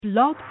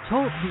Blog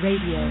Talk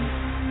Radio.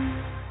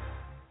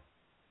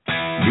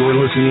 You're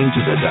listening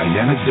to the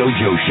Dynamic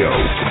Dojo Show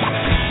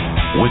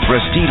with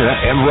Restita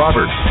and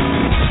Robert,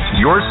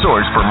 your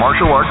source for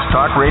martial arts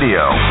talk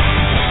radio.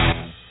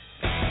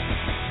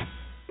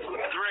 3, 2,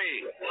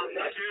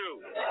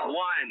 1,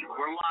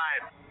 we're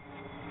live.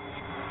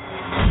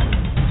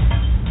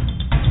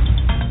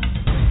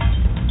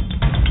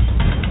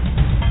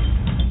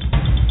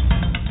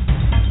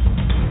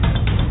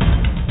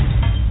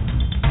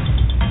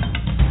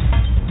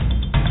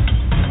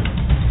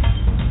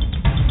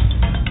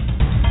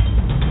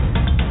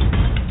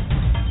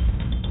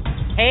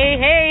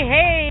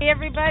 Hey,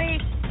 everybody.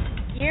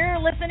 You're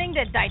listening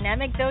to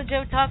Dynamic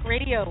Dojo Talk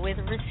Radio with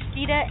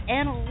Restita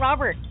and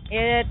Robert.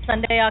 It's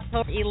Sunday,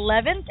 October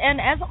 11th, and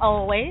as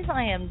always,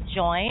 I am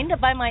joined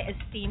by my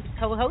esteemed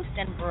co-host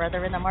and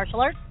brother in the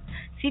martial arts,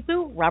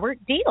 Sifu Robert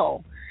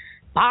Deal.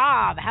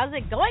 Bob, how's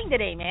it going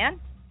today, man?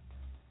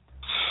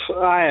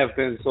 I have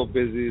been so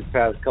busy these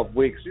past couple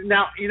weeks.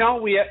 Now,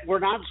 we're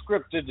not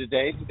scripted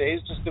today.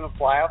 Today's just going to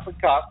fly off the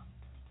cuff.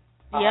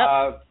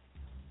 Yep.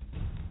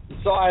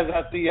 So I was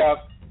at the,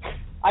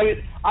 I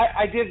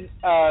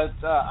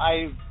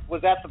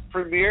was at the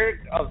premiere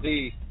of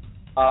the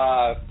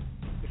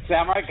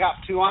Samurai Cop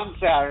 2 on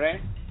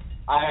Saturday.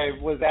 I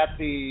was at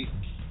the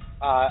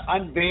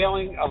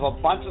unveiling of a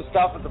bunch of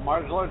stuff at the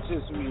Martial Arts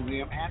History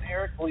Museum and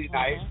Eric Lee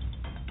Night.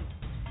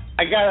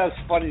 I got a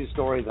funny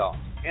story though,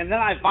 and then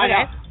I find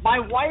out my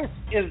wife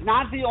is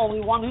not the only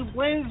one who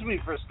blames me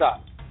for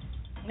stuff.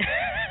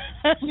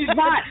 She's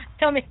not.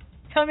 Tell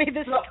me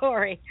the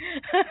story.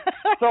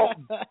 So,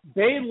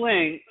 Bei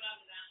Ling,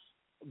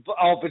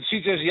 but she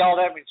just yelled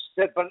at me.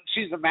 She said, but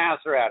she's a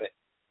master at it.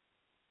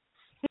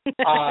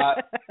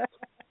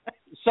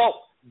 So,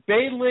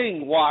 Bei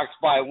Ling walks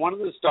by one of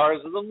the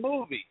stars of the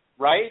movie,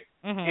 right?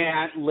 Mm-hmm.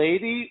 And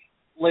Lady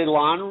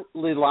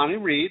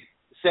Leilani Reed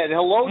said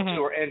hello to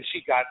her, and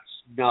she got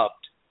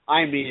snubbed.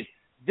 I mean,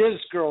 this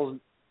girl's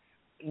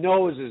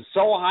nose is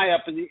so high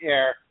up in the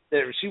air that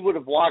if she would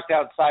have walked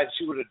outside,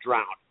 she would have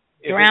drowned.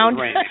 Drowned?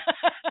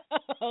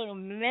 Oh,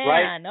 man.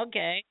 Right?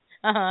 Okay.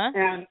 Uh-huh.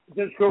 And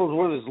this girl was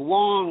wearing this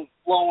long,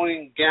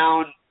 flowing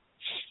gown,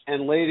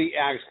 and Lady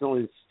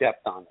accidentally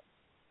stepped on it.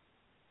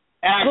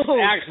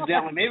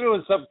 Accidentally. Maybe it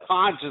was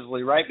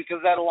subconsciously, right? Because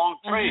of that long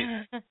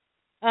train.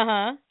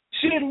 Uh-huh.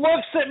 She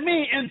looks at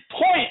me and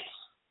points.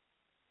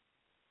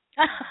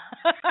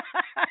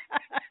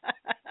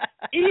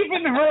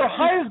 Even her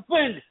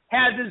husband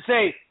had to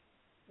say,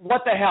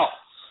 what the hell?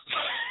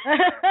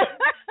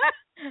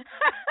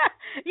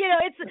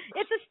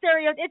 It's a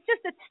stereo. It's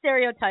just a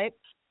stereotype.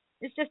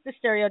 It's just a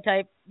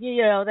stereotype.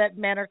 That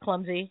men are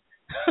clumsy.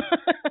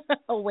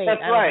 Oh wait,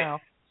 that's I right. don't know.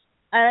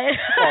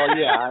 Oh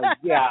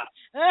yeah.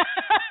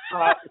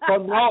 So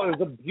no, it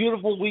was a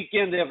beautiful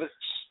weekend. They have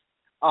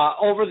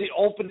over the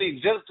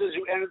opening, just as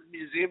you enter the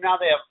museum. Now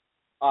they have.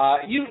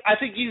 I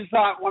think you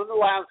thought one of the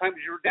last times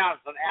you were down.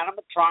 It's an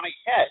animatronic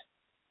head,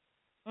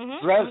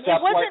 dressed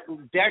up like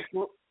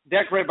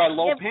decorated by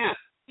Lo Pan.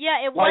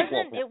 Yeah, it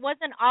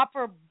wasn't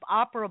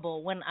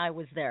operable when I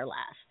was there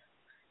last.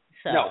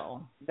 So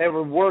no, they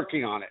were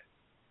working on it.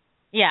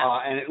 Yeah,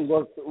 and it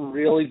looked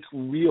really,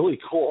 really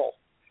cool.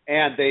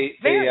 And they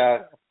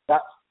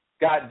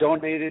got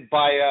donated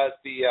by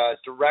the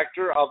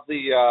director of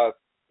the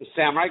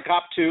Samurai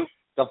Cop 2,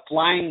 the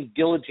flying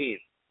guillotine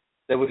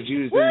that was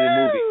used in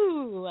the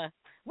movie.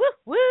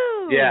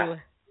 Woo! Yeah.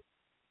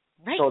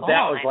 Right so on.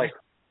 that was like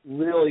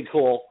really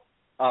cool.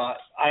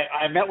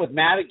 I met with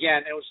Matt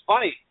again. It was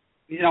funny.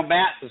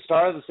 Matt, the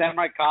star of the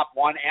Samurai Cop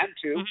 1 and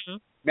 2,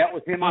 met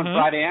with him on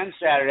Friday and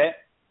Saturday.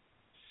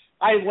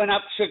 I went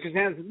up, shook his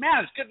hand, and said,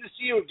 man, it's good to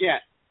see you again.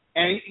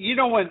 And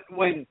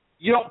when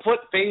you don't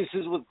put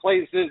faces with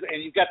places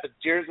and you got the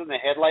deers in the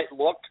headlight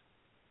look,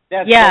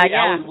 that's how he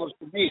always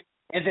looked at me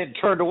and then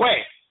turned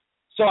away.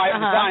 So I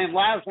was telling him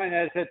last night,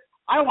 and I said,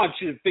 I want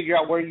you to figure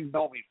out where you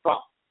know me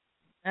from.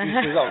 He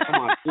says, oh,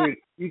 come on,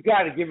 dude, you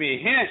got to give me a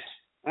hint.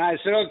 And I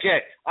said,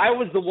 okay, I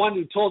was the one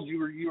who told you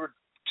were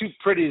too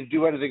pretty to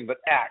do anything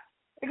but act.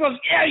 He goes,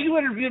 yeah, you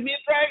interviewed me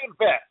at Dragon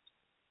Fest.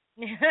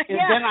 And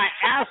then I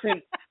asked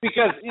him,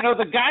 because,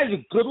 the guy's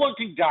a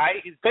good-looking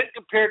guy. He's been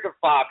compared to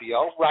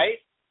Fabio,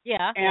 right?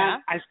 Yeah.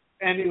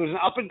 And he was an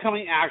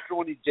up-and-coming actor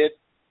when he did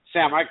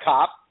Samurai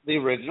Cop, the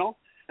original.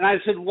 And I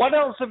said, what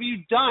else have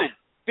you done?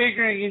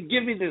 Figuring you'd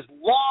give me this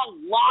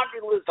long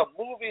laundry list of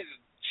movies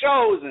and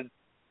shows. And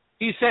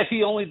he said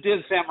he only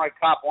did Samurai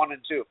Cop 1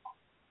 and 2.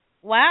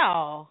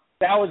 Wow.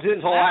 That was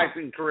his whole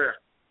acting career.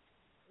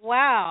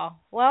 Wow.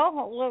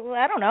 Well,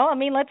 I don't know. I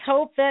mean, let's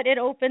hope that it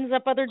opens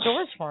up other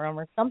doors for him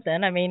or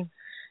something. I mean,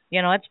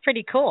 it's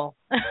pretty cool.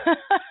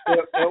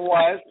 It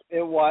was.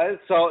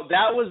 So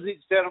that was the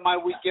extent of my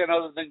weekend,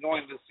 other than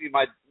going to see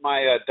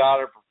my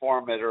daughter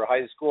perform at her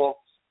high school.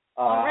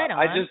 Right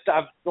on.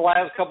 The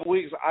last couple of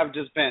weeks, I've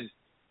just been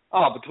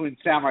between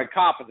Samurai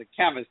Cop and The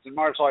Chemist and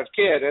Martial Arts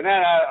Kid, and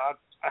then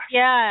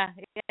yeah.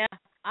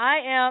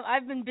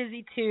 I've been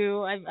busy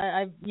too.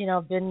 I've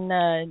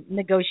been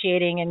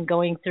negotiating and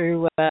going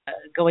through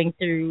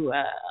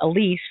a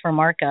lease for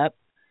markup.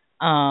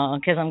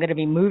 because I'm going to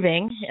be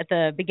moving at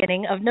the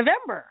beginning of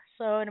November.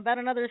 So in about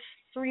another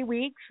 3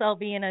 weeks, I'll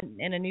be in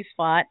a new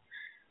spot.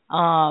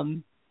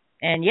 And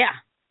yeah,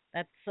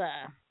 that's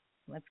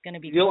going to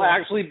be. You'll cool.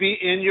 actually be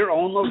in your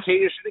own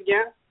location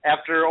again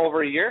after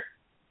over a year.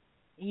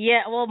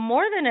 Yeah, well,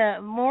 more than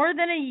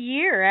a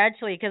year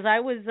actually, because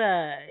I was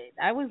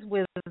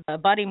with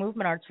Body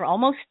Movement Arts for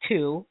almost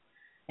 2,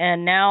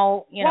 and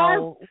now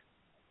know.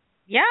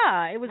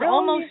 Yeah, it was really?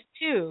 Almost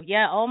 2.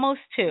 Yeah, almost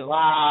 2.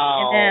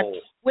 Wow. And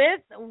then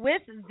with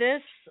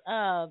this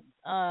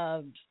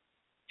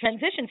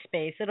transition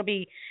space,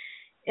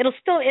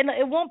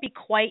 it won't be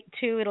quite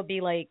 2. It'll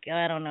be like,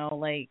 I don't know,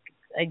 like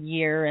a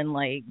year and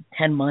like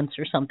 10 months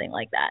or something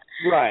like that.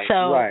 Right.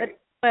 So, right.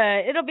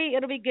 but it'll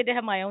be good to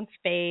have my own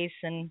space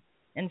and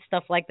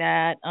stuff like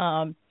that.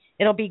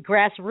 It'll be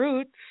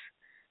grassroots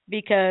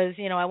because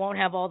I won't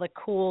have all the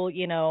cool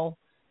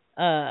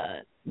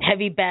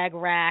heavy bag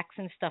racks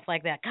and stuff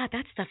like that. God,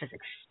 that stuff is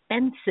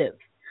expensive.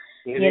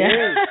 It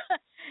is.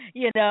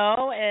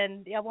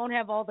 And I won't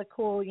have all the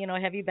cool,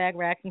 heavy bag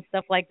racks and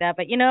stuff like that.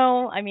 But,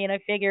 I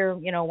figure,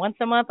 once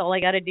a month, all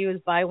I got to do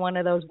is buy one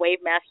of those Wave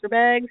Master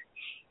bags.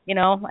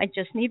 I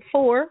just need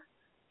 4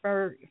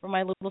 for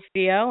my little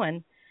studio,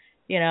 and,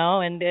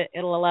 and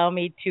it'll allow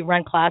me to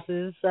run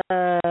classes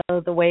the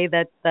way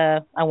that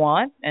I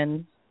want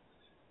and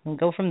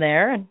go from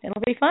there, and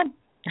it'll be fun.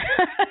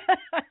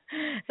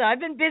 So I've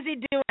been busy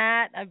doing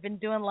that. I've been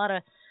doing a lot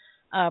of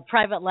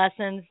private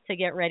lessons to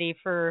get ready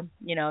for,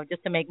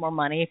 just to make more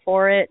money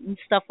for it and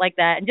stuff like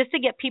that. And just to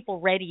get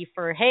people ready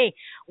for, hey,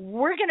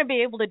 we're going to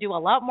be able to do a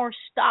lot more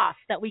stuff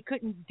that we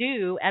couldn't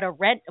do at a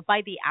rent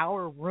by the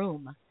hour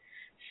room.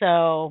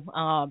 So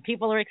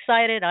people are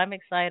excited. I'm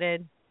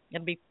excited.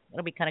 It'll be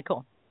kind of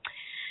cool.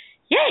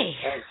 Yay.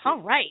 All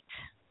right.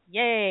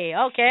 Yay.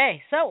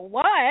 Okay. So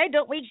why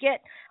don't we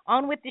get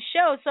on with the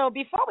show? So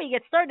before we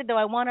get started, though,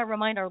 I want to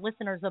remind our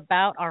listeners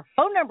about our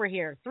phone number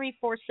here,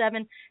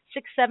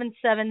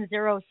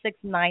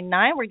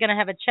 347-677-0699. We're going to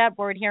have a chat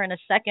board here in a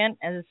second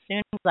as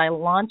soon as I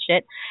launch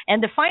it.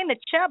 And to find the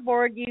chat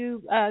board,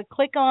 you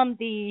click on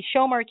the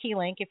show marquee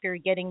link if you're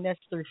getting this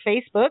through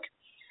Facebook,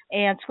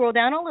 and scroll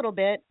down a little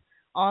bit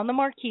on the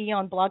marquee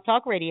on Blog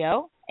Talk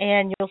Radio,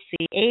 and you'll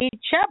see a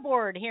chat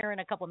board here in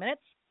a couple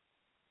minutes.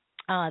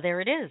 There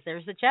it is.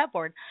 There's the chat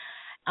board.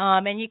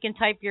 And you can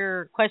type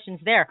your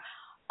questions there.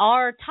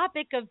 Our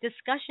topic of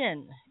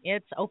discussion,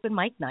 it's open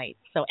mic night.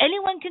 So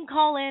anyone can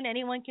call in.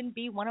 Anyone can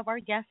be one of our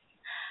guests.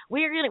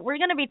 We're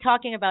going to be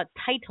talking about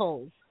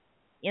titles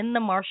in the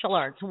martial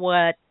arts,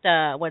 what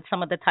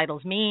some of the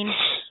titles mean.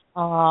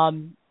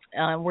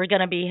 We're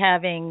going to be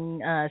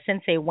having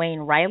Sensei Wayne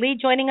Reihle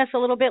joining us a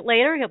little bit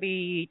later. He'll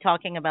be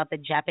talking about the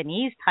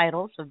Japanese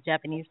titles of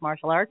Japanese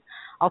martial arts.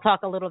 I'll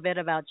talk a little bit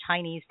about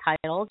Chinese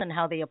titles and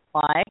how they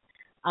apply.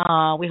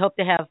 We hope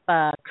to have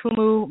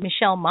Kumu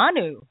Michelle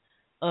Manu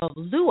of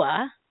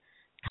Lua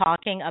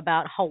talking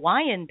about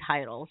Hawaiian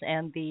titles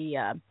and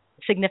the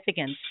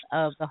significance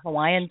of the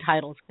Hawaiian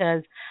titles,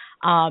 because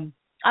I'm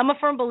a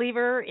firm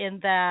believer in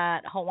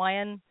that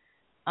Hawaiian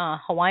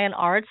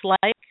arts,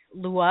 like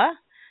Lua,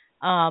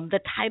 the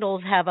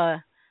titles have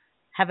a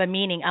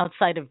meaning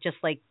outside of just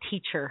like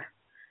teacher.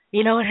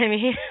 You know what I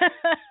mean?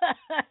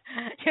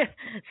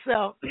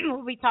 So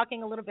we'll be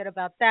talking a little bit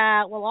about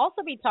that. We'll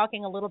also be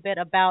talking a little bit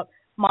about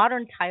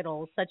modern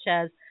titles such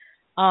as,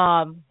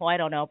 I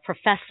don't know,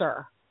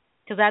 professor,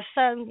 because that's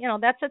a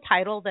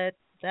title that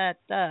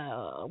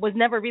was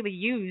never really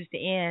used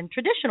in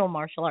traditional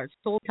martial arts.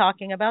 So we'll be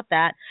talking about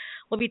that.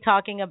 We'll be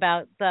talking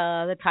about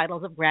the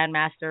titles of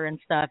grandmaster and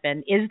stuff.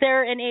 And is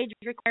there an age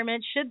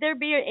requirement? Should there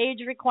be an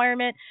age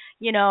requirement?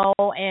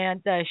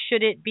 And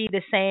should it be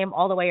the same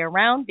all the way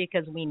around?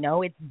 Because we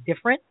know it's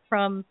different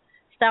from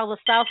style to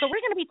style. So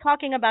we're going to be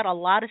talking about a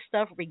lot of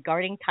stuff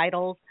regarding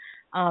titles.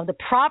 The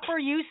proper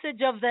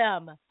usage of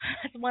them.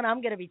 That's what I'm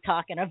going to be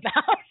talking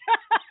about.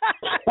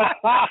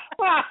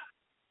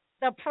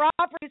 The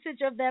proper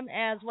usage of them,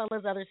 as well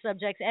as other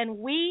subjects. And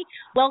we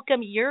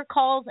welcome your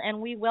calls, and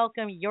we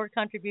welcome your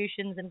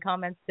contributions and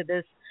comments to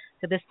this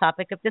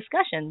topic of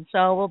discussion.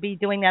 So we'll be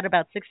doing that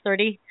about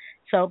 6:30.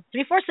 So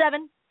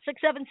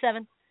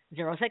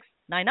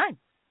 347-677-0699.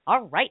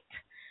 All right.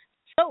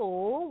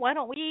 So why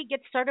don't we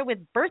get started with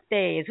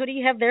birthdays? Who do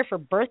you have there for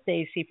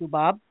birthdays, Sifu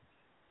Bob?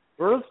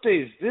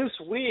 Birthdays this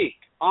week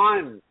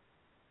on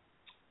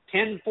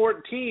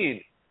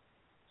 10/14.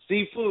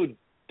 Seafood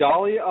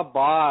Dahlia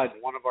Abad,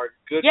 one of our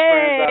good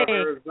friends out of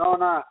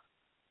Arizona.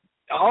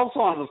 Also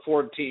on the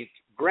 14th,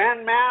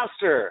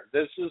 Grandmaster.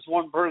 This is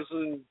one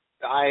person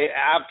I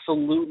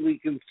absolutely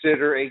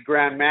consider a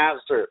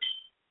Grandmaster.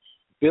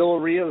 Bill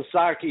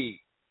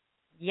Ryosaki.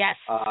 Yes.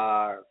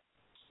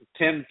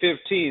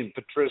 10/15,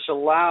 Patricia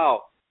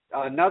Lau.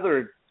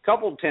 Another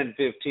couple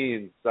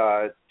 10/15s.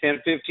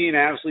 10/15,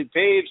 Ashley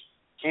Page.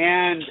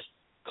 And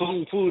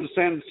Kung Fu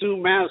Sensu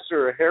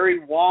Master Harry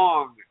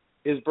Wong.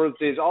 His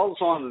birthday is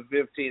also on the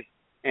 15th.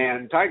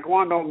 And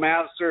Taekwondo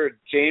Master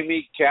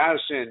Jamie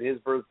Cashin. His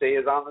birthday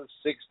is on the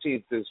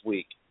 16th this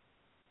week.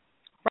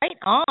 Right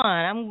on.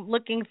 I'm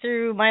looking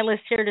through my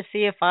list here to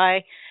see if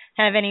I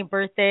have any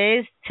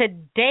birthdays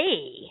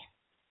today.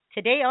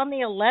 Today on the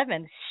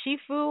 11th,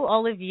 Shifu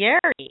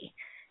Olivieri,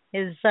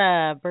 his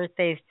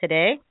birthday's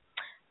today.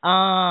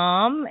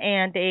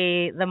 And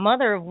the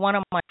mother of one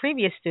of my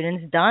previous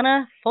students,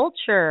 Donna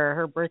Fulcher,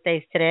 her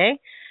birthday's today.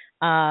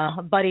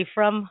 A buddy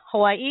from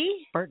Hawaii,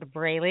 Bert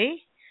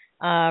Braley.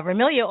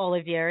 Remilio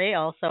Olivieri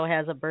also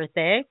has a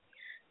birthday.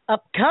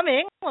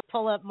 Upcoming, I'll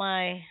pull up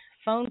my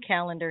phone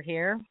calendar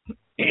here.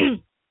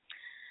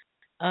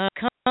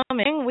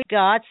 Upcoming, we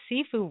got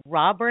Sifu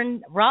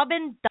Robin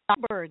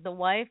Dauber, the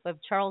wife of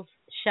Charles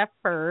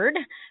Shepard,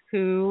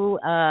 who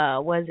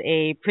was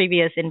a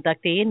previous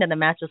inductee into the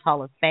Masters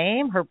Hall of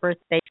Fame. Her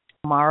birthday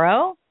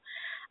tomorrow.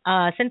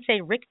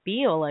 Sensei Rick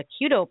Beal, a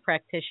Kyudo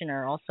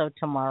practitioner, also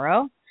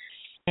tomorrow.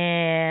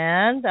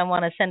 And I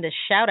want to send a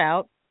shout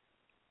out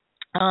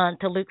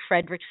to Luke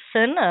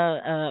Fredrickson,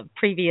 a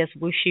previous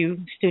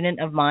Wushu student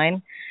of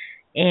mine,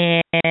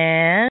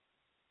 and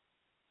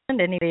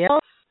anybody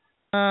else,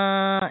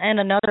 and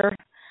another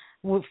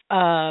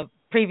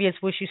previous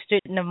Wushu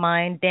student of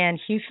mine, Dan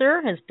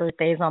Huser. His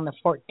birthday is on the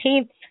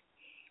 14th.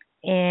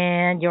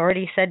 And you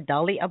already said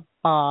Dolly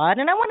Abad.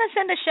 And I want to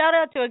send a shout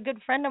out to a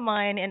good friend of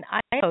mine in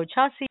Idaho,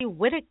 Chauncey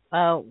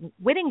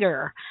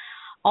Whittinger.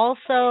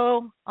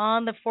 Also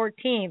on the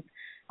 14th.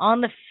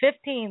 On the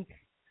 15th,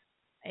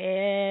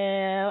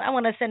 I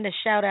want to send a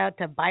shout out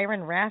to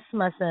Byron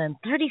Rasmussen,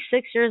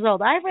 36 years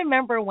old. I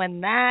remember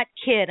when that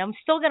kid, I'm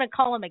still going to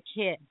call him a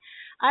kid.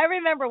 I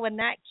remember when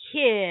that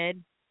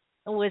kid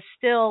was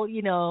still,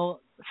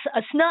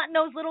 a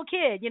snot-nosed little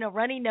kid,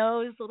 runny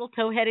nose, little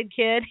toe-headed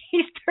kid.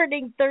 He's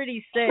turning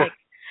 36.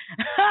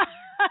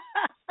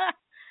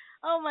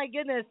 Oh my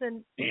goodness.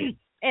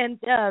 And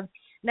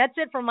that's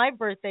it for my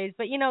birthdays.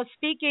 But,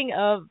 speaking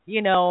of,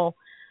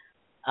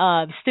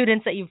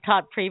 students that you've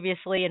taught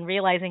previously and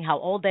realizing how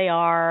old they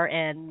are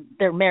and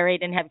they're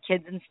married and have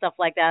kids and stuff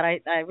like that,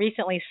 I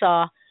recently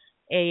saw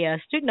a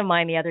student of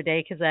mine the other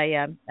day because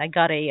I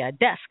got a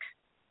desk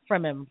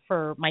from him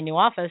for my new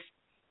office.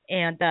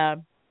 And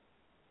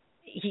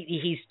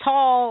he's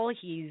tall,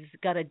 he's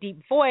got a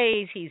deep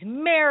voice, he's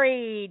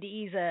married,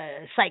 he's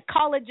a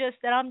psychologist.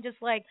 And I'm just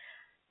like,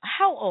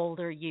 how old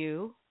are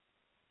you?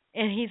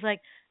 And he's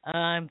like,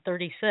 I'm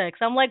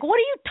 36. I'm like, what are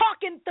you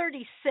talking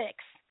 36?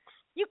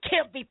 You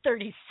can't be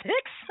 36.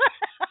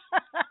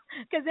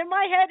 Because in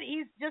my head,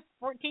 he's just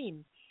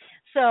 14.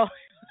 So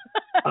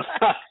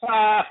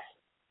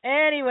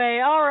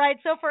anyway, all right.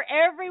 So for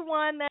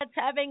everyone that's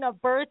having a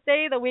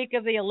birthday the week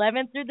of the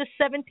 11th through the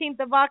 17th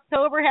of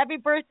October, happy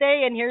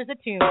birthday. And here's a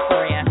tune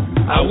for you.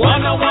 I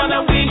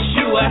wanna wish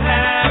you a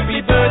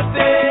happy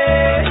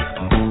birthday.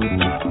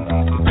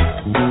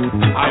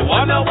 I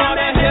wanna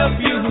help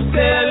you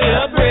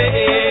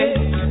celebrate.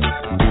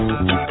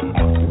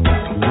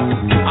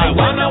 I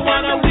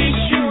wanna wish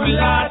you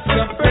lots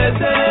of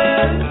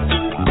presents.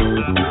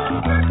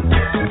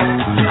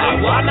 I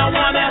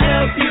wanna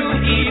help you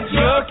eat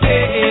your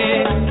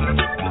cake.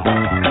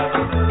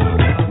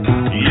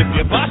 If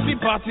you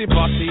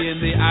party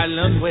in the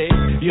island way,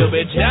 you'll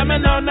be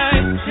jamming all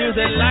night till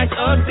the light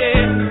of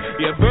day.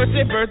 Your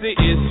birthday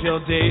is your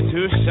day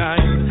to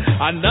shine.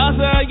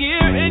 Another year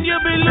and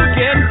you'll be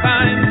looking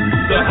fine.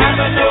 So have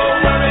no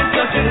worries,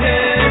 don't you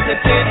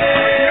hesitate.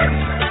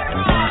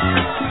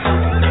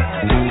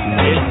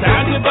 It's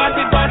time to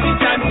party,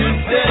 time to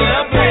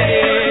celebrate.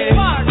 It's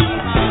time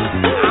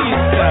to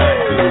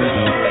celebrate.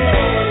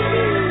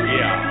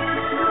 Yeah.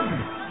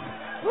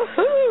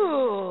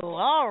 Woohoo!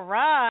 All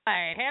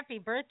right. Happy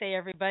birthday,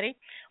 everybody.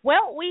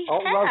 Well, we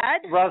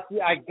had...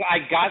 Rusty, I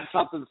got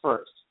something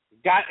first.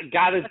 Got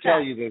to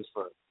tell you this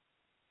first.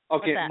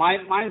 Okay,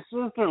 my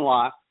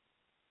sister-in-law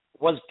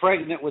was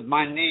pregnant with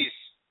my niece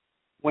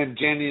when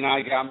Jenny and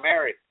I got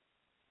married.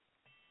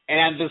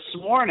 And this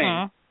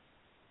morning,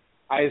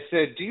 I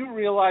said, do you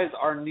realize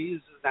our niece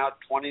is now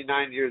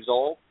 29 years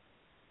old?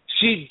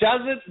 She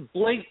doesn't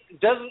blink,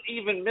 doesn't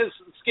even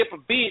skip a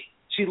beat.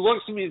 She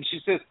looks at me and she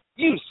says,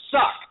 you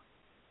suck.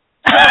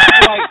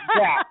 Just like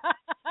that.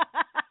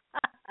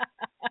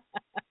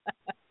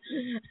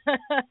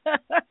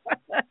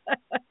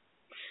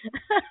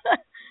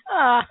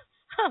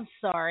 I'm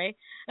sorry.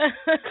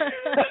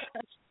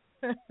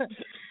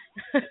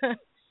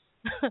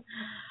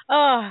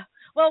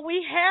 Well,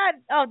 we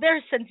had.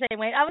 There's Sensei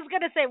Wayne. I was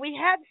going to say we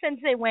had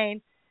Sensei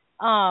Wayne.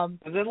 And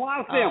then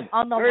lost him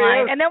on the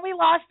line, and then we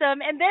lost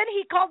him, and then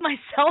he called my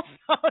cell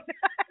phone.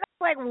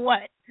 Like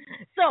what?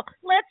 So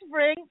let's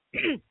bring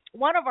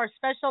one of our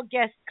special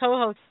guest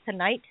co-hosts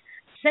tonight,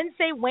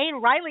 Sensei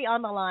Wayne Reihle,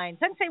 on the line.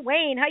 Sensei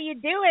Wayne, how you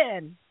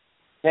doing?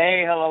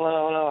 Hey,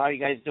 hello. How you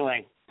guys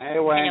doing? Hey,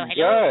 Wayne,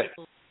 hello.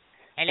 good.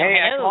 Hello,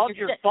 I called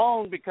your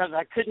phone because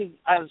I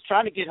was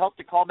trying to get help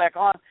to call back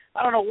on.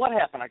 I don't know what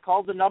happened. I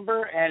called the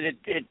number, and it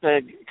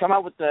come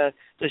out with the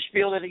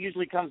spiel that it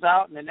usually comes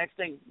out, and the next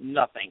thing,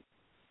 nothing.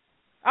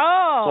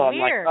 Oh, so I'm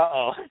weird. like,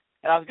 uh-oh.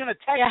 And I was going to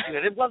text you.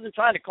 It wasn't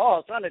trying to call. I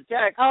was trying to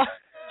text. Oh.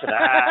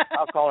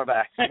 I'll call her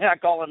back. I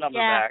call the number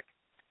back.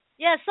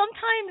 Yeah,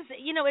 sometimes,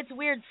 it's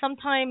weird.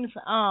 Sometimes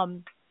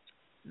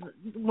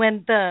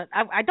when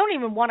I don't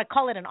even want to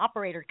call it an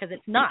operator because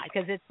it's not,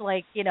 because it's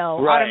like, Right.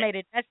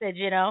 automated message,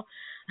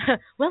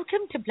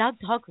 welcome to Blog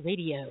Talk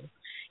Radio.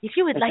 If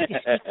you would like to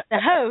speak to the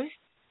host,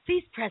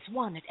 please press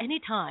 1 at any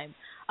time.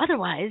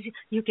 Otherwise,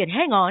 you can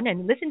hang on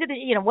and listen to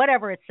the,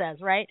 whatever it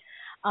says, right?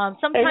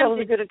 Sometimes that was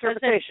a good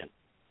interpretation.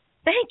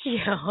 Thank you.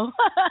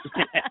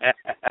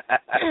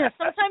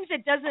 Sometimes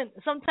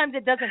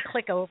it doesn't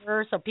click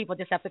over, so people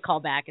just have to call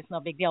back. It's no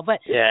big deal. But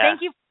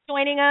Thank you for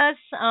joining us,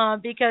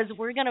 because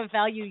we're going to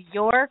value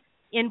your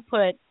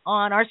input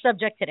on our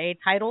subject today,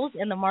 titles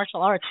in the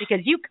martial arts,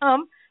 because you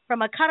come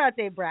from a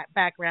karate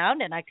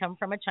background, and I come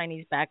from a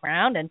Chinese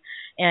background,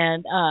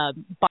 and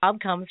Bob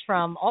comes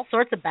from all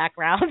sorts of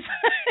backgrounds.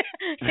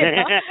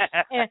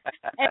 and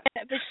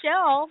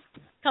Michelle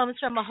comes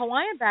from a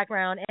Hawaiian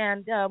background,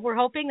 and we're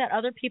hoping that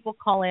other people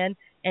call in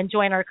and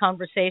join our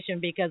conversation,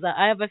 because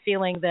I have a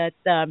feeling that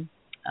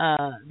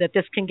that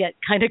this can get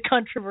kind of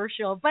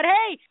controversial. But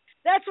hey,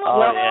 that's what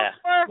we're going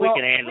for. We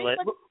can handle it.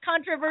 Look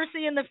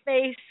controversy in the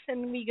face,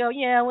 and we go,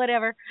 yeah,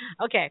 whatever.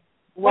 Okay.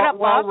 Well,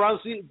 what up, Bob?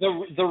 Rosie,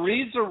 the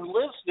Reeds are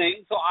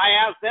listening, so I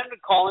asked them to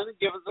call in and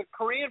give us a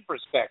Korean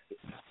perspective.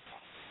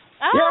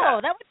 Oh,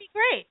 that would be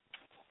great.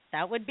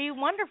 That would be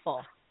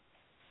wonderful.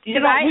 We've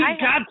got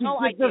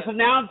to get this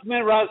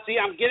announcement, Rusty.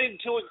 I'm getting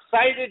too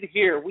excited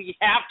here. We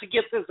have to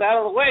get this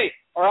out of the way,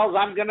 or else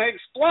I'm going to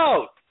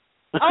explode.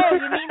 Oh,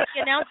 you mean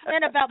the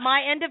announcement about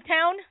my end of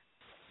town?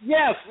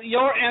 Yes,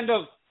 your end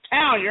of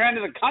town, your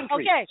end of the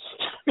country.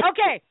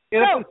 Okay.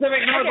 In the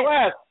Pacific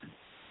Northwest.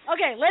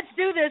 Okay, let's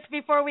do this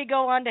before we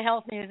go on to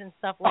health news and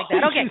stuff like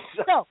that. Okay,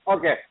 so.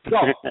 Okay, go.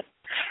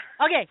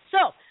 Okay,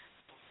 so,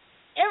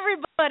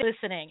 everybody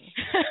listening,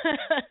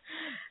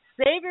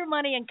 save your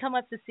money and come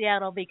up to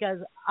Seattle, because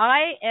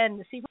I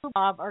and Seafood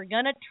Bob are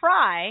going to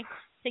try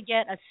to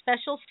get a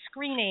special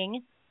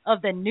screening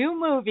of the new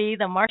movie,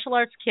 The Martial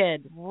Arts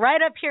Kid,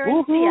 right up here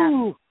in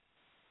Seattle.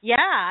 Yeah,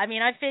 I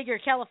mean, I figure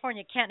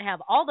California can't have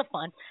all the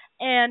fun.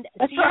 And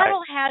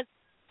Seattle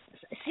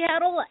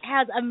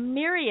has a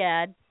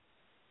myriad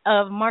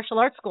of martial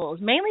arts schools,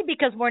 mainly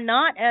because we're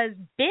not as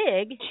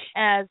big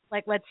as,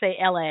 like, let's say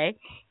LA,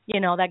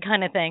 that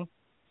kind of thing,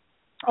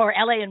 or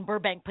LA and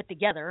Burbank put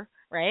together,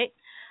 right?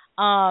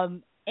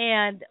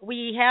 And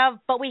we have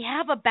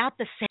about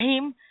the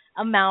same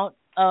amount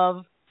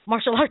of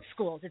martial arts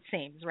schools, it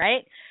seems,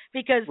 right?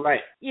 Because,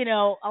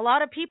 a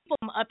lot of people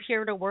come up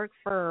here to work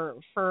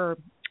for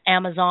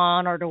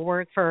Amazon, or to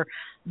work for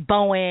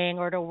Boeing,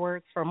 or to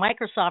work for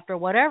Microsoft or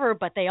whatever,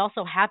 but they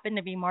also happen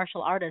to be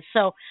martial artists.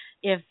 So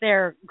if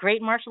they're great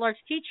martial arts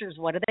teachers,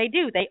 what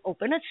do? They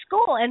open a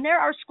school, and there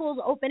are schools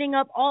opening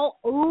up all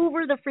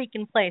over the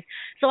freaking place.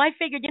 So I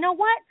figured, you know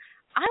what?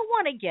 I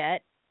want to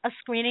get a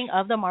screening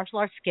of the Martial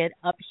Arts Kid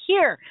up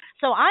here.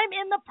 So I'm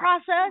in the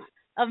process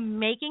of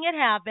making it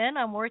happen.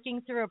 I'm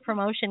working through a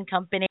promotion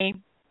company,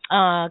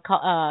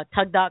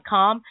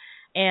 Tug.com,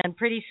 and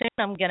pretty soon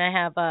I'm going to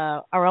have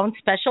our own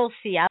special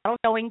Seattle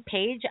showing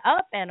page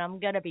up, and I'm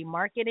going to be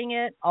marketing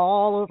it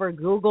all over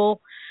Google.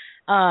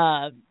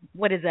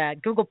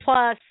 Google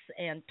Plus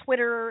and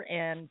Twitter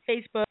and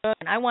Facebook.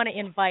 And I want to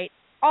invite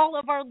all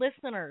of our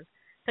listeners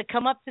to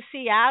come up to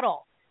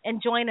Seattle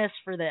and join us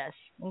for this,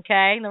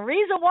 okay? And the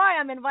reason why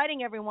I'm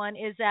inviting everyone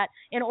is that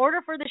in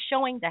order for the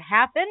showing to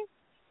happen,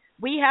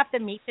 we have to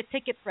meet the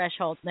ticket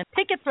threshold. The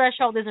ticket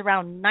threshold is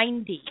around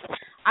 90.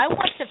 I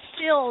want to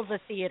fill the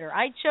theater.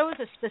 I chose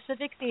a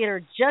specific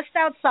theater just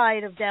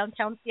outside of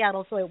downtown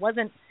Seattle, so it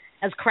wasn't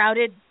as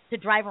crowded to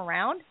drive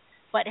around,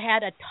 but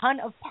had a ton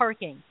of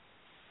parking,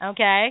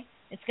 okay?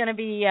 It's going to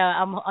be,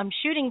 I'm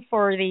shooting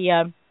for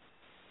the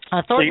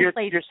Thornton Place.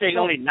 So you're saying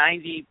only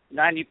 90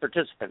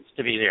 participants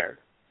to be there?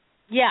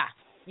 Yeah.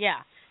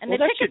 And the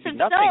that tickets should be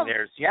themselves, nothing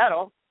there,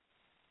 Seattle.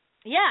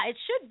 Yeah,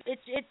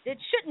 it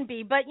shouldn't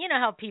be, but you know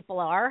how people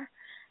are.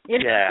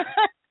 Yeah.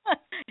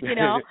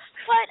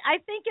 But I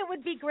think it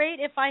would be great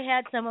if I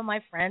had some of my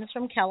friends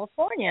from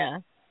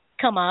California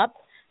come up.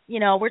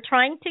 We're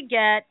trying to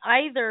get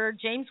either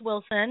James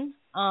Wilson,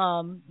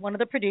 one of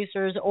the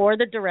producers, or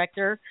the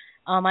director,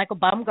 Michael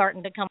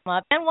Baumgarten, to come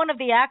up, and one of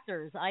the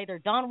actors, either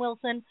Don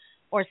Wilson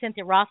or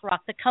Cynthia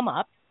Rothrock, to come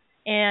up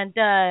and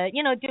do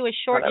a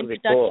short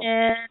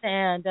introduction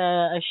and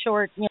a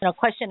short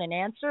question and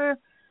answer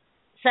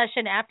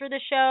session after the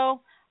show.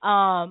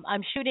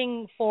 I'm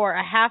shooting for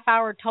a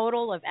half-hour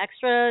total of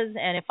extras,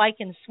 and if I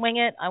can swing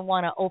it, I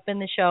want to open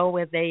the show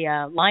with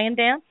a lion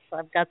dance.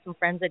 I've got some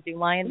friends that do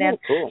lion dance.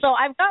 Cool. So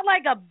I've got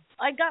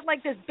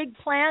this big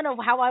plan of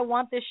how I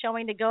want this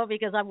showing to go,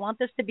 because I want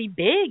this to be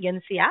big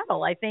in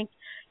Seattle. I think,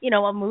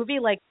 a movie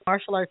like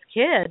Martial Arts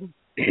Kid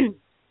is,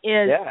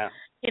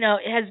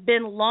 it has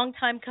been a long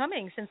time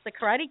coming since the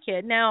Karate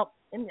Kid. Now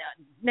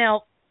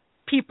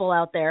people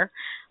out there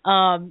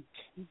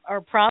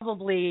are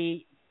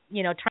probably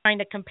trying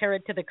to compare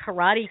it to the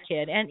Karate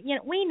Kid. And,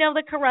 we know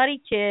the Karate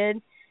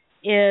Kid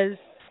is,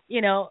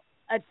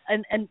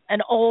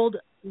 an old,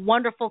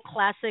 wonderful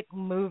classic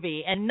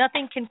movie, and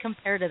nothing can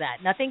compare to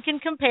that. Nothing can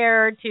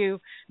compare to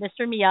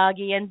Mr.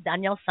 Miyagi and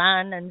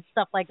Daniel-san and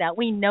stuff like that.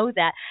 We know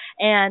that.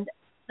 And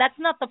that's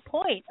not the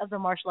point of the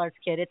martial arts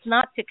kid. It's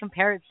not to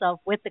compare itself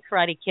with the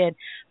Karate Kid,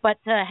 but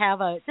to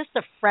have a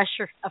fresh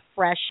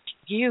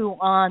view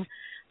on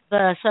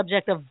the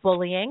subject of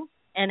bullying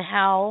and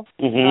how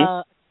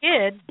a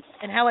kid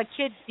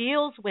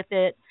deals with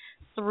it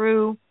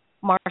through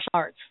martial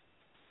arts.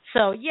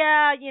 So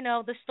yeah,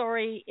 the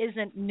story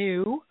isn't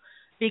new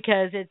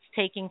because it's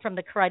taking from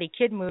the Karate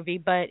Kid movie,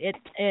 but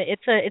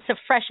it's a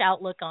fresh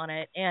outlook on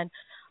it, and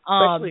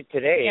especially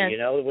today,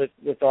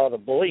 with all the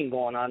bullying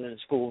going on in the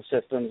school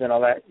systems and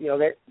all that,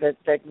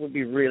 that would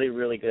be really,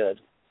 really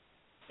good.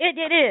 It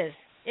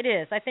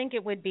is. I think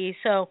it would be.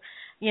 So,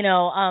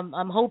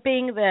 I'm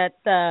hoping that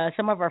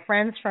some of our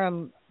friends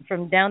from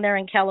down there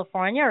in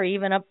California or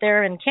even up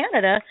there in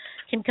Canada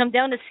can come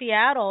down to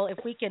Seattle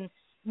if we can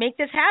make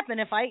this happen.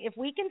 If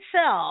we can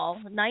sell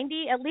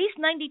at least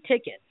 90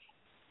 tickets.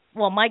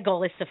 Well, my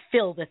goal is to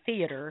fill the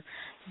theater.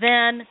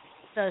 Then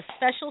the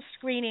special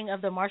screening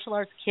of the Martial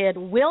Arts Kid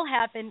will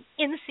happen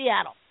in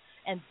Seattle,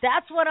 and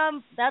that's what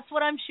I'm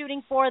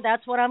shooting for.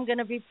 That's what I'm going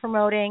to be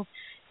promoting.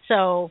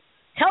 So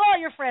tell all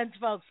your friends,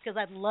 folks, because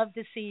I'd love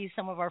to see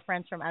some of our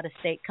friends from out of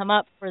state come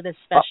up for this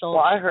special.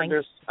 Well, I heard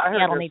there's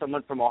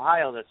someone from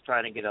Ohio that's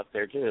trying to get up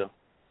there too.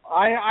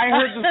 I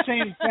heard the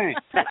same thing.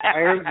 I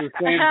heard the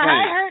same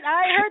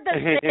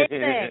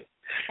thing,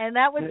 and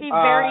that would be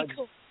very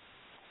cool.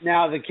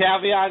 Now, the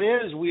caveat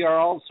is we are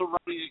also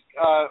running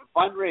a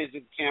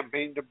fundraising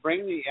campaign to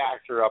bring the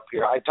actor up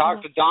here. I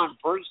talked to Don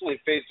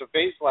personally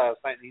face-to-face last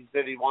night, and he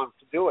said he wants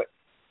to do it.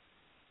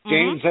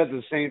 James said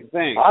the same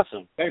thing.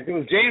 Awesome. In fact, it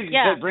was James who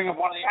said bring up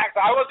one of the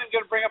actors. I wasn't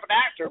going to bring up an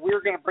actor. We were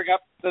going to bring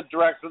up the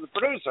director and the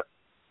producer.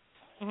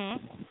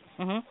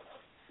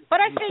 But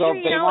I figure,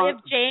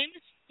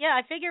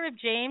 if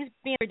James,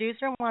 being a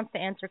producer, wants to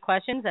answer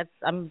questions,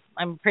 I'm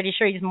pretty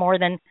sure he's more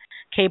than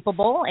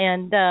capable,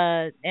 and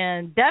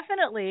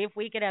definitely if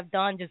we could have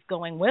Don just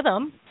going with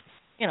him,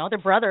 they're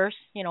brothers,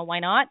 why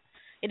not?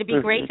 It'd be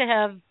great to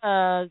have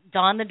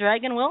Don the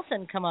Dragon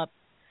Wilson come up.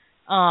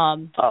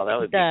 That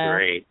would be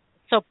great.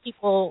 So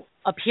people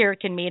up here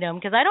can meet him,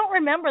 because I don't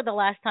remember the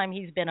last time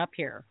he's been up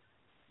here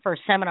for a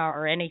seminar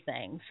or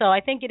anything. So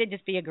I think it'd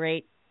just be a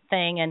great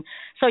thing. And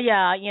so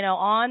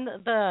on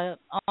the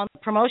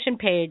promotion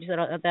page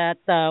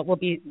that will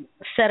be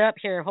set up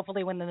here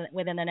hopefully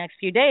within the next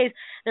few days,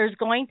 there's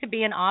going to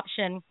be an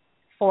option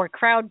for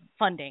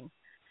crowdfunding,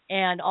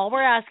 and all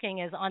we're asking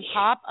is, on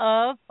top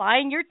of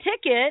buying your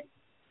ticket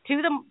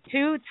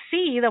to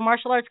see the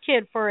Martial Arts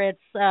Kid for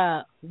its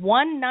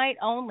one night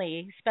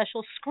only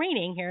special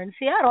screening here in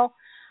Seattle,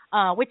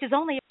 which is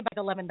only about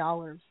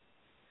 $11.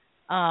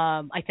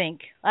 I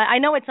think I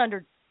know it's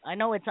under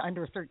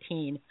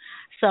 13.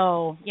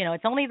 So,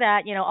 it's only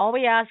that, all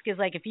we ask is,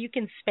 like, if you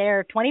can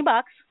spare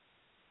 $20,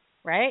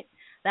 right?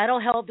 That'll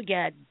help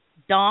get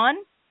Don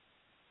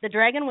the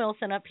Dragon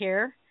Wilson up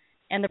here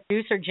and the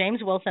producer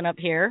James Wilson up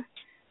here,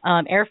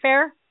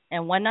 airfare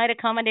and one night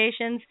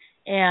accommodations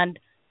and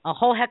a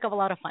whole heck of a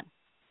lot of fun.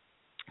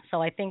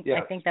 So I think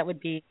that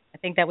would be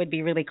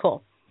really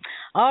cool.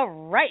 All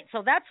right,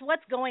 so that's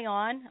what's going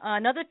on.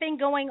 Another thing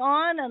going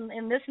on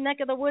in this neck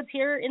of the woods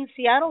here in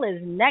Seattle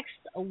is next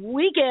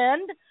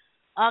weekend,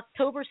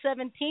 October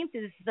 17th,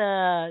 is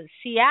the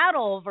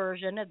Seattle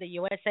version of the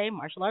USA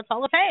Martial Arts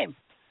Hall of Fame.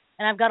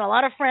 And I've got a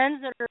lot of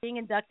friends that are being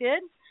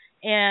inducted,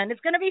 and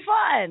it's going to be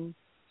fun.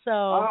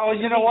 So,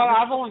 you know what?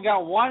 I've only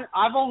got one of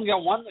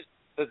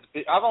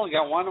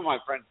my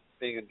friends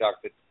being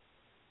inducted.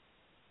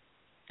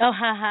 Oh,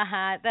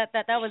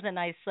 that was a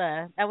nice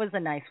one.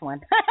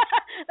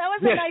 That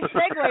was a nice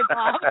segue,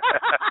 Bob.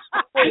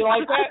 You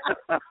like that?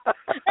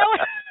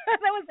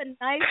 That was a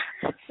nice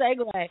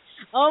segue.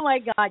 Oh my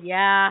God,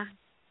 yeah.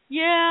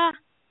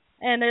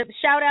 And a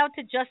shout out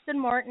to Justin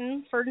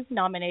Martin for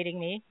nominating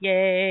me.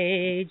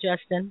 Yay,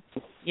 Justin.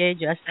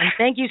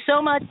 Thank you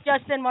so much,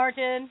 Justin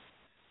Martin.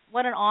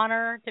 What an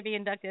honor to be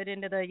inducted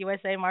into the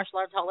USA Martial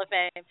Arts Hall of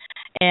Fame.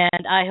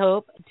 And I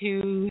hope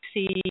to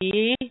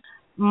see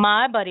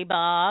my buddy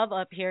Bob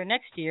up here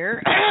next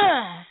year.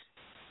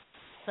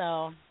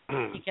 So,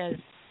 because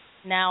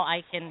now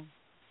I can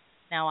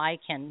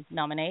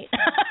nominate.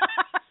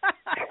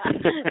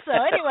 So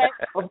anyway,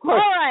 of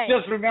course. All right.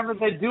 Just remember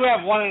they do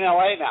have one in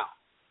LA now.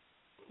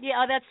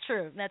 Yeah, that's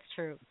true.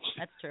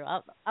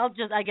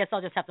 I guess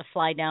I'll just have to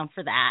fly down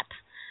for that.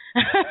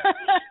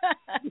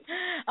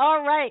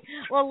 All right.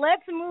 Well,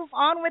 let's move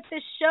on with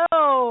the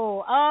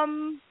show.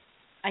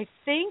 I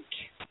think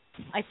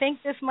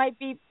this might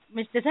be.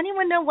 Does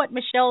anyone know what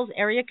Michelle's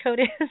area code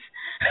is?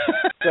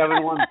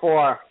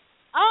 714.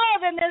 Oh,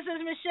 then this is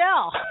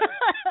Michelle.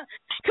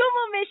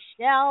 Kumu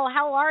Michelle,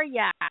 how are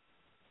ya?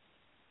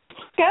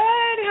 Good.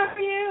 How are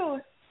you?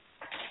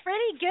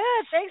 Pretty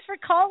good. Thanks for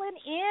calling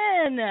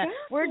in. Good.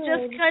 We're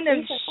just kind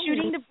of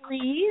shooting the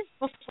breeze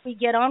before we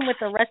get on with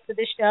the rest of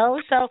the show.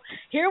 So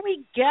here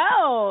we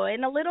go.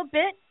 In a little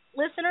bit,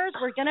 listeners,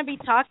 we're going to be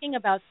talking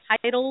about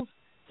titles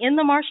in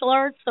the martial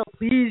arts, so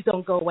please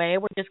don't go away.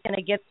 We're just going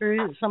to get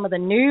through some of the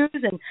news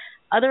and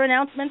other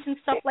announcements and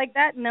stuff like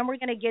that, and then we're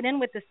going to get in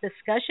with this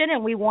discussion,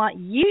 and we want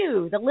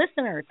you, the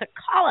listener, to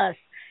call us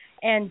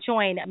and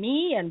join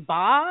me and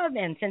Bob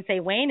and Sensei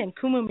Wayne and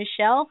Kumu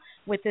Michelle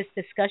with this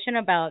discussion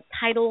about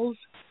titles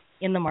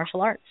in the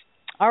martial arts.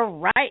 All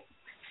right.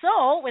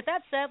 So with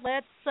that said,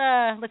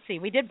 let's see.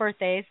 We did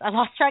birthdays. I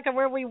lost track of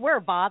where we were,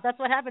 Bob. That's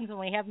what happens when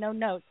we have no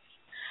notes.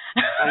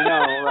 I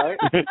know, right?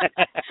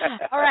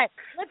 All right.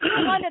 Let's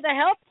move on to the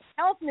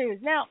health news.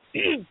 Now,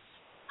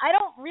 I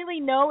don't really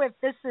know if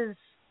this is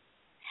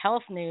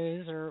health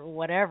news or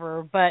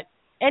whatever, but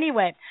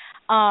anyway,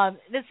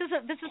 this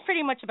is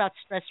pretty much about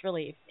stress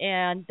relief,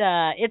 and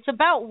it's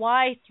about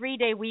why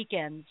 3-day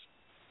weekends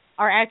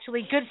are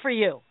actually good for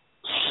you.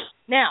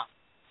 Now,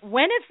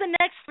 when is the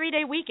next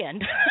 3-day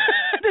weekend?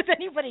 Does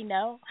anybody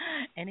know?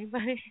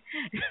 Anybody?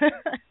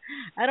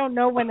 I don't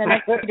know when the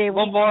next 3-day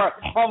weekend.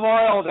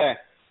 Memorial Day.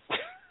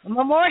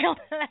 Memorial.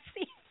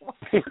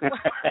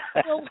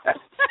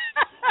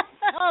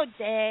 Oh,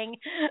 dang.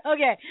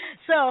 Okay.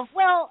 So,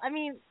 well, I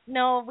mean,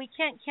 no, we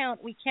can't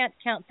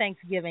count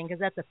Thanksgiving because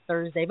that's a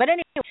Thursday. But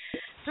anyway,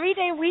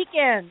 3-day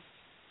weekend.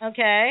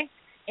 Okay.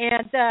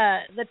 And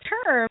the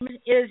term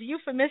is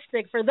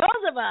euphemistic for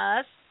those of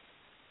us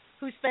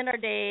who spend our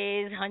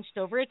days hunched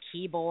over a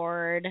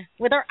keyboard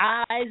with our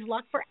eyes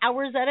locked for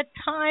hours at a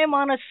time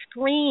on a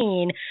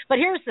screen. But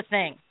here's the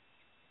thing.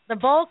 The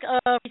bulk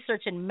of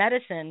research in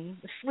medicine,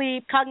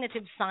 sleep,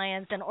 cognitive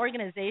science, and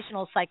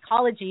organizational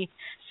psychology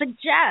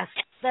suggests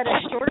that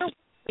a shorter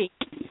week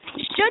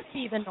should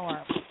be the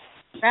norm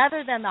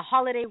rather than the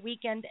holiday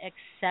weekend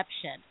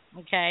exception.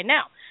 Okay,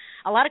 now,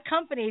 a lot of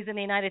companies in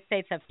the United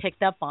States have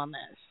picked up on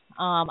this.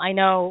 I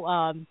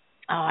know,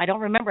 I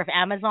don't remember if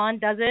Amazon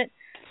does it.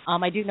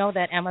 I do know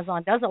that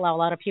Amazon does allow a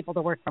lot of people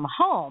to work from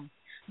home.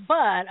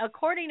 But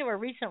according to a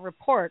recent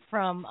report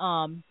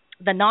from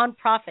the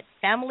nonprofit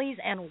Families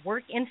and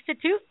Work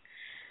Institute,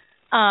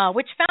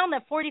 which found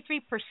that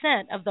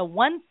 43% of the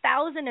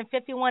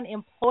 1,051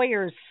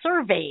 employers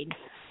surveyed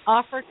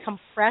offer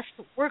compressed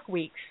work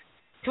weeks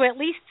to at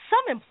least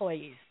some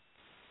employees.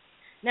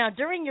 Now,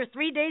 during your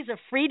 3 days of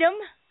freedom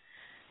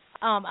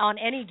on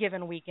any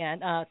given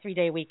weekend,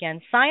 3-day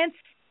weekend, Science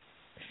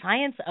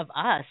of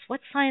Us.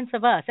 What's Science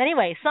of Us?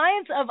 Anyway,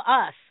 Science of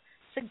Us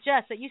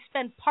suggests that you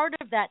spend part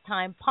of that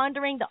time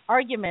pondering the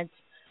arguments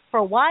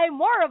for why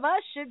more of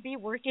us should be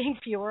working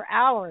fewer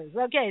hours.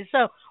 Okay,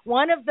 so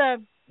one of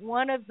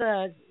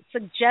the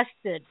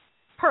suggested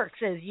perks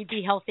is you'd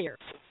be healthier.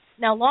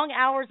 Now, long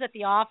hours at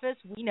the office,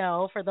 we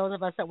know for those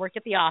of us that work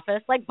at the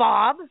office, like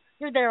Bob,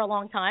 you're there a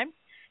long time,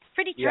 it's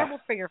pretty terrible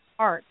for your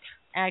heart,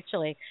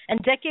 actually. And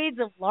decades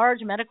of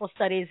large medical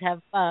studies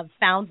have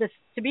found this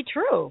to be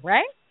true,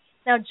 right?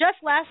 Now,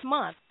 just last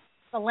month,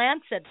 The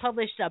Lancet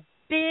published a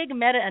big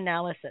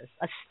meta-analysis,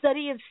 a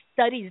study of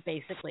studies,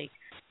 basically,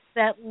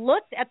 that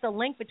looked at the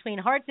link between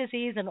heart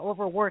disease and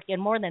overwork in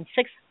more than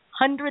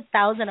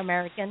 600,000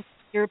 American,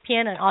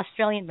 European, and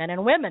Australian men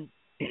and women.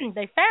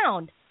 They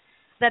found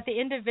that the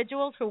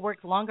individuals who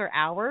worked longer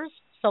hours,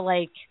 so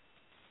like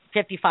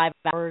 55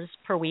 hours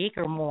per week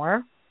or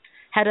more,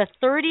 had a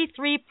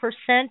 33%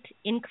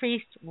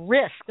 increased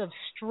risk of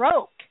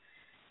stroke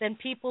than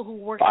people who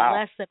worked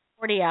less than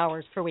 40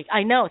 hours per week.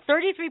 I know,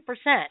 33%.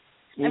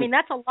 I mean,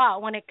 that's a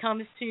lot when it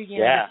comes to,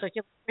 the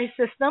circulatory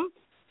system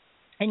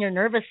and your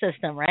nervous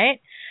system, right?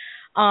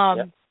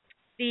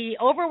 The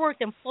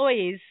overworked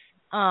employees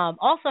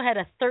also had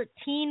a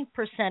 13%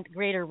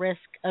 greater risk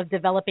of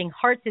developing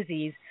heart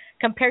disease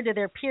compared to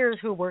their peers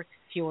who worked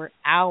fewer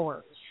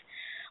hours.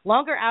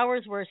 Longer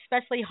hours were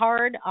especially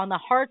hard on the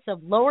hearts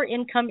of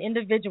lower-income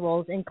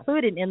individuals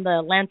included in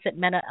the Lancet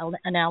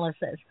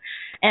meta-analysis.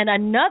 And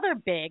another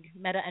big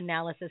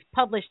meta-analysis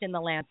published in the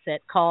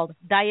Lancet called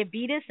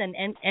Diabetes and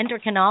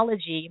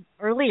Endocrinology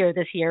earlier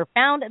this year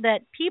found that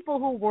people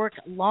who work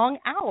long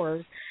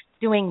hours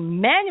doing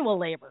manual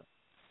labor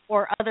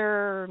or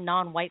other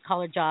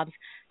non-white-collar jobs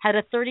had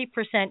a 30%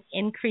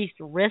 increased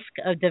risk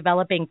of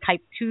developing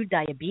type 2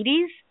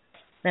 diabetes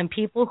than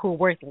people who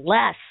worked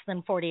less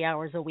than 40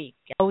 hours a week,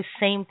 those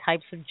same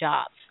types of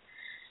jobs.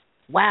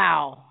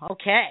 Wow.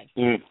 Okay.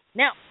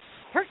 Now,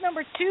 perk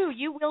number 2,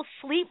 you will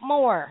sleep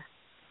more.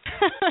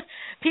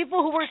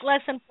 People who work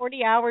less than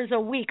 40 hours a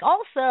week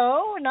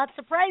also, not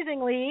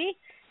surprisingly,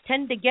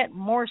 tend to get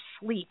more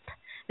sleep.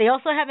 They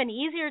also have an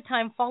easier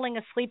time falling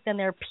asleep than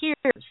their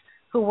peers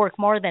who work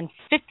more than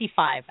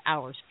 55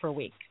 hours per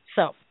week.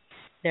 So,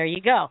 there you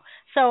go.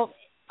 So,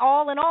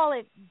 all in all,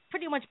 it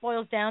pretty much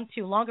boils down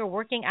to longer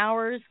working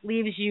hours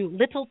leaves you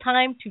little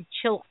time to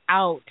chill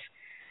out.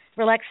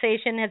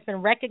 Relaxation has been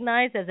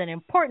recognized as an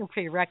important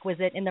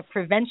prerequisite in the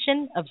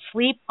prevention of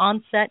sleep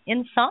onset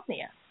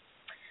insomnia.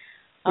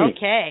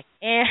 Okay,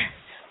 and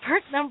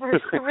perk number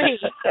 3.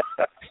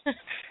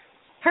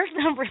 Perk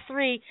number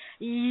 3,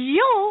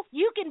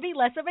 you can be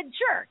less of a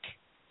jerk,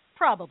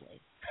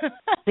 probably.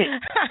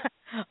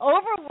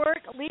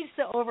 Overwork leads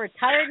to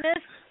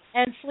overtiredness,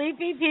 and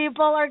sleepy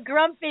people are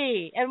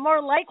grumpy and more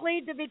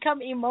likely to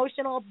become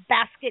emotional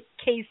basket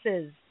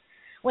cases.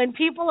 When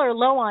people are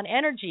low on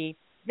energy,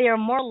 they are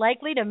more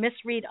likely to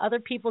misread other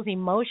people's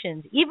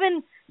emotions,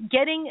 even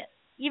getting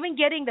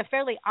the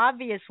fairly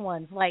obvious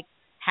ones like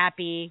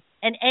happy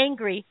and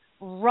angry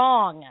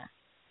wrong.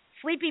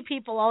 Sleepy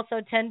people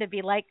also tend to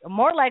be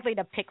more likely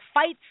to pick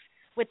fights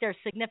with their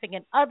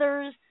significant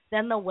others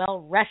than the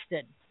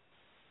well-rested.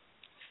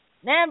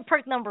 Then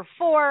perk number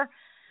 4,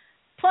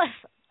 plus,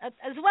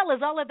 as well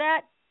as all of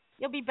that,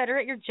 you'll be better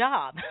at your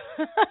job.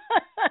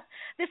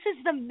 This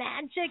is the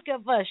magic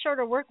of a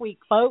shorter work week,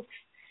 folks,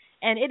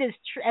 and it is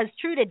as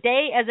true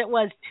today as it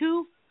was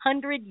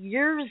 200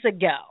 years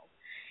ago.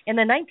 In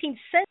the 19th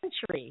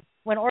century,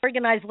 when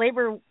organized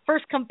labor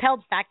first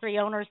compelled factory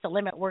owners to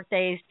limit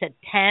workdays to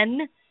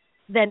 10,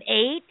 then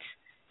 8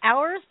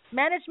 hours,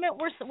 management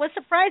was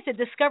surprised to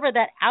discover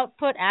that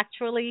output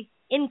actually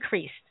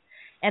increased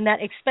and that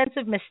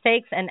expensive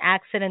mistakes and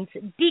accidents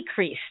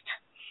decreased.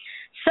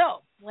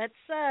 So let's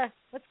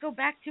go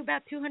back to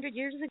about 200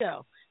 years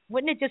ago.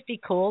 Wouldn't it just be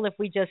cool if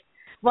we just?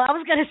 Well, I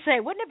was going to say,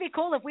 wouldn't it be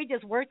cool if we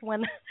just worked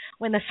when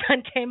the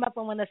sun came up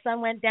and when the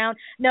sun went down?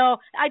 No,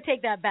 I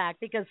take that back,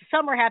 because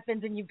summer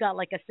happens and you've got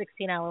like a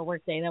 16-hour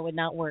workday. That would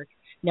not work.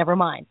 Never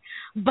mind.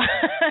 But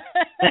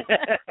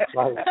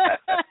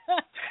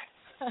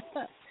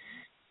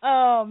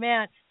oh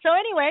man. So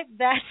anyway,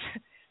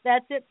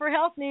 that's it for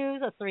health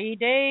news. A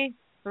 3-day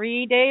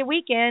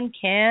weekend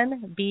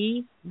can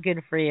be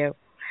good for you.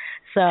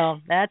 So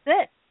that's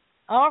it.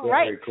 All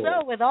right. Cool.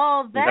 So with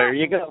all that, there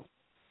you go.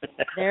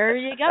 There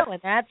you go.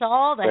 And that's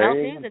all the health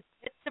news that's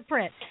fit to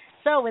print.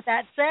 So with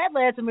that said,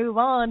 let's move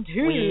on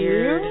to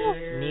Weird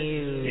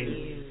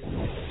News.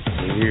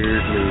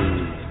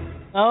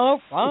 Oh,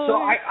 fine. So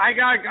I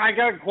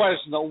got a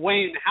question though.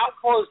 Wayne, how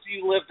close do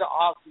you live to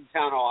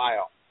Austintown,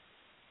 Ohio?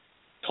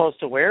 Close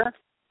to where?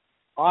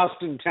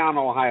 Austintown,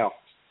 Ohio.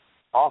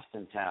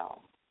 Austintown.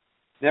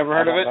 Never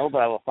heard of it? No, but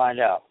I will find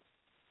out.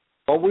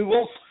 Well, we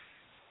will.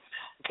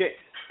 Okay,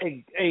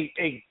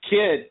 a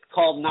kid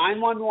called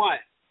 911.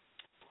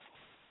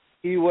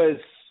 He was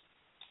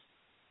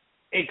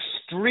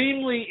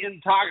extremely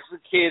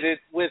intoxicated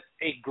with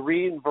a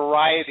green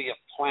variety of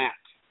plant.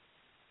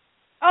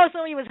 Oh,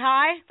 so he was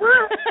high?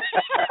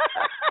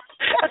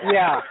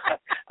 Yeah.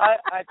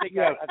 I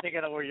think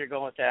I know where you're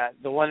going with that.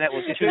 The one that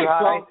was too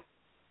high.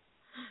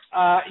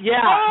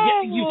 Yeah.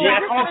 Oh, you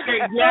did. Okay.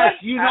 Yes,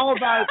 you know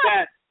about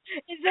that.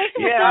 Is this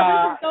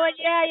what going?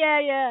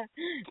 Yeah.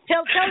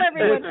 Tell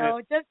everyone though.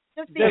 Just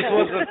this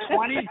was a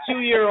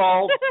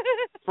 22-year-old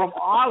from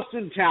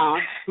Austintown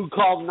who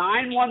called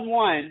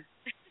 911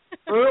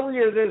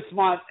 earlier this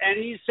month, and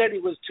he said he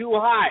was too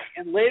high.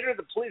 And later,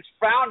 the police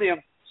found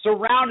him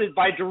surrounded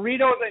by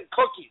Doritos and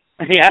cookies.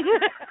 Yeah.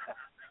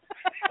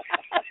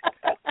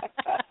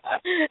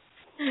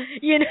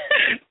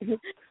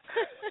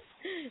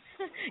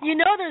 You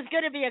know there's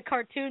going to be a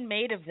cartoon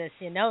made of this.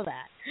 You know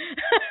that.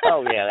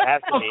 Oh, yeah, there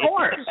has to be. Of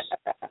course.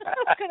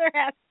 There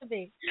has to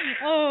be.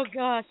 Oh,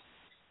 gosh.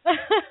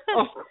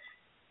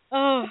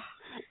 Oh,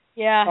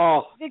 yeah.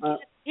 Oh, he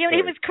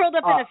was curled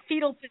up in a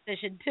fetal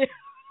position, too.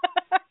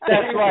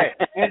 That's right.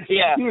 And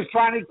he was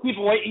trying to keep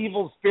away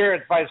evil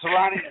spirits by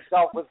surrounding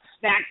himself with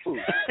snack food.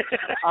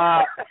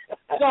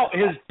 So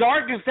his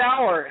darkest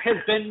hour has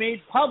been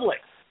made public.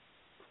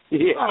 Yeah.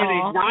 In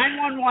a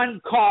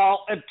 911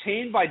 call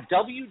obtained by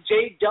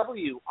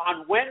WJW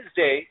on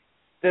Wednesday,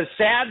 the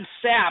sad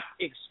sap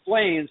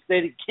explains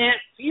that he can't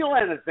feel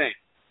anything.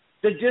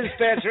 The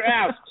dispatcher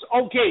asks,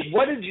 okay,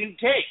 what did you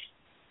take?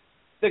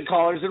 The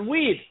caller's in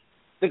weed.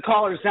 The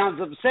caller sounds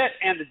upset,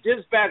 and the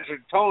dispatcher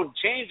tone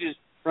changes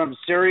from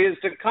serious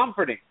to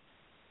comforting.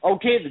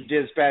 Okay, the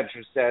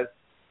dispatcher says,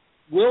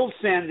 we'll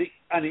send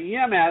an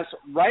EMS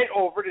right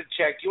over to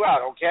check you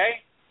out,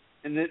 okay?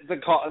 And then the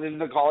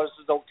caller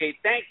says, okay,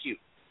 thank you.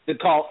 The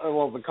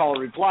caller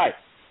replied.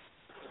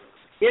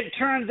 It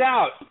turns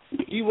out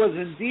he was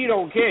indeed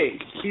okay.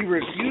 He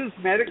refused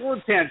medical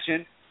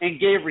attention and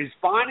gave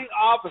responding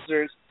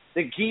officers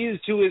the keys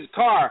to his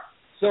car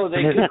so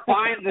they could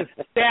find the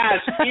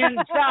stash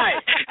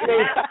inside.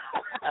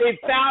 They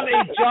found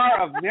a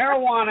jar of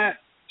marijuana,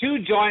 2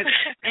 joints,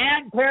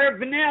 and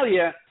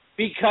paraphernalia.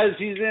 Because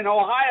he's in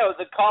Ohio,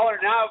 the caller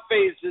now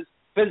faces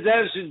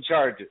possession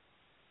charges.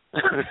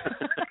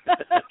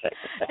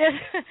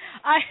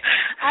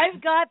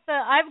 I've got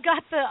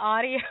the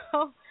audio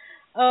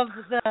of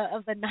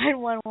the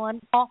 911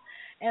 call,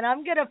 and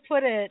I'm gonna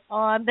put it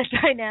on the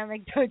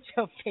Dynamic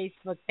Dojo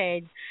Facebook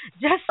page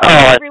just so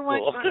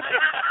everyone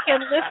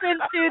can listen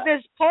to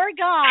this poor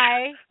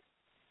guy.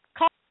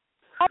 Call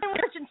an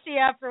emergency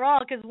after all,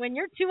 because when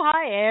you're too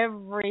high,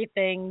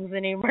 everything's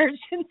an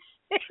emergency.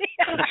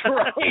 That's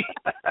right.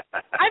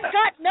 I've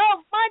got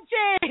no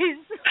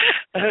munchies.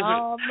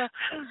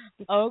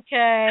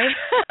 Okay.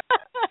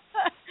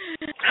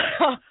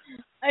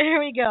 Here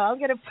we go. I'm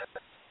gonna.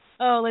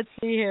 Let's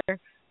see here.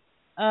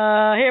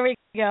 Here we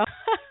go.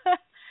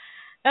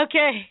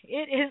 Okay,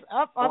 it is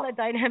up on the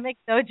Dynamic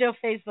Dojo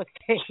Facebook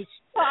page.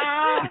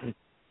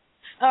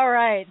 All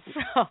right.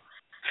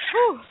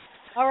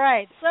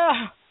 So,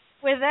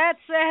 with that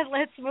said,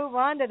 let's move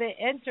on to the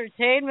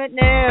entertainment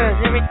news.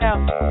 Here we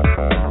go.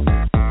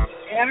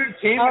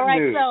 Entertainment all right,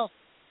 news. So,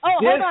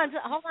 hold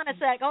on a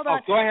sec. Hold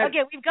on. Go ahead.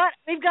 Okay,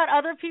 we've got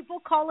other people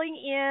calling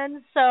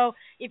in. So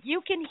if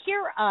you can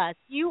hear us,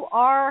 you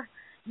are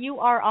you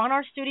are on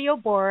our studio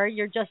board.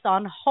 You're just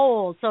on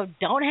hold, so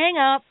don't hang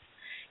up.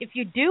 If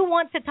you do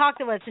want to talk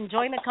to us and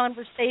join the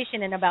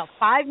conversation in about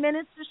 5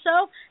 minutes or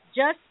so,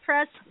 just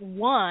press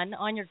 1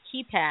 on your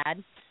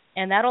keypad,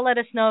 and that'll let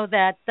us know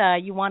that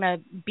you want to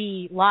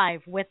be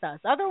live with us.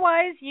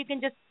 Otherwise, you can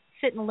just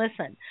sit and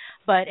listen.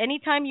 But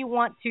anytime you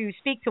want to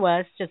speak to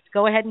us, just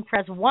go ahead and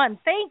press 1.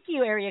 Thank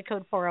you, area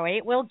code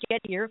 408. We'll get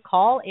your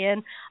call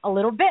in a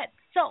little bit.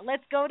 So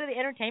let's go to the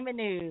entertainment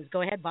news.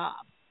 Go ahead,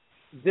 Bob.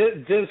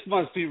 This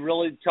must be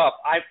really tough.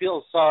 I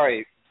feel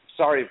sorry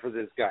for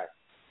this guy.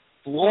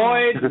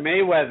 Floyd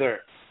Mayweather.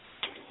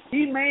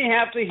 He may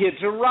have to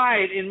hitch a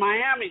ride in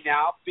Miami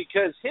now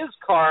because his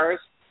cars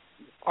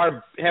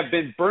have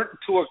been burnt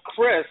to a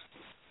crisp,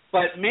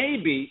 but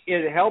maybe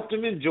it helped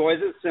him enjoy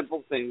the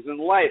simple things in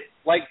life,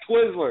 like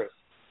Twizzlers.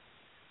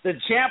 The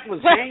champ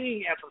was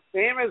hanging at the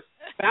famous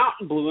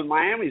Fountain Blue in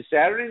Miami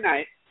Saturday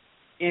night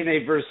in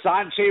a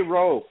Versace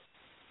robe,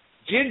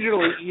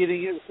 gingerly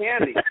eating his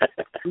candy.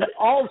 He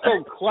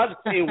also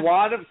clutched a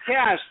wad of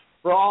cash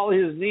for all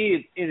his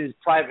needs in his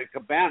private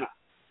cabana.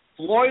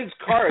 Floyd's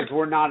cars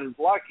were not as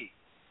lucky.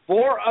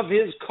 4 of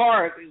his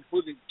cars,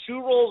 including 2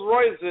 Rolls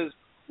Royces,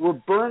 were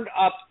burned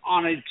up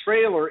on a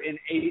trailer in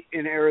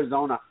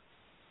Arizona.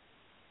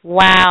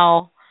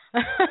 Wow.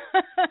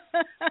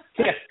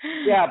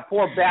 yeah,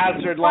 poor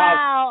bastard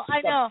lost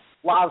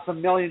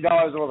 $1 million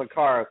worth of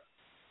cars.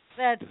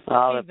 That's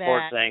that bad.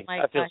 Poor thing.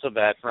 I feel so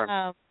bad for him.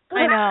 I know,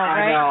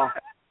 right? I know.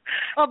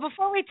 Well,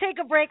 before we take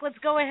a break, let's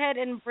go ahead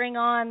and bring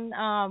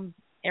on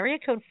area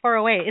code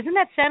 408. Isn't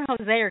that San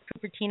Jose or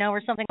Cupertino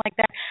or something like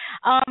that?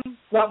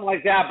 Something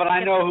like that, but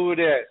I know who it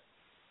is.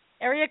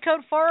 Area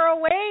code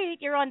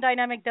 408. You're on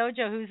Dynamic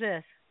Dojo. Who's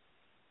this?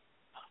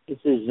 This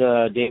is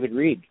David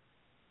Reed.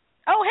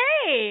 Oh,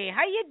 hey.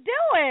 How you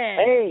doing?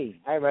 Hey.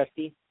 Hi,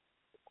 Rusty.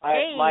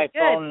 My good.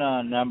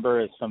 phone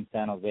number is from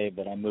San Jose,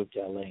 but I moved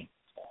to L.A.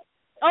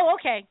 Oh,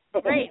 okay.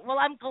 Great. Well,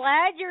 I'm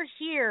glad you're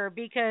here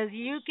because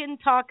you can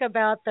talk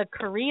about the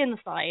Korean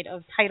side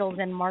of titles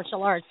in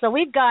martial arts. So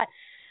we've got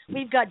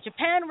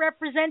Japan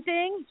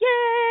representing,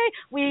 yay!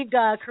 We've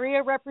got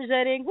Korea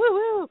representing,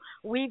 woo-hoo!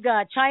 We've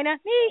got China,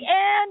 me,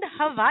 and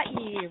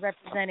Hawaii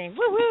representing,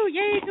 woo-hoo!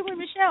 Yay, Kumu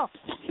Michelle!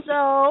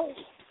 So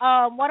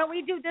why don't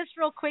we do this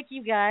real quick,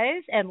 you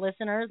guys and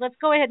listeners? Let's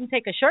go ahead and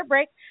take a short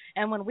break,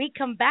 and when we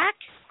come back,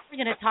 we're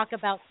going to talk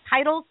about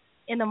titles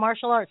in the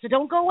martial arts. So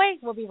don't go away.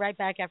 We'll be right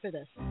back after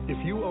this.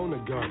 If you own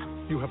a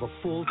gun, you have a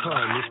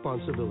full-time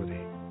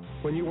responsibility.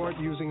 When you aren't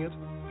using it,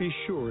 be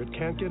sure it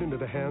can't get into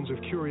the hands of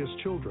curious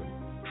children,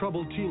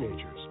 troubled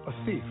teenagers, a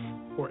thief,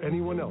 or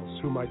anyone else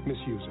who might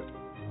misuse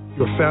it.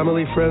 Your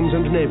family, friends,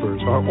 and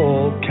neighbors are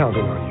all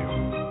counting on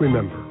you.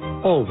 Remember,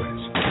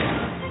 always,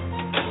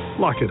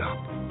 lock it up.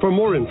 For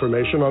more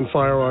information on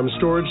firearm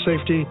storage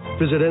safety,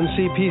 visit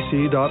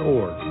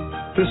ncpc.org.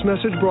 This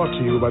message brought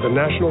to you by the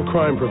National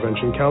Crime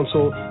Prevention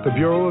Council, the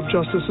Bureau of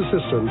Justice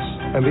Assistance,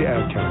 and the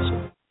Ad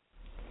Council.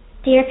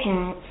 Dear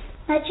parents,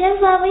 much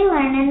of what we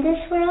learn in this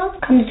world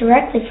comes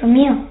directly from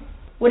you.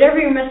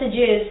 Whatever your message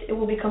is, it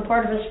will become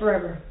part of us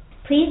forever.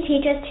 Please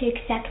teach us to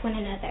accept one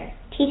another.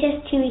 Teach us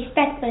to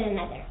respect one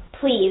another.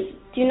 Please,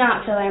 do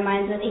not fill our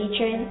minds with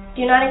hatred.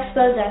 Do not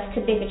expose us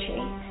to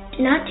bigotry.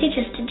 Do not teach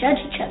us to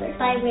judge each other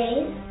by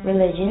race,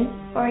 religion,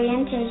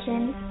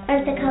 orientation,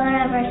 or the color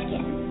of our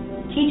skin.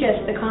 Teach us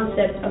the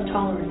concept of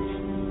tolerance.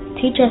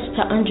 Teach us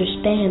to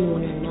understand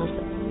one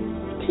another.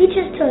 Teach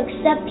us to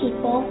accept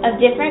people of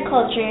different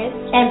cultures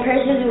and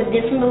persons with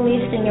different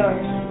beliefs than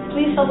yours.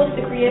 Please help us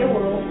to create a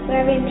world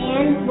where every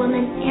man,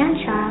 woman,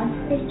 and child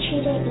is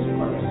treated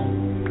equally.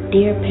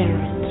 Dear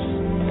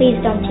parents, please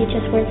don't teach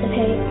us words of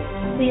hate.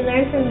 We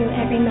learn from you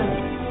every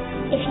moment.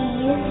 If you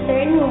use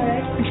certain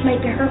words which might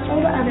be hurtful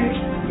to others,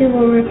 we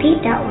will repeat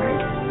that word.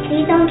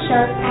 Please don't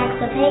show acts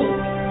of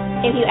hate.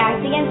 If you act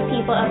against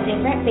people of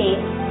different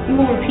faiths, we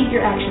will repeat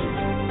your actions.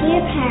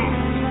 Dear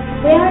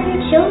parents, we are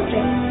your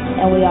children,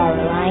 and we are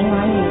relying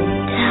on you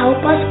to help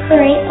us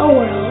create a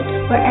world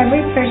where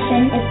every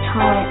person is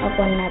tolerant of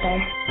one another.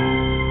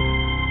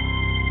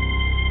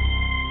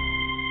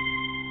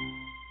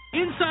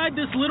 Inside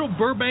this little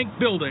Burbank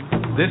building,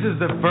 this is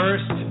the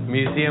first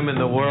museum in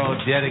the world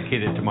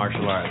dedicated to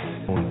martial arts.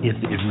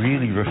 It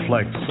really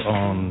reflects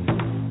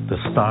on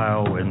the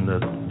style and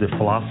the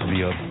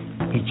philosophy of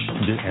each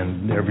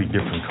and every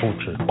different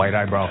culture. White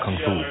eyebrow kung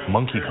fu,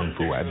 monkey kung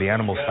fu, the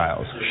animal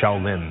styles,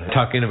 Shaolin.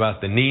 Talking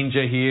about the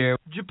ninja here.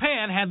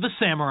 Japan had the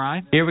samurai.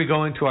 Here we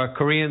go into our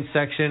Korean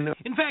section.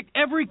 In fact,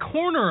 every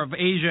corner of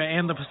Asia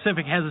and the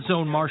Pacific has its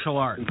own martial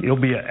art. It'll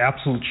be an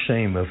absolute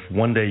shame if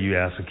one day you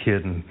ask a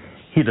kid and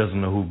he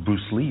doesn't know who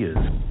Bruce Lee is.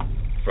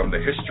 From the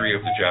history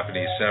of the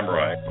Japanese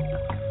samurai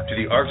to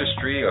the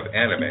artistry of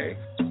anime,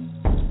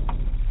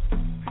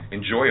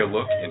 enjoy a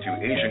look into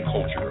Asian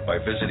culture by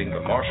visiting the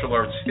Martial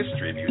Arts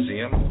History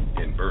Museum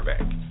in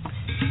Burbank.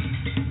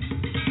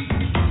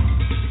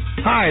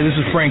 Hi, this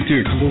is Frank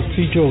Dukes. This is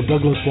Tijo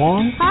Douglas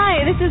Wong.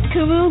 Hi, this is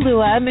Kumu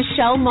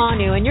Michelle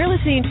Manu, and you're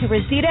listening to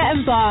Rosita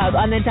and Bob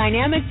on the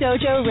Dynamic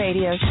Dojo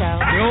radio show.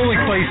 The only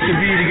place to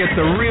be to get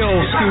the real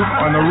scoop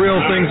on the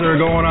real things that are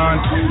going on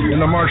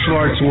in the martial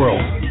arts world.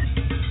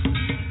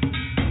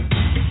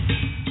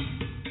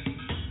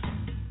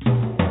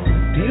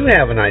 Do you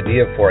have an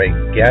idea for a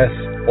guest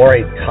or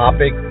a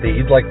topic that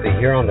you'd like to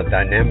hear on the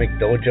Dynamic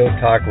Dojo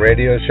Talk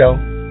radio show?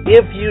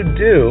 If you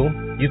do,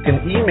 you can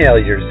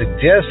email your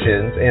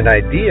suggestions and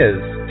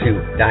ideas to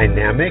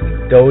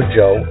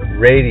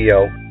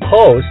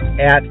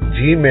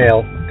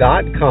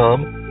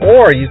dynamicdojoradiohost@gmail.com,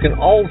 or you can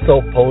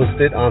also post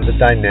it on the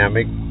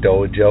Dynamic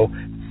Dojo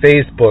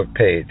Facebook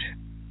page.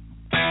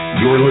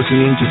 You're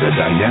listening to the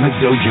Dynamic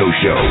Dojo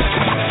Show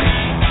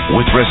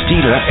with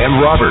Restita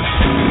and Robert,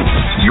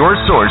 your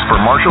source for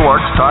martial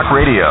arts talk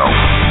radio.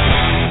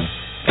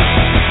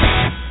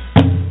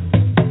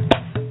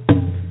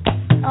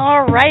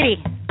 All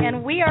righty.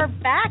 And we are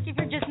back. If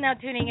you're just now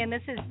tuning in,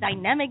 this is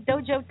Dynamic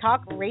Dojo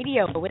Talk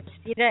Radio with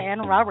Restita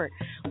and Robert.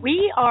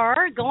 We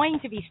are going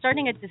to be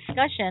starting a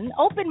discussion,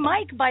 open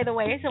mic, by the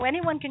way, so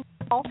anyone can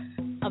call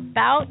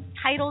about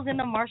titles in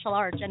the martial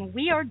arts. And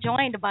we are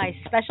joined by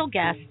special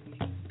guests,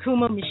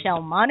 Kumu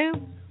Michelle Manu,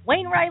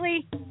 Wayne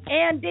Reihle,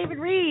 and David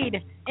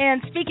Reed.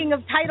 And speaking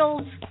of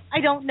titles, I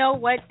don't know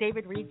what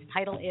David Reed's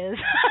title is.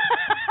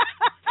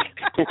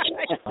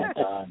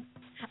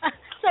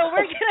 So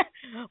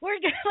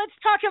let's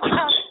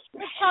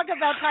talk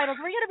about titles.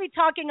 We're going to be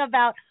talking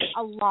about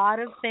a lot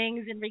of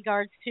things in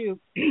regards to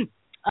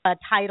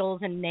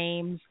titles and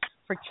names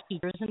for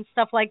teachers and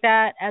stuff like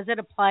that as it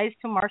applies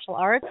to martial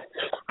arts.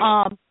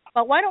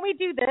 But why don't we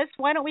do this?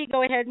 Why don't we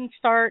go ahead and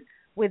start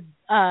with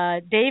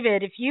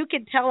David? If you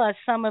could tell us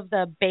some of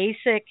the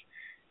basic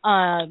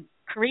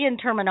Korean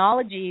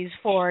terminologies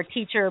for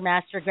teacher,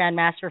 master,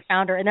 grandmaster,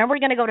 founder, and then we're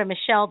going to go to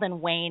Michelle,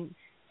 then Wayne,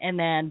 and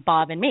then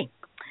Bob and me.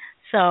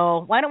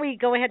 So why don't we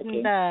go ahead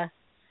and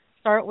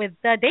start with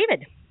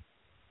David?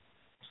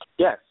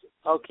 Yes.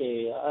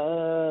 Okay.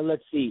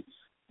 Let's see.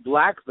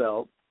 Black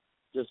belt,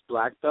 just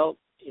black belt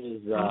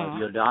is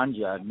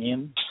Yodanja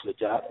Nim,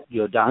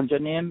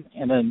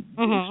 and then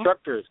the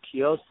instructor is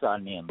Kyosa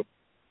Nim.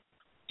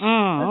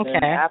 And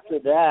then after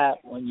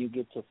that, when you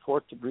get to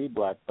 4th degree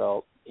black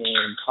belt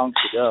in Kung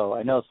Fu Do,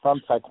 I know some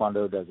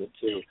Taekwondo does it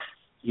too,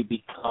 you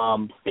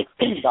become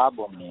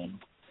Sabo Nim.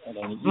 And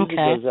then it usually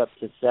goes up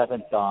to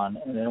 7th Dan.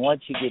 And then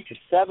once you get to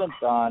 7th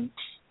Dan,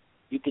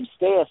 you can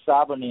stay a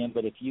Sabonim,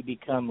 but if you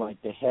become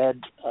like the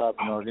head of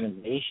an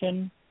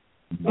organization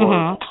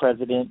or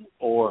president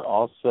or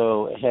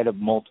also head of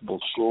multiple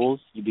schools,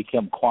 you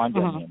become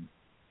Kwanjanim.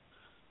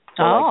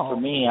 So like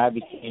for me, I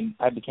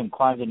became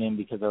Kwanjanim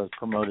because I was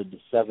promoted to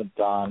 7th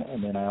Dan,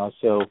 and then I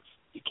also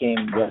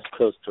became West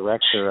Coast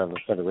director of a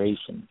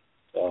federation.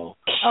 So.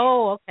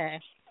 Oh, okay.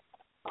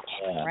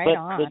 Yeah. Right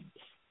on.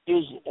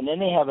 And then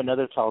they have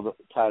another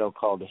title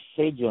called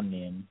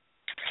Heijonin,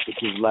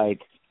 which is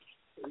like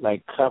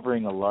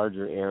covering a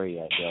larger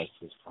area, I guess,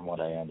 is from what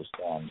I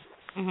understand.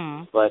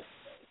 But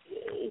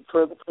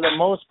for the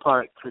most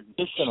part,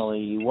 traditionally,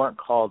 you weren't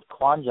called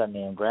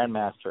Kwanjanin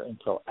Grandmaster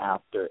until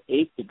after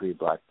 8th degree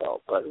black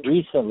belt. But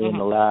recently, in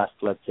the last,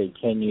 let's say,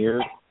 10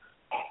 years,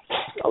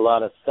 a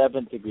lot of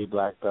 7th degree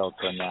black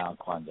belts are now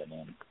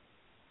Kwanjanin.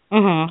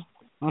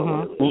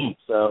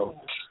 So,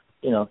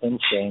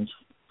 things change.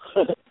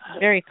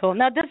 Very cool.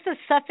 Now, does the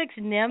suffix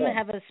nim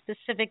have a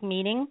specific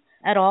meaning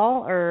at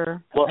all,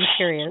 or I'm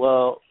curious?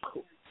 Well,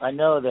 I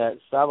know that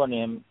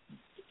Sabonim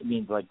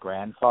means like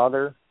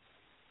grandfather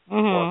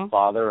or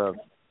father of.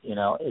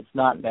 It's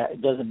not.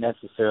 It doesn't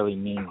necessarily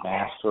mean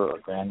master or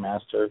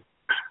grandmaster.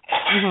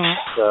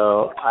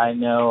 So I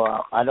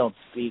know I don't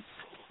speak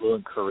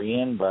fluent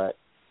Korean, but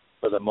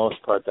for the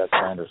most part, that's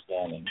my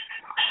understanding.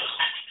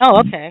 Oh,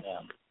 okay.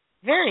 Yeah.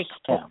 Very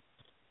cool. Yeah.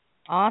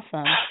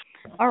 Awesome.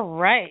 All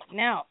right.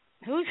 Now,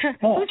 who's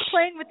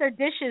playing with their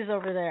dishes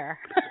over there?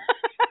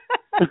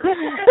 Sounds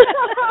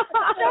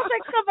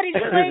like somebody's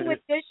playing with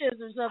dishes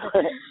or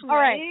something. All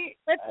right.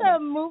 Let's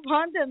move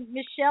on to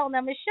Michelle.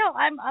 Now, Michelle,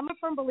 I'm a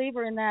firm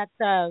believer in that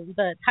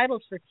the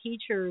titles for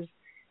teachers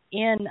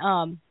in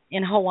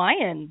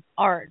Hawaiian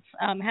arts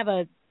have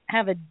a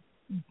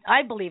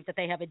I believe that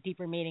they have a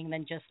deeper meaning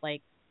than just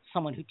like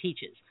someone who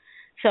teaches.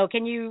 So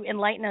can you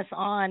enlighten us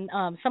on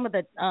some of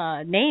the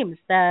names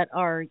that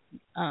are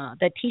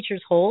that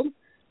teachers hold?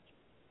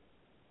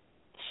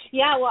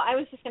 Yeah, well, I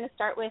was just going to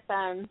start with,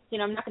 I'm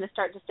not going to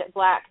start just at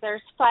black.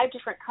 There's 5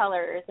 different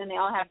colors, and they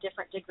all have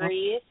different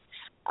degrees.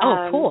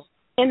 Cool.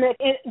 In the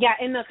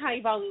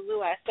Kaivalu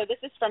Lua. So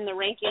this is from the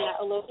ranking that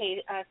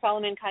Alope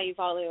Solomon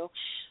Kaivalu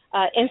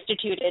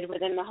instituted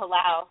within the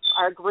Halau,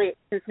 our group,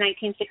 since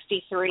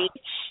 1963.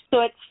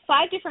 So it's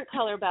 5 different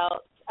color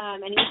belts.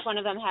 And each one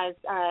of them has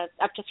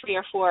up to 3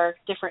 or 4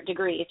 different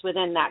degrees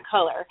within that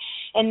color.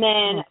 And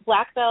then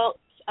black belts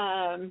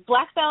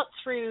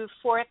through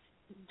 4th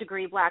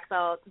degree black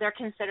belt, they're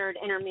considered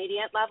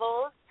intermediate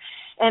levels.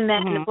 And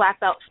then the black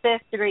belt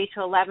 5th degree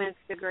to 11th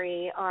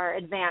degree are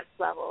advanced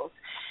levels.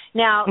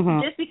 Now,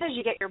 just because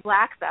you get your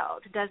black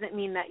belt doesn't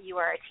mean that you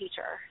are a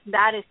teacher.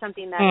 That is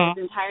something that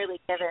is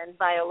entirely given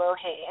by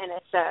Alohe, and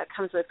it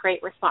comes with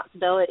great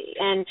responsibility.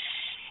 And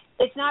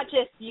it's not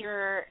just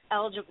you're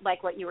eligible,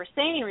 like what you were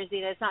saying,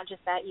 Rosita, it's not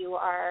just that you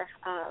are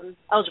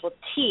eligible to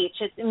teach.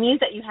 It means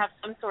that you have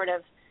some sort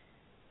of,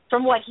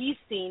 from what he's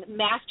seen,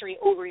 mastery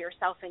over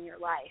yourself and your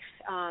life,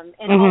 and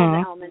all of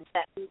the elements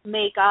that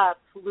make up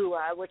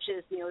Lua, which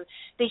is,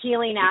 the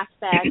healing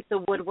aspects, the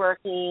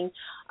woodworking,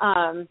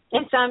 and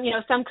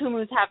some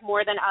Kumus have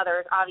more than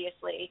others,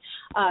 obviously.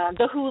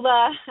 The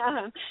hula,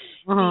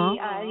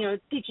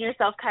 teaching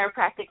yourself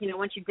chiropractic.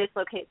 Once you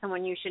dislocate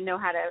someone, you should know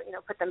how to,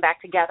 put them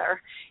back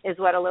together, is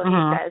what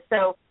Alohe says.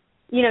 So,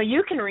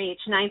 you can reach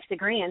 9th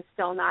degree and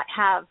still not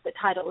have the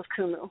title of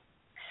Kumu.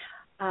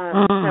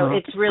 So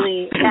it's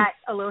really at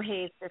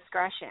Alohe's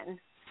discretion.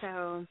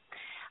 So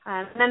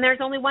then there's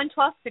only one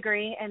 12th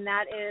degree, and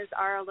that is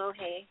our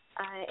Alohe,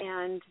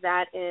 and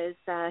that is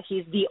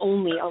he's the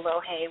only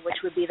Alohe, which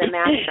would be the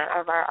master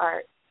of our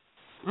art.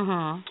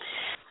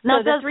 Now,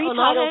 so the 3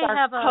 titles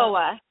are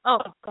Koa. Oh,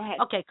 go ahead.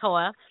 Okay,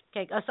 Koa.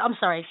 Okay, I'm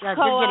sorry. Koa,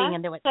 you're getting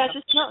into it.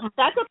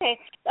 That's okay.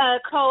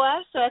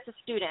 Koa, so that's a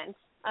student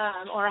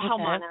or a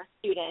Haumana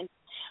student.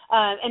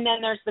 And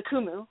then there's the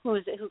Kumu, who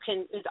is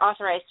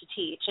authorized to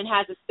teach and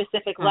has a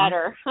specific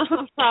letter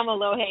from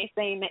Alohe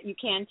saying that you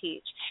can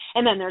teach.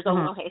 And then there's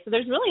Alohe. So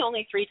there's really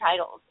only 3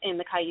 titles in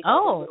the Kai'aiwalo.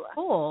 Oh,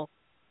 cool.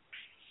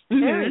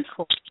 Very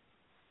cool.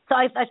 So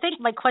I think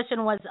my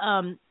question was,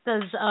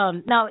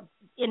 now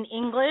in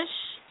English,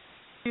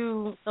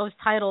 do those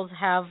titles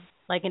have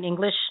like an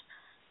English,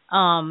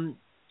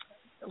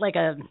 like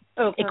a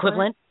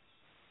equivalent?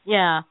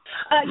 Yeah.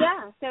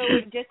 So it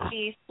would just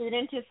be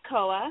student is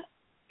Koa.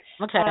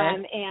 Okay.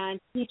 And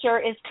teacher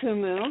is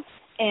Kumu,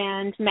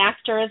 and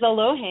master is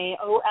Alohe,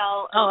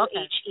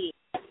 O-L-O-H-E.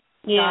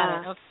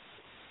 Yeah.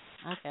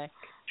 Okay.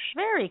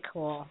 Very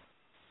cool.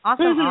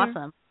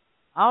 Awesome.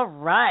 All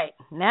right.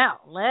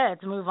 Now,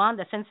 let's move on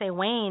to Sensei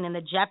Wayne and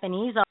the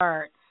Japanese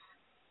art.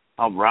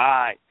 All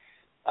right.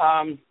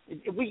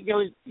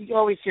 You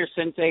always hear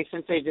Sensei.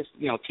 Sensei just,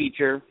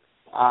 teacher,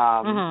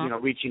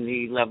 reaching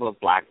the level of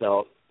black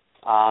belt.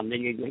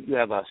 Then you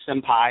have a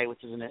senpai,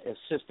 which is an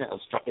assistant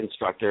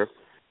instructor.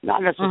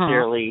 Not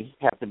necessarily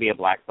have to be a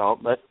black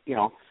belt, but,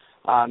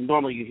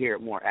 normally you hear it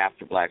more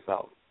after black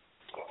belt.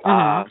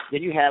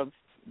 Then you have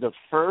the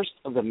first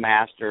of the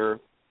master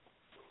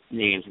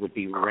names would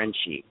be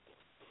Renshi.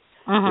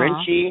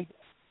 Renshi,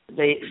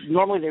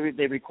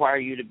 they require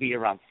you to be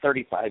around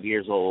 35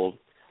 years old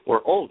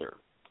or older.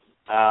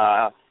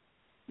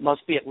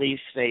 Must be at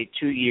least, say,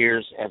 2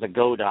 years as a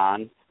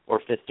Godan or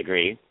 5th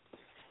degree.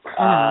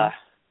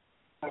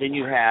 Then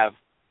you have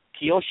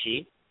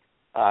Kiyoshi.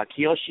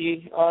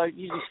 Kiyoshi,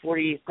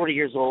 usually 40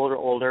 years old or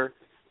older.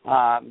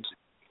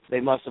 They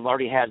must have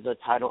already had the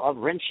title of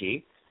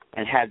Renshi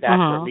and had that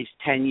for at least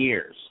 10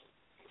 years.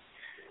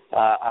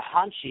 A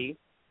Hanshi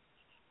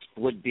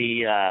would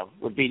be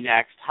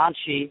next.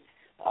 Hanshi,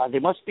 they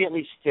must be at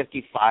least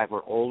 55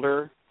 or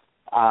older,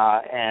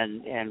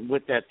 and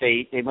with that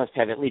they must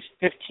have at least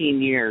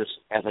 15 years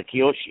as a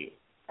Kiyoshi.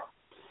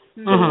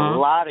 So there's a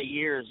lot of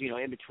years,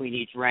 in between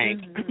each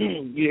rank.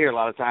 You hear a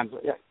lot of times.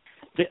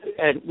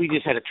 And we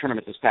just had a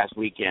tournament this past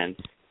weekend,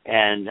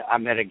 and I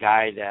met a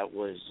guy that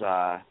was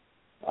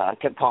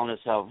kept calling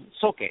himself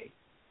Soke.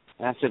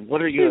 And I said,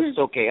 "What are you a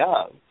Soke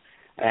of?"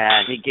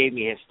 And he gave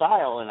me his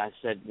style, and I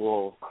said,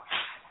 "Well,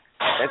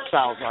 that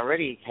style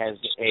already has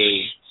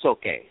a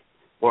Soke,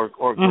 or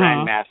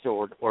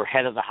grandmaster, or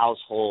head of the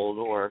household,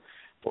 or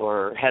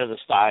head of the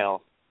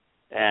style."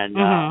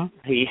 And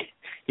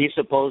he's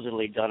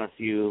supposedly done a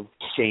few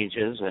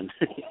changes and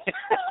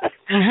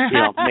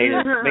made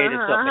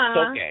himself a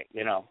Soke.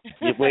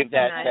 He waved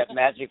that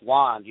magic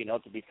wand,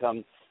 to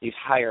become these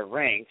higher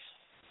ranks,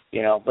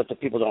 but the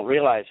people don't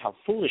realize how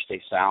foolish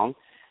they sound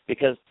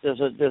because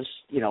there's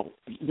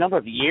number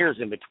of years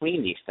in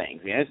between these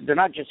things. They're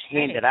not just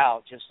handed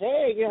out. Just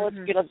hey, let's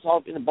get us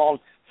all in the ball,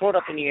 throw it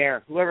up in the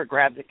air. Whoever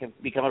grabs it can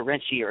become a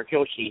Renshi or a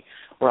Kyoshi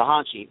or a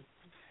Hanshi.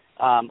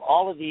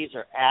 All of these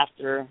are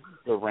after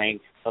the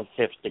rank of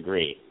 5th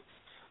degree.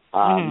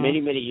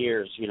 Many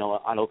years,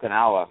 on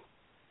Okinawa,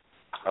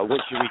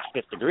 once you reach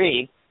 5th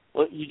degree,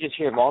 well, you just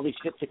hear of all these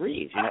 5th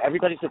degrees.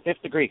 Everybody's a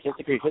 5th degree, 5th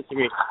degree, 5th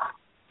degree.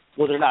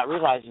 Well, they're not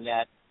realizing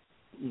that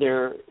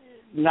they're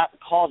not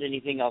called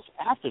anything else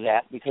after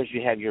that because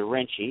you have your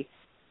Renshi,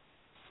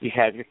 you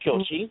have your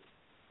Kyoshi,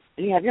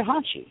 and you have your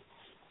Hanshi.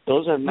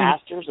 Those are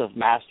masters of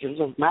masters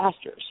of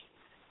masters.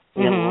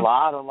 They have a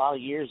lot of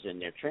years in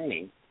their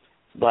training.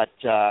 But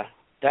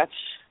that's,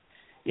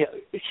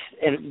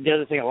 and the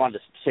other thing I wanted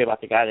to say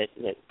about the guy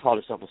that called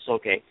himself a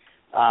Soke,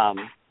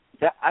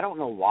 that I don't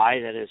know why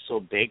that is so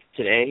big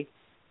today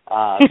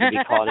to be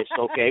called a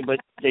Soke, but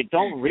they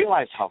don't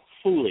realize how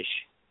foolish,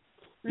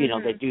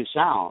 they do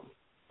sound.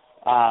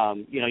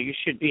 You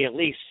should be at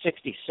least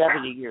 60,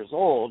 70 years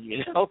old,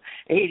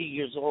 80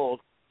 years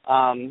old,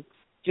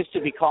 just to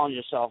be calling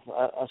yourself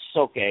a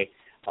Soke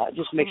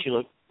just makes you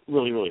look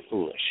really, really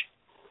foolish.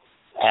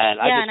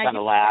 And I just kind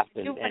of laughed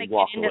and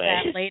walked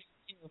away.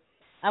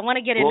 I want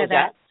to get into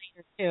that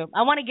later too.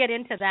 I want to get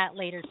into that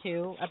later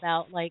too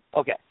about like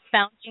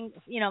founding,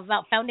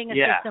 about founding a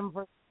system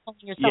for calling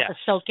yourself a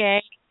soke,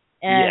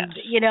 and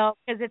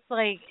because it's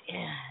like,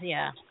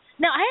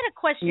 Now I had a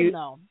question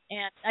though,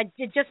 and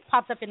it just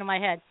popped up into my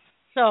head.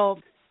 So,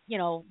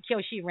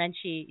 Kyoshi,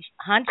 Renshi,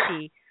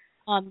 Hanshi.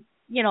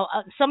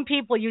 Some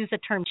people use the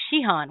term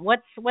Shihan.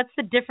 What's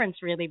the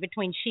difference really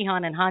between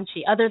Shihan and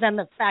Hanshi, other than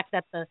the fact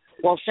that the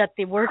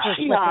words are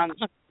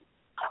flipped?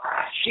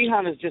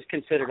 Shihan is just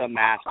considered a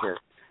master.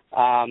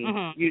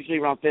 Usually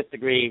around 5th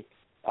degree.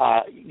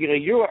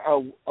 You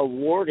are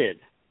awarded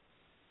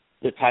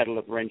the title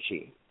of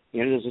Renshi.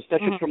 There's a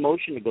special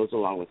promotion that goes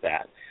along with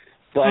that.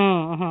 But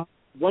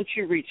once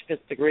you reach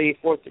 5th degree,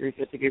 4th degree,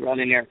 5th degree, around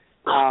in there,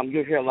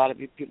 you'll hear a lot of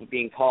people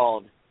being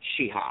called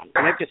Shihan,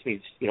 and that just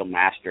means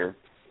master.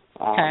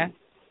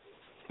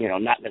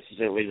 Not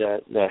necessarily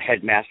the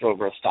headmaster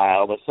over a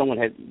style, but someone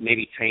had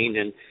maybe trained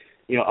in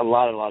a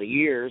lot of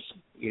years.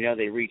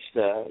 They reach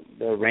the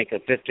rank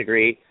of 5th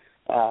degree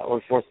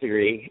or 4th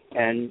degree,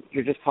 and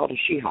you're just called a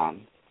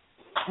Shihan.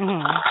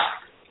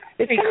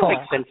 It's kind of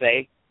like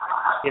sensei,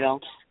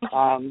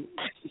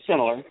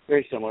 similar,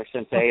 very similar,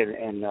 sensei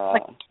and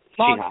like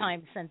long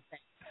time sensei.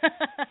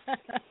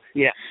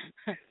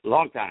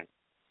 Long time.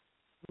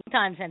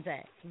 Time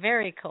sensei.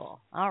 Very cool.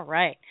 All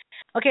right.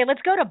 Okay,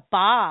 let's go to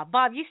Bob.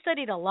 Bob, you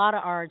studied a lot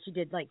of arts. You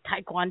did like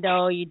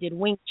Taekwondo, you did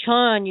Wing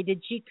Chun, you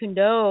did Jeet Kune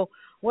Do.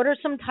 What are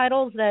some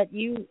titles that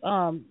you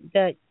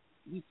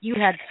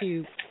had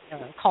to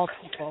call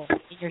people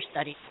in your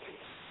study?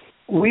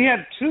 We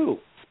had 2.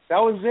 That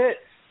was it.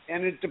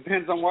 And it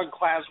depends on what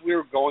class we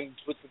were going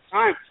to at the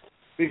time.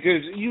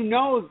 Because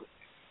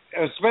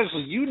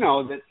especially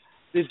that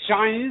the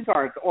Chinese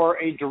arts, or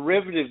a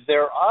derivative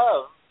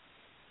thereof,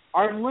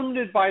 are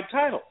limited by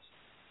titles.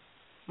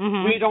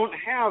 We don't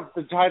have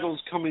the titles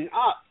coming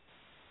up.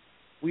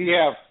 We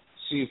have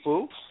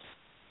Sifu.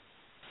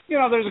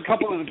 There's a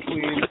couple in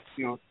between.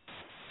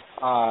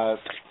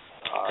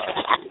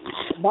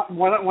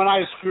 When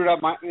I screwed up,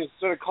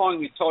 instead of calling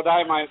me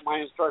Todai, my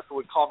instructor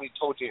would call me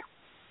Toe Jam.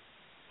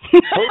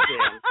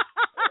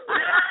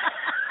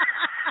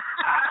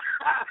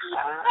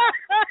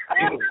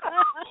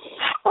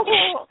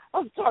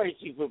 I'm sorry,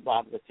 Sifu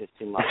Bob, that's just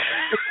too much.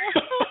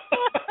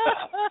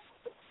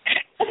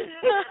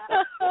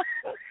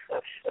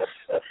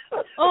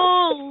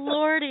 Oh,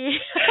 Lordy.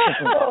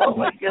 Oh,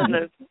 my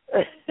goodness.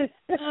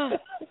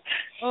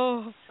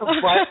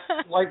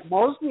 But like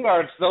most of the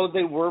arts, though,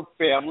 they were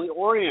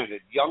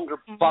family-oriented. Younger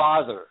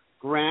father,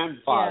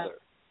 grandfather,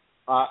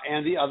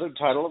 and the other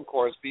title, of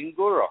course, being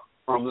Guru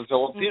from the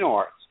Filipino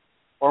Arts,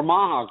 or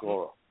Maha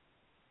Guru.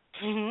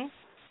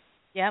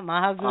 Yeah,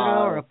 Maha Guru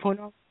or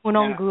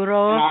Punong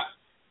Guru.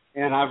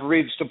 And I've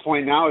reached a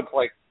point now, it's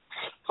like,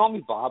 call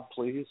me Bob,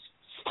 please.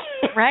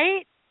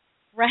 Right?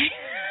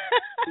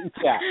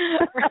 Yeah.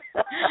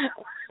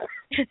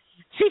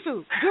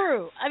 Sifu,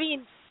 Guru. I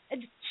mean,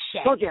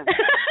 shit. Toe Jam.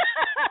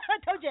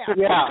 Toe Jam.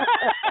 Yeah,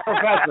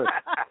 Professor.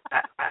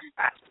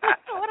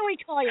 What do we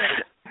call you?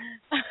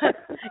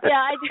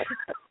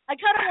 I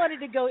kind of wanted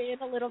to go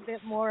in a little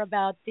bit more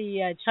about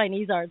the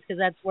Chinese arts, because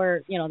that's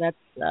where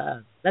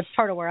that's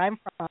part of where I'm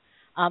from.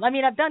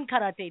 I've done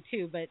karate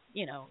too, but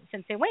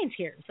Sensei Wayne's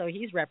here, so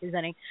he's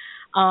representing.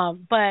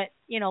 But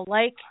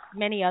like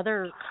many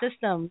other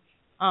systems,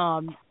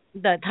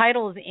 the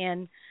titles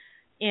in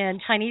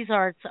Chinese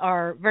arts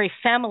are very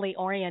family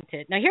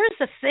oriented. Now, here's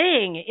the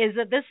thing: is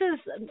that this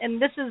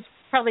is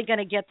probably going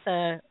to get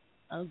the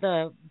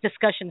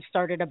discussion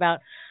started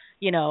about,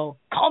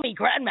 call me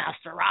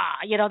Grandmaster,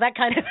 that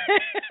kind of,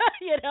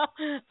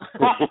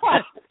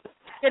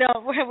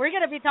 we're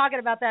going to be talking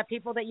about that,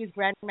 people that use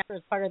Grandmaster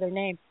as part of their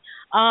name.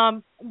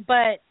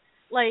 But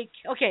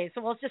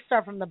so we'll just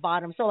start from the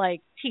bottom. So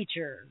like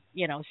teacher,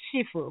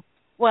 Shifu.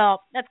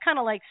 Well, that's kind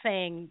of like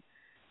saying,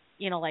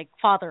 like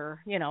father,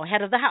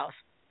 head of the house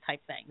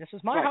type thing. This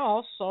is my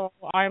house, so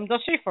I'm the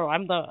Shifu.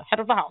 I'm the head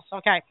of the house.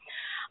 Okay.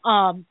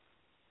 And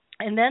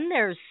then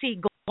there's Si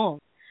Gong,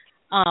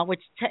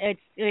 which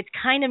it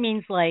kind of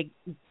means like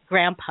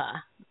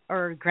grandpa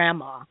or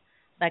grandma,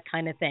 that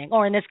kind of thing.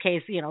 Or in this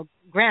case,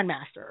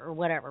 grandmaster or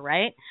whatever,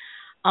 right?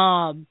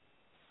 And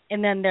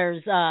then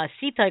there's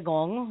Si Tai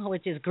Gong,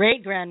 which is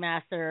great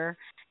grandmaster,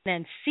 and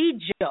then Si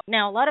Jo.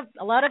 Now, a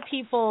lot of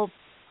people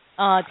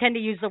tend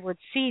to use the word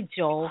Si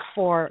Jo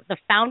for the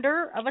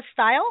founder of a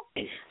style,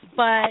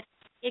 but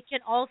it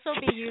can also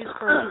be used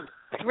for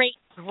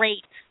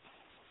great,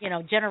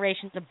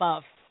 generations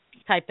above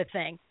type of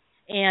thing.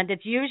 And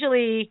it's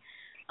usually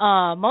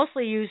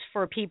mostly used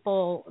for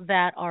people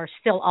that are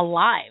still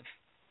alive.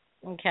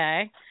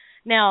 Okay.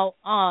 Now,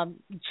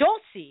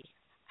 Joshi,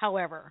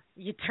 however,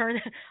 you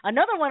turn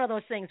another one of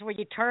those things where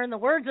you turn the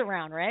words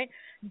around, right?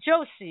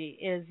 Joshi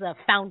is the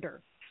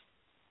founder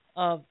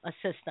of a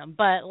system,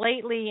 but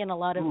lately in a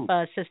lot of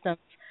systems,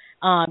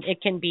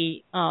 it can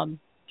be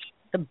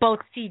both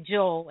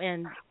Sijo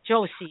and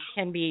Joshi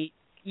can be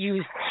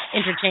used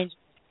interchangeably.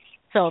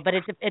 So, but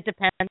it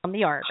depends on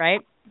the art,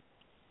 right?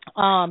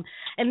 And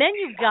then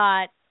you've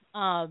got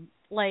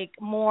like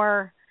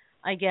more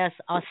I guess,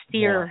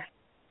 austere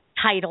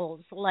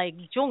titles like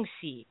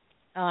Jungsi.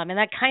 And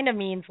that kind of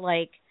means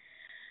like,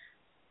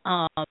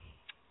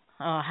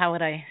 how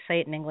would I say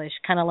it in English?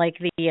 Kind of like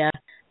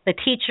the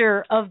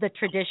teacher of the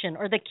tradition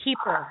or the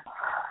keeper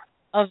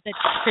of the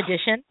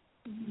tradition.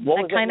 What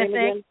that was kind that of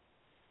name thing.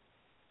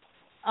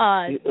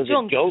 Was it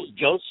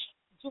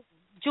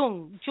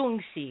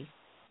Jungsi.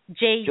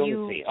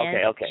 Jungsi.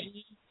 Okay.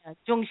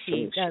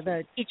 Jungsi,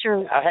 the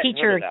teacher. I hadn't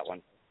heard of that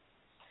one.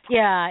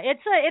 Yeah,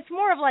 it's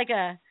more of like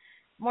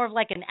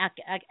an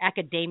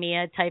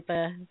academia type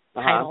of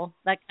title,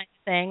 that kind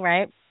of thing,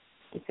 right?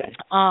 Okay.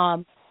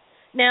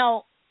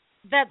 Now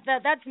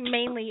that's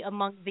mainly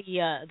among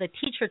the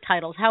teacher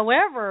titles.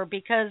 However,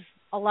 because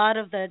a lot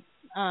of the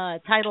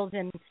titles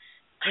in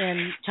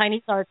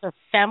Chinese arts are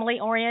family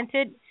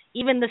oriented,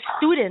 even the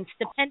students,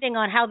 depending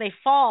on how they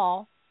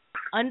fall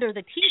under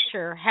the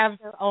teacher, have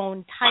their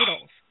own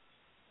titles.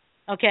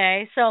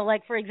 Okay, so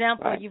like for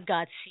example, you've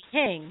got Si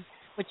Hing,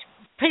 which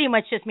pretty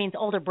much just means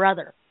older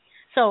brother.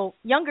 So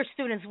younger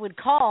students would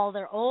call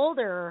their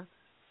older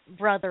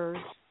brothers,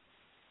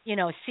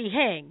 Si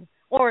Hing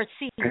or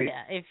Si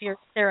if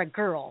they're a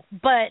girl.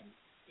 But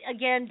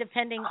again,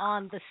 depending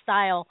on the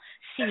style,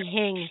 Si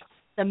Hing,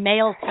 the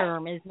male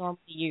term, is normally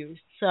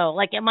used. So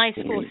like at my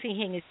school, Si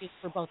Hing is used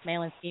for both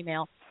male and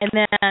female. And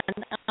then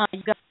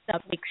you got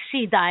like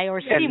Si Dai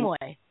or Si Moy.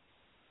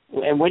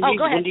 And when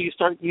do you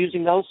start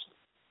using those?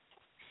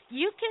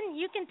 You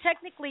can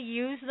technically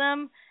use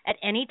them at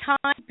any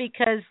time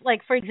because, like,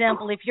 for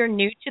example, if you're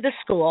new to the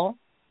school,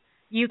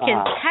 you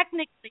can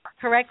technically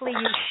correctly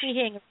use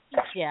Sihing or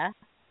Sijia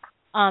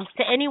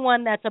to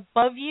anyone that's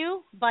above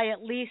you by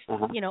at least,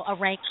 a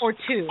rank or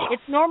two.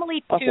 It's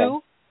normally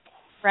two,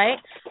 right?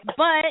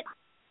 But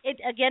it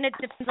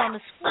depends on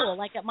the school.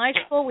 Like at my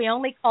school, we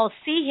only call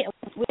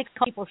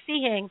people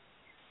Sihing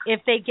if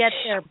they get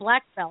their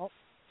black belt,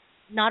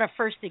 not a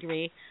first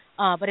degree.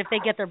 But if they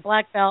get their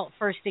black belt,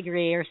 first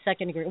degree or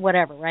second degree,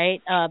 whatever,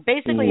 right?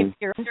 Basically, if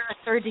you're under a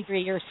third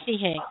degree, you're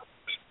Sihing,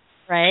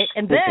 right?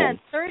 And then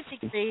third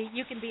degree,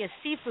 you can be a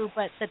Sifu,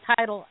 but the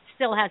title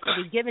still has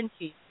to be given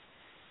to you.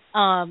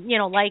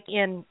 Like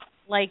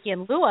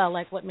in Lua,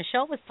 like what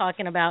Michelle was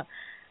talking about.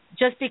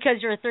 Just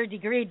because you're a third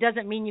degree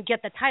doesn't mean you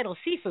get the title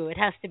Sifu. It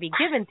has to be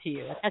given to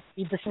you. It has to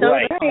be bestowed.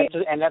 Right,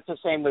 and that's the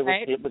same way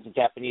with the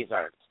Japanese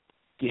arts.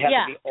 You have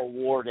to be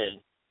awarded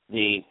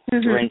the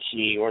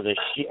Renshi or the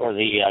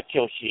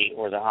Kyoshi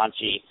or the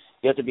Hanshi.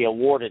 You have to be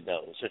awarded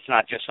those. It's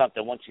not just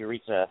something once you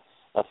reach a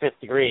fifth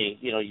degree,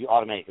 you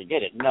automatically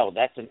get it. No,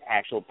 that's an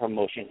actual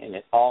promotion in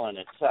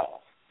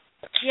itself.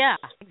 Yeah,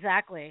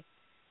 exactly.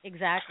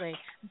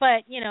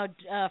 But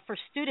for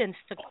students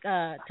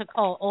to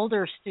call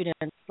older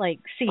students like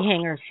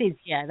Sihing or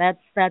Sijia,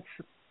 that's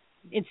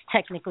it's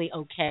technically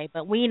okay.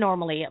 But we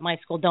normally at my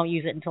school don't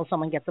use it until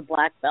someone gets a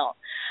black belt.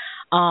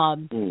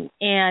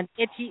 And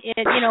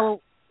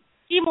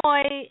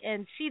Simoy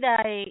and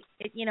Sidai,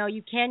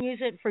 you can use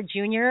it for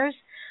juniors,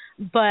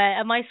 but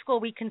at my school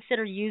we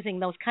consider using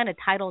those kind of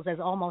titles as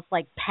almost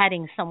like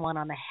patting someone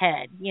on the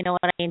head. You know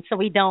what I mean? So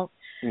we don't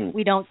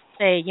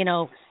say,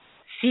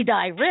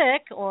 Sidai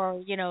Rick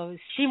or,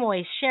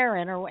 Simoy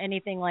Sharon or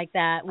anything like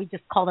that. We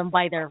just call them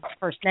by their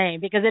first name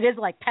because it is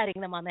like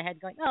patting them on the head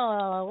going,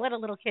 oh, what a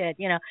little kid,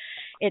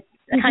 It's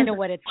kind of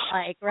what it's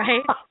like,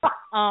 right?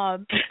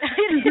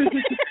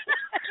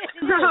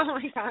 Oh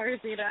my God,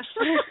 Rosita.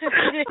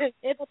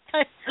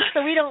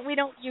 So we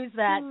don't use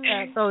that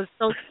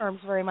those terms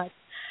very much.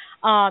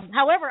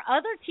 However,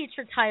 other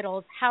teacher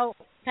titles,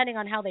 depending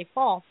on how they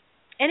fall,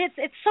 and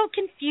it's so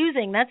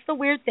confusing. That's the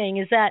weird thing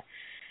is that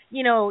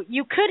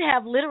you could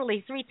have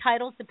literally 3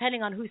 titles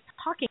depending on who's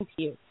talking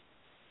to you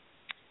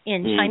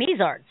in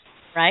Chinese arts,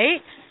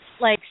 right?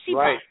 Like Sibak.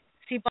 Right.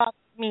 Sibak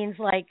means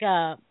like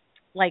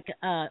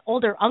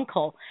older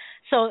uncle.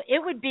 So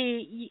it would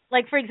be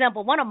like, for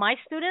example, one of my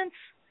students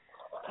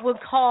would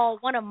call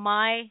one of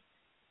my,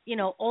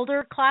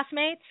 older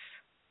classmates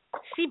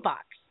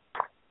Sibak,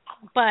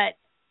 but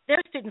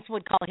their students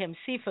would call him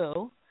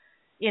Sifu,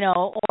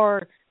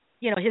 or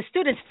his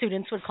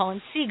students would call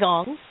him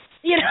Sigong.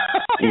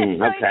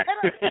 Okay.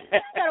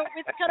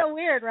 It's kind of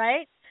weird,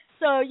 right?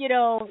 So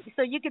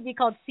so you could be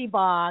called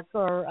Sibak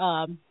or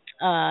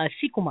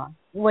Sikuma,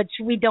 which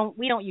we don't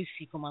use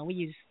Sikuma. We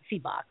use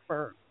Sibak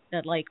for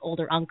that, like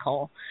older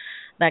uncle,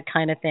 that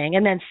kind of thing.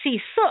 And then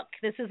Sisuk.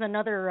 This is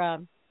another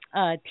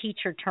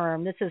teacher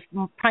term. This is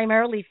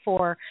primarily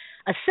for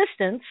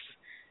assistants,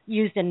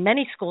 used in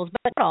many schools,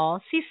 but not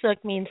all.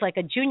 Sisuk means like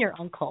a junior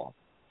uncle.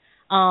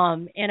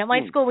 And at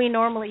my school, we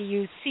normally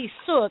use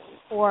Sisuk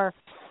for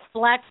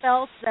black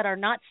belts that are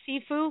not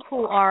Sifu,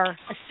 who are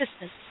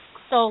assistants.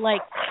 So,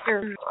 like,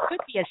 you could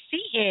be a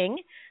Sihing,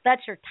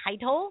 that's your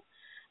title,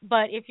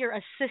 but if you're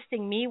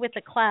assisting me with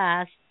the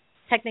class,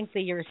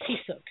 technically you're a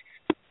Sisuk.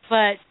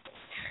 But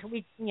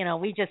we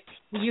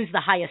use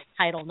the highest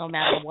title no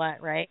matter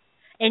what, right?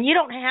 And you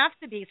don't have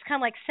to be. It's kind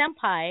of like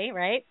senpai,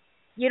 right?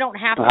 You don't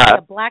have to be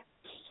a black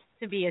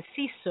to be a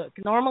Sisuk.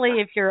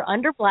 Normally, if you're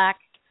under black,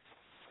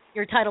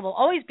 your title will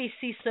always be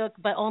Sisuk,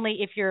 but only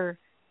if you're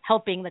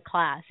helping the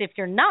class. If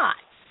you're not,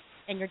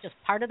 and you're just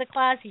part of the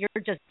class, you're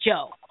just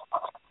Joe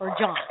or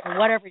John or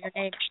whatever your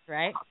name is,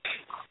 right?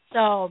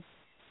 So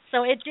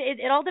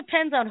it all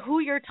depends on who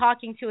you're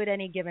talking to at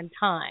any given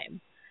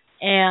time,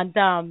 and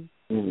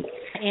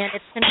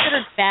it's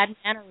considered bad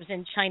manners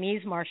in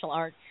Chinese martial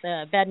arts.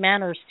 Bad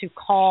manners to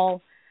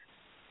call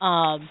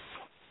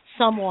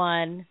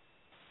someone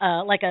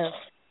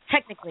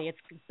technically it's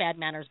bad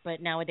manners,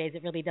 but nowadays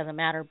it really doesn't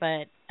matter.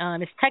 But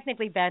it's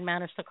technically bad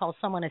manners to call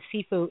someone a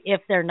sifu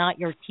if they're not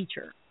your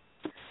teacher.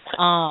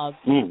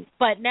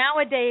 But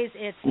nowadays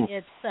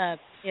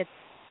it's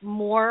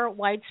more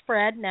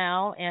widespread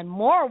now and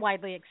more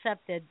widely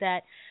accepted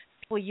that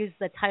people use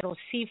the title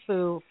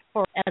sifu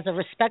as a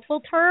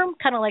respectful term,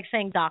 kind of like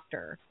saying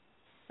doctor,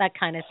 that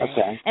kind of thing.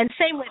 Okay. And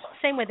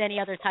same with any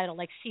other title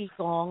like si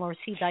gong or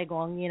si dai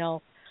gong.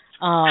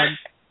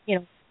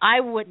 I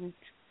wouldn't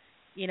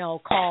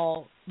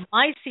call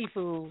my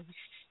sifu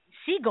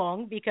si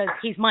gong because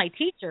he's my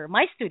teacher.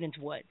 My students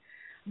would,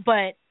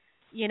 but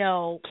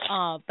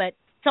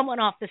someone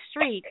off the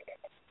street,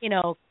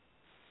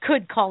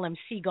 could call him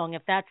Sigong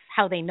if that's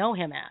how they know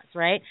him as,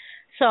 right?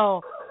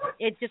 So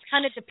it just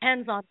kind of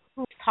depends on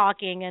who's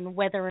talking and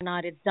whether or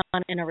not it's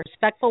done in a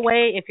respectful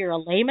way if you're a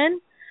layman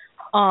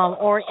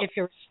or if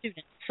you're a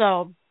student.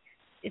 So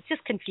it's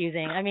just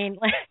confusing. I mean,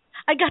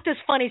 I got this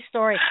funny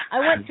story. I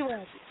went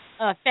to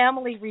a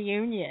family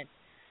reunion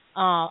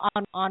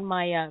on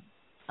my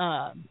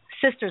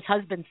sister's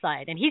husband's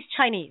side, and he's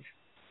Chinese.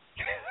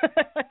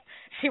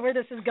 See where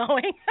this is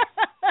going?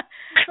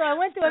 So I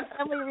went to a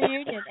family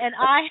reunion, and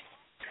I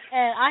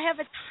have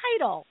a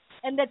title,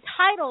 and the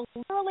title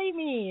literally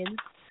means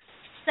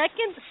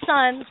second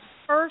son's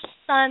first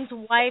son's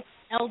wife's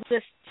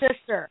eldest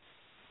sister.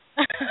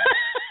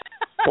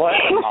 What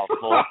a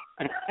mouthful.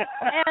 And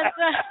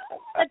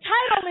the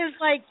title is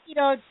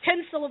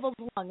 10 syllables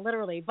long,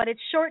 literally, but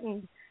it's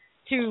shortened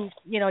to,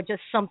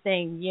 just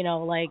something,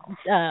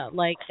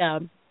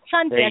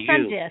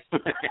 Sanjia.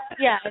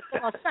 Yeah,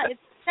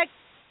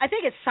 I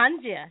think it's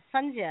Sanjia.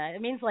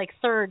 It means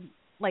third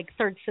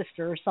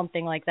sister or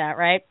something like that,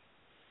 right?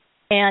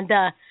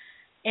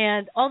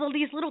 And all of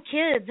these little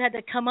kids had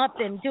to come up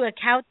and do a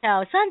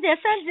kowtow. Sanjay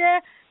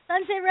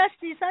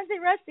Rusty,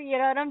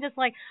 and I'm just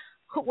like,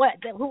 what?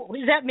 Who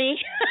is that? Me?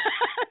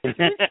 Who's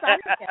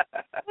Sanjay?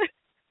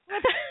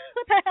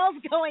 What the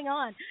hell's going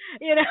on?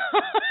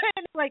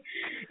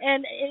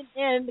 And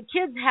the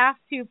kids have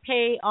to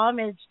pay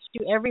homage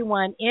to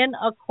everyone in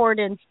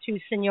accordance to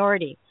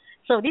seniority.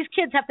 So these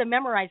kids have to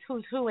memorize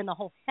who's who in the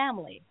whole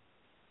family.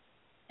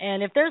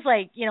 And if there's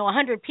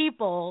 100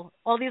 people,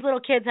 all these little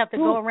kids have to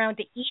go around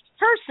to each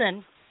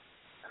person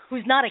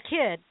who's not a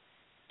kid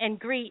and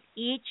greet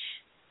each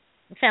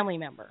family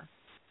member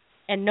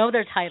and know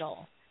their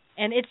title.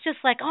 And it's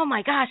just like, oh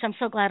my gosh, I'm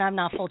so glad I'm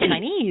not full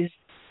Chinese.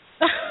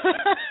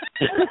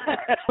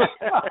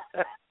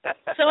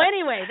 So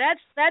anyway,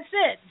 that's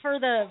it for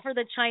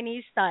the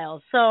Chinese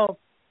style. So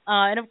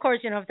and of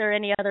course, if there are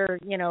any other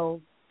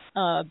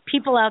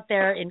people out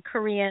there in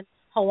Korean,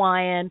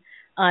 Hawaiian,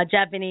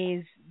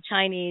 Japanese,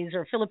 Chinese,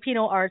 or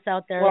Filipino arts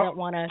out there that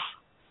want to,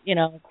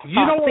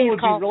 what would be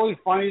really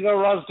funny though,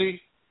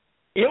 Rusty?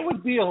 It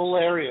would be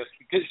hilarious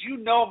because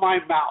my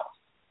mouth.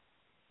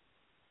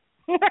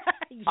 Yeah.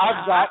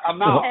 I've got a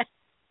mouth.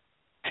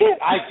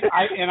 I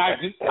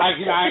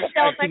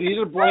can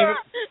either blame it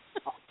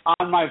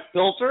on my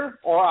filter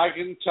or I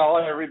can tell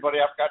everybody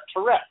I've got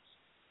Tourette's.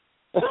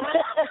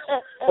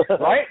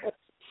 Right?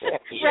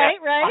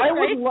 Right.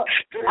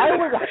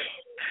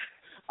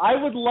 I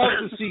would love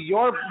to see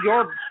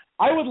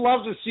I would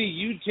love to see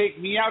you take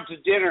me out to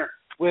dinner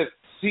with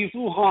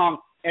Sifu Hong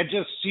and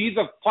just see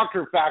the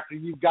pucker factor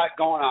you've got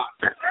going on.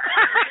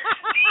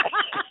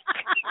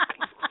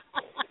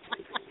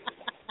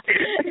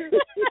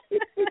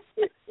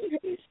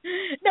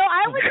 No,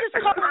 I would just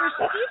call her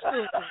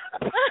Sifu.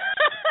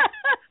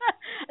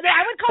 No,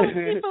 I would call her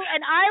Sifu,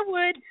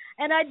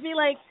 and I'd be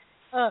like,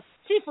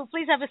 Sifu,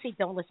 please have a seat.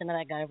 Don't listen to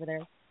that guy over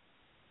there.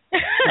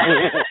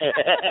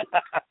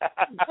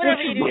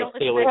 Whatever you do, don't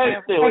listen to that guy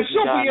over there.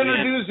 She'll be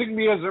introducing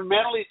me as her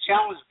mentally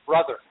challenged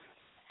brother.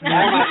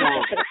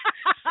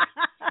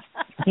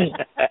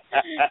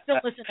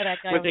 Don't listen to that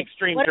guy. With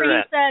extreme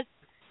Tourette's. He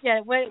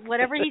says,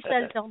 whatever he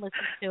says, don't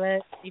listen to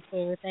it.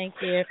 Sifu, thank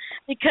you.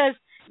 Because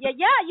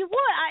you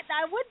would.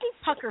 I would be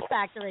pucker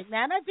factoring,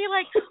 man. I'd be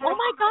like, oh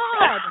my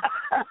God.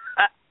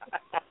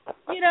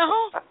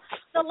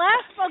 The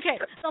last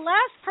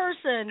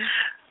person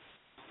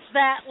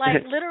that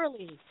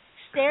literally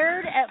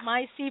stared at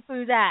my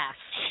Sifu's ass,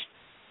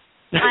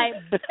 I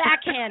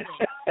backhanded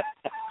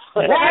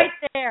right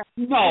there.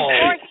 No.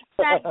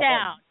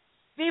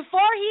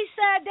 Before he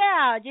sat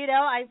down,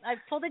 I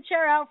pulled a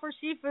chair out for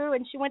Sifu,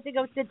 and she went to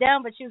go sit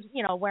down, but she was,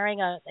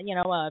 wearing a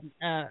jingmo,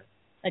 not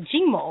a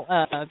jingmo,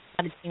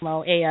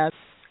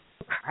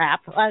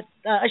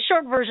 a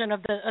short version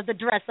of the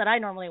dress that I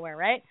normally wear,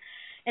 right?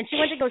 And she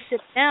went to go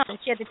sit down, and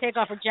she had to take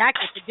off her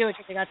jacket to do it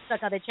because they got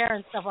stuck on the chair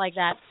and stuff like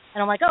that.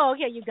 And I'm like, oh,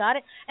 okay, you got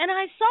it. And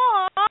I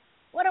saw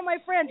one of my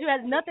friends who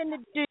has nothing to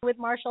do with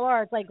martial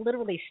arts,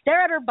 literally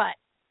stare at her butt.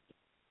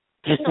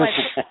 So I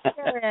put the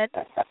chair in,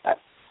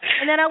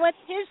 and then I went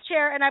to his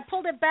chair, and I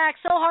pulled it back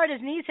so hard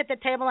his knees hit the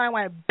table, and I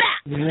went,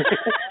 back!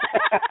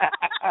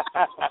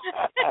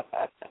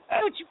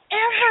 Don't you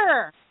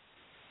ever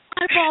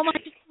eyeball my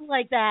people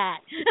like that.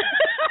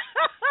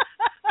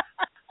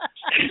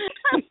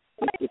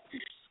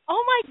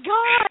 Oh, my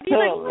God. He's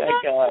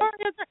God.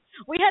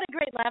 We had a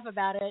great laugh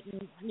about it,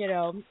 and,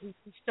 we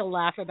still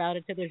laugh about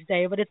it to this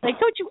day, but it's like,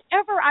 don't you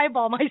ever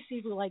eyeball my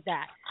seafood like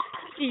that.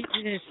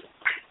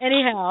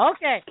 Anyhow,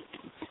 okay.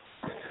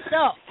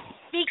 So,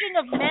 speaking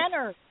of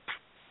manners,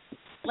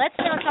 let's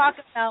now talk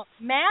about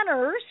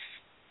manners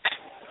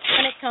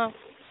when it comes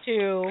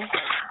to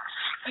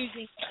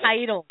using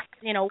titles.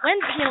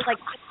 When's like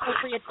the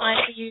appropriate time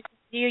to use?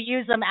 Do you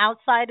use them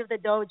outside of the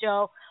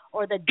dojo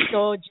or the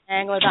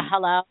dojang or the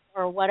halau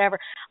or whatever?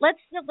 Let's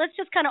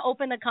just kind of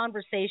open the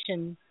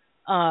conversation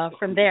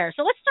from there.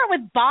 So let's start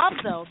with Bob,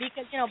 though,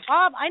 because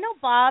Bob, I know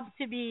Bob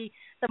to be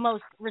the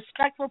most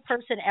respectful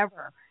person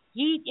ever.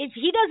 If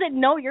he doesn't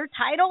know your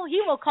title, he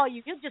will call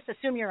you. He'll just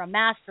assume you're a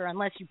master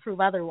unless you prove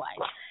otherwise.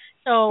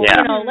 So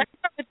let's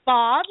start with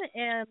Bob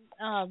and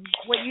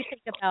what you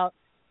think about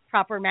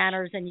proper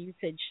manners and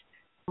usage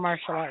for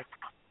martial arts.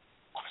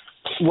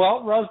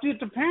 Well, Rusty, it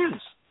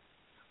depends.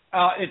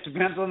 It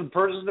depends on the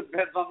person. It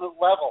depends on the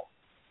level.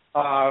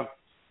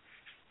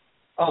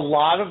 A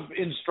lot of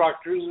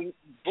instructors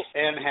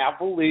and have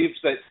beliefs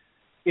that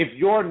if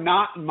you're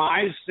not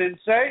my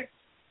sensei,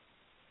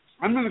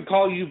 I'm going to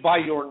call you by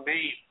your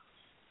name.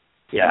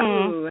 Yeah.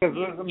 Because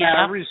there's a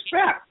matter of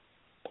respect.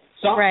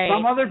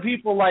 Some other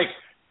people like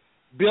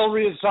Bill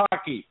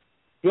Ryazaki,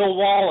 Bill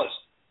Wallace,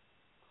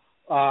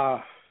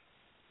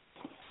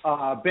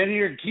 Benny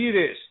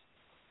Urquidez,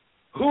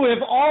 who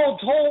have all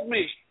told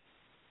me,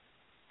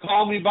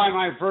 call me by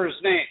my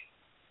first name.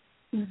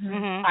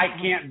 Mm-hmm. I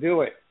can't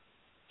do it.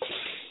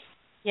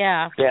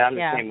 Yeah. Yeah, I'm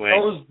the same way.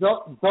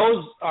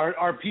 Those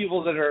are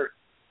people that are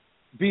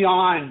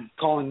beyond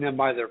calling them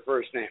by their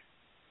first name.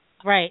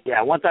 Right.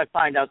 Yeah, once I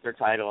find out their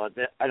title,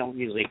 I don't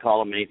usually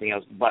call them anything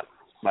else but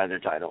by their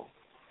title.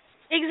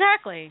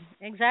 Exactly.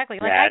 Like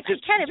I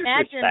can't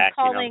imagine respect,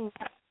 calling.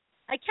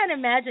 I can't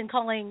imagine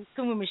calling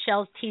Kumu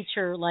Michelle's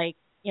teacher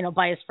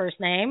by his first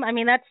name. I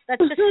mean, that's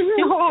just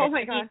stupid. Oh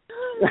my God.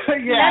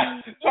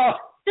 Yeah. It's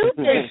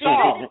stupid.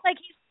 It's like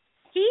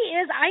he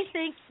is. I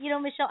think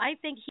Michelle. I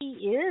think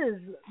he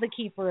is the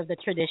keeper of the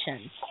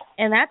tradition,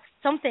 and that's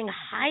something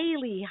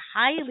highly,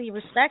 highly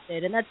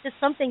respected. And that's just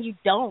something you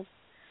don't.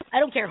 I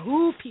don't care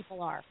who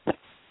people are.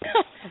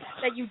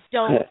 That you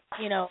don't.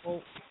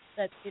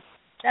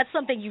 That's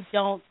something you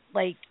don't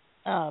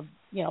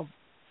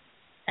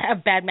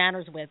have bad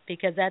manners with,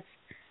 because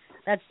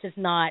that's just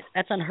not.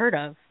 That's unheard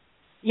of.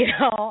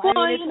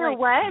 Well, you know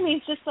what? I mean,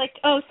 it's just like,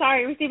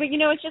 sorry, Rosita, but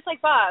it's just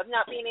like Bob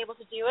not being able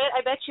to do it.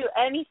 I bet you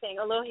anything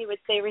Alohi would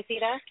say,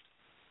 Rosita,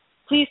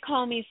 please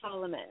call me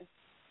Solomon.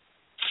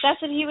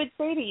 That's what he would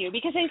say to you,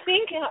 because I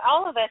think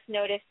all of us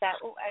notice that.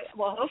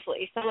 Well,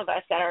 hopefully, some of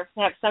us that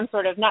have some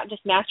sort of not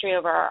just mastery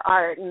over our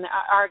art and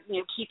our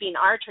keeping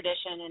our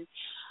tradition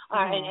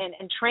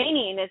and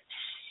training is.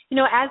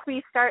 As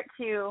we start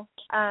to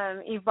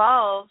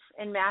evolve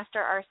and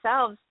master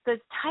ourselves, the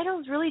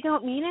titles really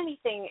don't mean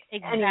anything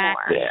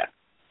anymore. Yeah.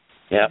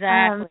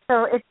 Exactly.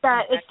 So it's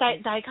that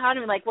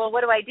dichotomy. Like, well,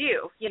 what do I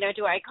do?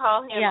 Do I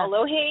call him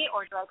Alohi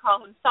or do I call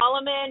him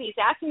Solomon? He's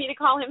asking me to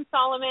call him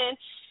Solomon,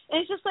 and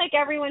it's just like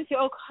everyone's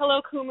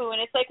hello Kumu,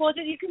 and it's like, well,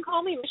 you can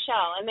call me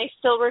Michelle, and they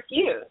still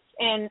refuse.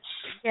 And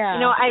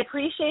I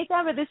appreciate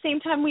that, but at the same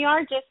time, we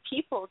are just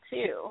people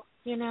too.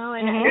 And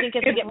I think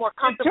as we get more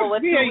comfortable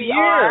with who we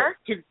are.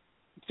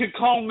 To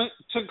call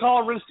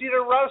Rosita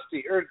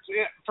Rusty, or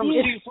from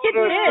seafood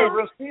to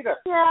Rosita.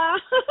 Yeah.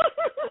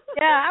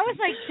 Yeah, I was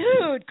like,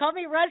 dude, call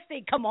me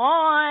Rusty. Come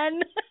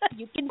on.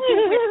 You can do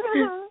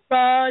it,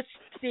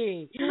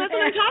 Rusty. That's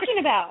what I'm talking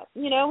about.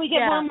 We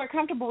get more and more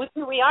comfortable with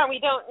who we are. We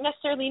don't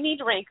necessarily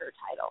need rank or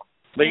title.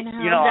 But,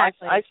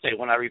 exactly. I say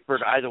when I refer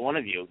to either one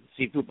of you,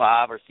 Sifu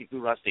Bob or Sifu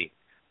Rusty,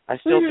 I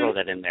still throw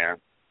that in there.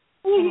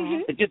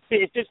 Mm-hmm.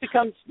 It just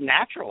becomes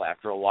natural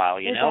after a while,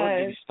 You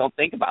just don't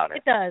think about it.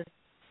 It does.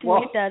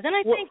 Well, it does, and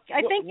I think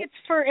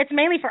it's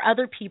mainly for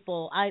other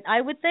people. I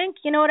would think,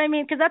 you know what I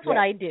mean, because that's what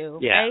I do,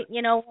 right?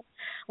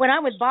 When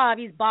I'm with Bob,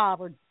 he's Bob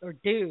or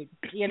dude,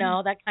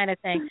 that kind of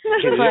thing.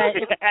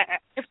 But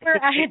if we're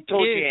I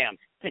told you,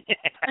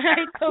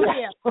 I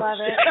totally love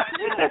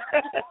it.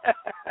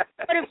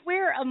 But if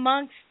we're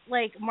amongst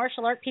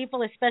martial art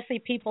people, especially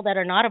people that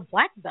are not a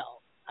black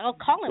belt, I'll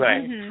call him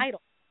by his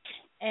title.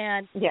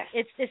 And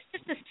it's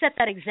just to set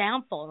that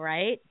example,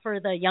 right, for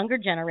the younger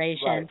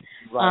generation.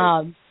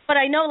 Right. But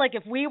I know,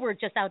 if we were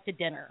just out to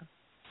dinner,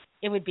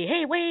 it would be,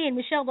 hey, Wayne,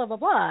 Michelle, blah, blah,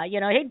 blah.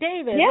 Hey,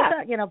 David.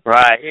 Yeah.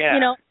 Right, yeah.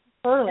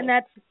 And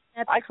that's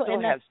I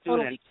still have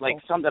students,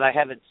 some that I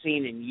haven't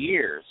seen in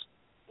years,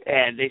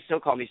 and they still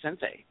call me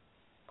Sensei.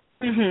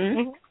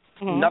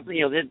 Mm-hmm. Nothing,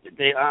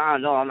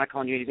 no, I'm not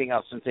calling you anything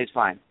else. Sensei's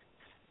fine.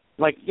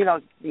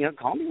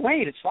 Call me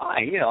Wayne. It's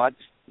fine.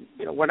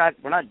 We're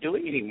not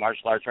doing any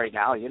martial arts right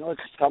now.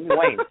 Just call me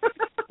Wayne.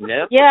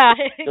 Nope. Yeah,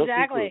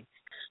 exactly.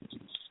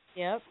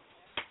 Yep.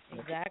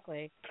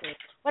 Exactly.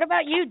 What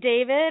about you,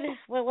 David?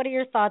 What are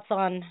your thoughts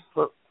on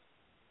For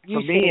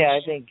usage? me, I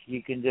think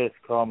you can just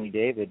call me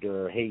David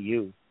or hey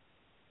you.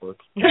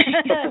 Works.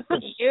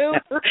 You.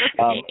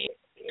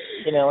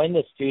 In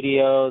the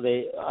studio,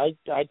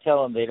 I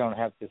tell them they don't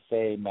have to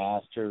say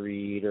master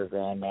read or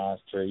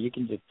grandmaster. You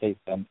can just say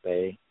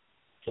sensei.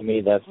 To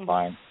me, that's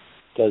fine.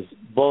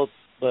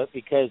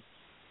 Because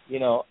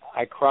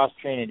I cross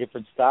train in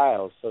different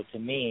styles. So to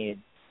me,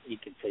 you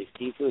can say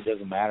Sifu. It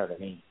doesn't matter to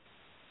me.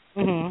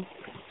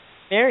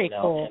 Very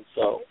cool. And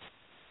so,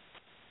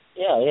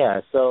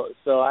 yeah. So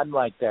I'm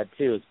like that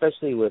too,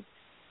 especially with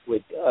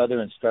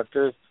other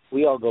instructors.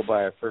 We all go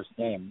by our first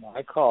name.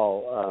 I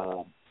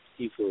call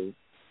Sifu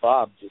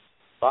Bob just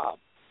Bob.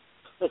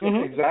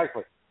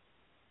 Exactly.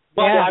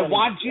 But I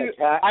want to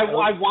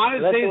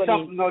say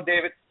something though,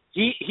 David.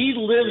 He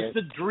lives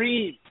the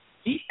dream.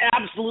 He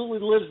absolutely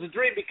lives the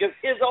dream because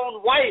his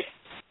own wife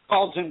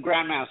calls him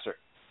Grandmaster.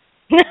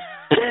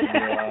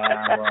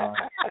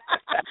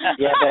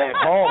 Yeah, but at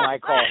home I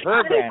call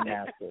her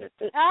Grandmaster.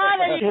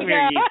 There you go.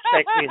 You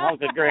expect me home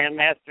to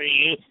Grandmaster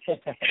you?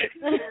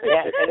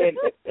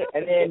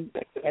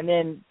 and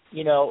then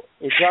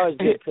it's always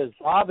good because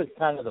Bob is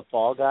kind of the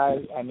fall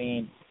guy. I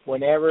mean,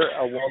 whenever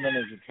a woman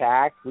is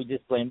attacked, we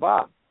just blame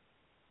Bob.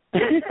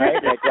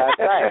 Right? Like last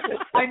night.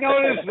 I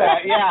noticed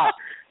that. Yeah.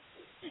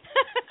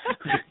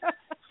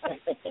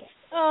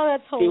 Oh,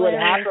 that's hilarious. See, what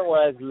happened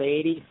was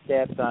Lady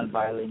stepped on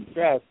Violent's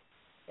dress,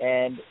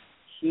 and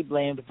she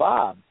blamed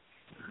Bob.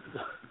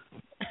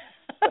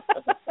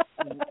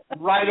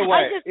 Right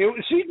away.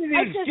 She didn't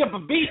even skip a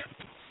beat.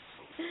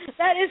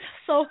 That is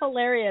so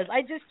hilarious.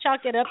 I just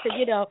chalk it up to,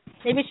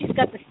 maybe she's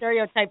got the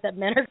stereotype that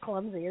men are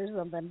clumsy or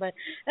something, but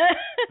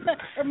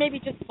or maybe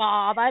just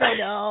Bob. I don't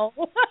know.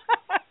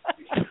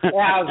 That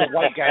was a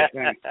white guy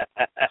thing.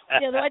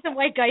 Yeah, that's a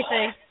white guy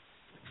thing.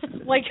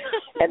 Like,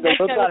 and the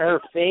look on her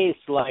face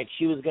like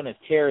she was going to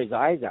tear his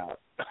eyes out.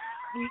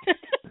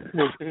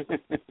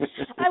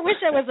 I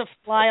wish I was a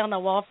fly on the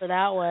wall for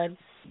that one.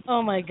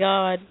 Oh, my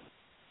God.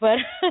 But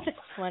that's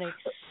funny.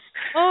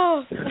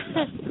 Oh,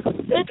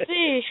 let's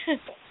see.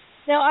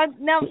 Now,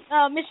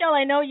 Michelle,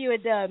 I know you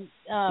had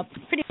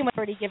pretty much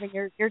already given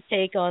your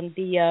take on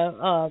the,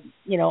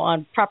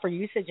 on proper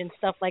usage and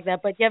stuff like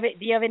that. But do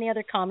you have any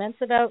other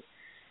comments about,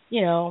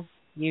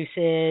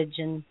 usage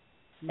and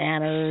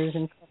manners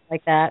and stuff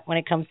like that when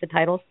it comes to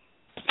titles?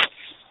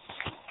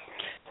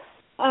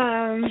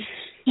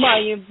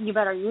 Well, you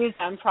better use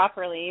them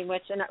properly,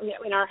 which in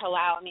our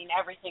halau, I mean,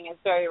 everything is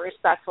very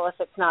respectful. If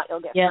it's not, you'll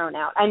get thrown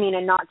out. I mean,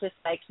 and not just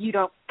like, you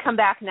don't come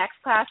back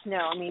next class. No,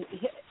 I mean,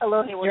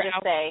 Alohi will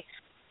just say,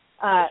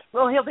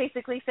 he'll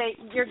basically say,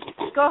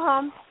 go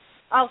home.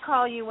 I'll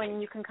call you when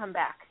you can come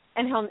back.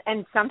 And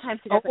sometimes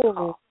he doesn't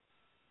call.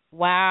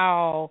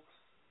 Wow.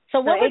 So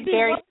what would be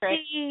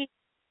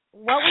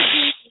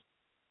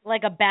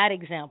like a bad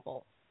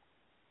example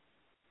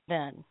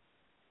then?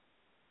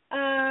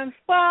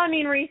 Well, I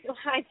mean,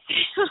 I'd say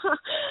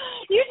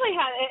usually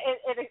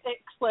it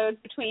explodes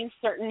between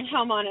certain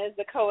helmanas,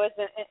 the koas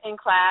in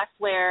class,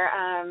 where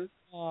a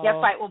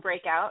fight will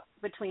break out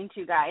between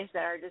two guys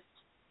that are just,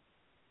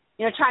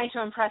 trying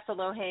to impress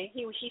Alohe.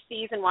 He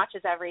sees and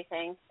watches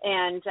everything,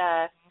 and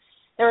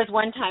there was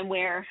one time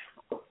where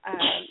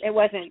it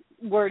wasn't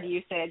word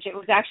usage. It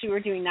was actually we were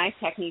doing knife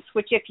techniques,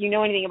 which if you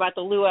know anything about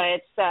the lua,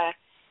 it's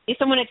if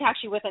someone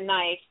attacks you with a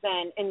knife,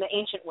 then in the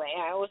ancient way,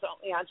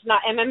 it's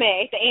not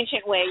MMA, the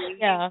ancient way, you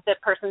use the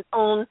person's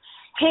own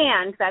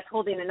hand that's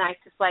holding the knife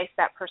to slice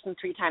that person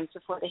 3 times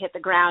before they hit the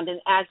ground.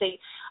 And as they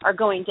are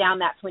going down,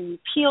 that's when you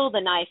peel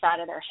the knife out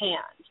of their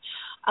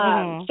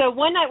hand. So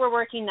one night we're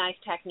working knife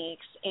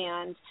techniques,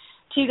 and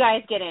 2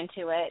 guys get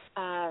into it.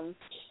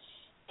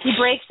 He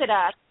breaks it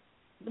up.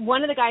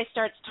 One of the guys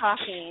starts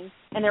talking,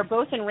 and they're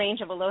both in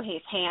range of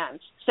Alohe's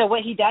hands. So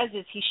what he does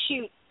is he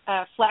shoots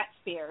flat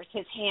spears,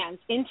 his hands,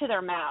 into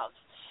their mouths,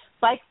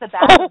 bites the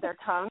back of their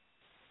tongue,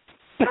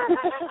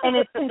 and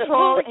is in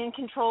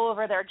control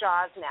over their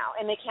jaws now,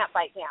 and they can't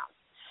bite down.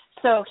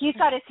 So he's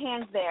got his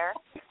hands there.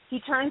 He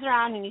turns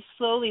around and he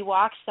slowly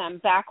walks them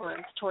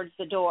backwards towards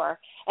the door,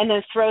 and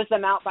then throws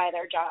them out by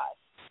their jaws.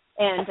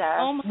 And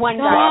one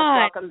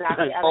guy struck them back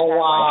the other guy.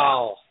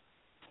 Wow.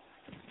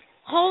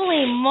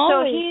 Holy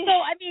moly. So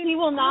he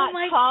will not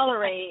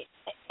tolerate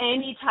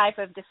any type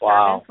of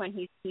disturbance when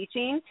he's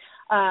teaching,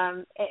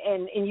 and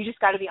you just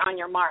got to be on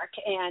your mark.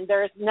 And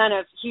there's none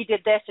of he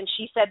did this and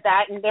she said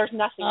that, and there's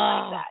nothing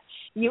like that.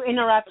 You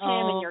interrupt him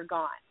and you're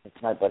gone.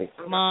 It's my buddy.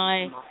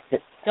 My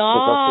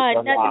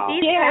God! These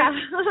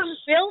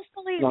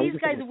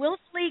guys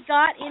willfully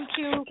got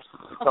into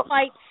a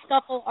fight,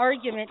 scuffle,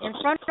 argument in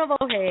front of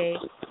Ohei.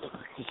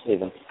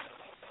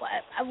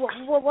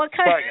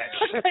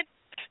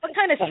 What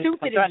kind of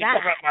stupid is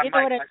that? And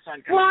then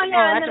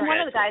one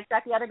of the guys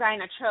got the other guy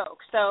in a choke.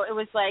 So it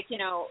was like,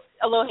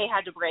 Alohe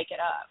had to break it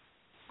up.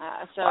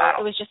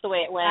 It was just the way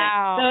it went.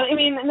 Wow. So, I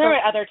mean, there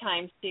were other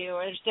times, too,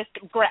 where it's just,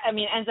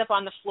 ends up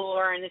on the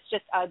floor, and it's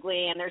just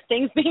ugly, and there's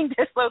things being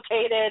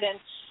dislocated, and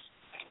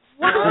it's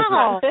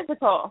not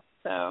physical.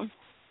 So.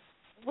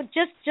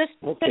 just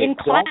okay, in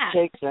class.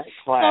 Don't take that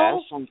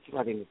class. I'm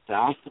writing this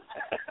down.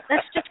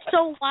 That's just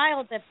so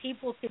wild that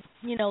people could,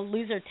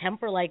 lose their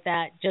temper like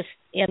that just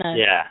in a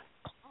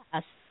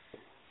class.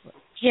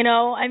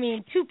 I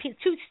mean, two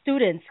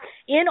students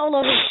in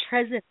Olo's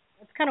presence.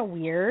 That's kind of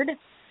weird,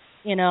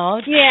 Yeah,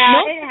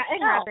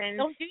 it happens.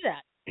 Don't do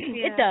that.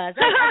 Yeah. It does.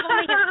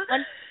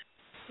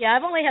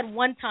 I've only had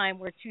one time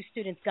where two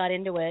students got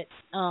into it,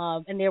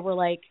 and they were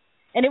like,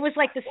 and it was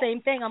like the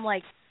same thing. I'm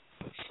like,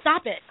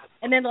 stop it.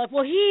 And then they're like,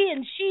 well, he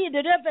and she, and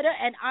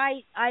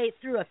I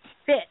threw a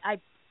fit. I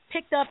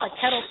picked up a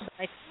kettle,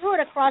 I threw it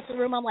across the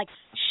room. I'm like,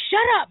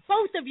 shut up,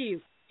 both of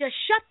you. Just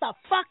shut the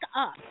fuck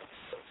up.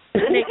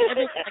 And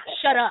everyone's like,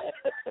 shut up.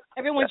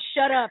 Everyone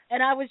shut up.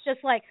 And I was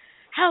just like,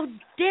 how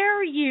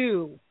dare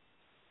you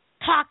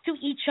talk to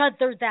each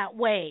other that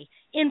way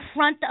in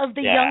front of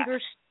the younger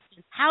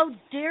students? How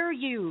dare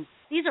you?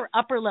 These are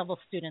upper level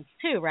students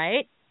too,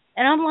 right?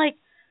 And I'm like,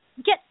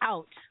 get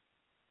out.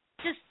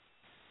 Just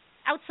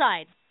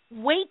outside.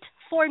 Wait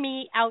for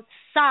me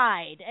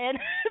outside. And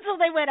so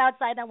they went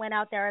outside, and I went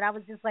out there, and I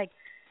was just like,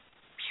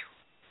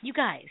 you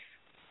guys,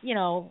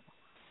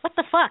 what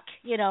the fuck?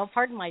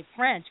 Pardon my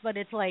French, but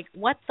it's like,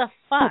 what the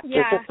fuck?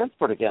 Yeah.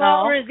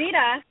 Well,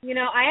 Rosita,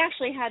 I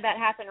actually had that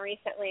happen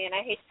recently, and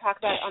I hate to talk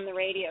about it on the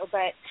radio,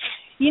 but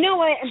you know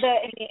what?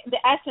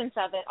 The essence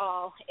of it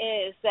all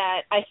is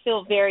that I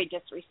feel very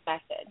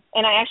disrespected.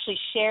 And I actually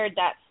shared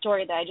that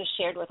story that I just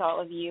shared with all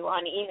of you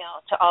on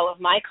email to all of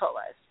my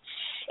COAs.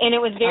 And it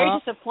was very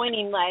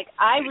disappointing. Like,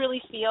 I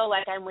really feel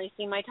like I'm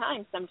wasting my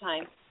time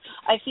sometimes.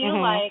 I feel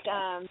like,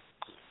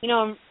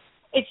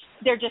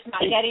 they're just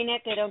not getting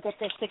it. They don't get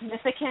the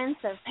significance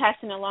of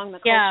passing along the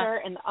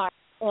culture and the art.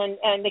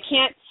 And they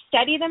can't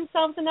steady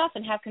themselves enough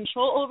and have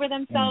control over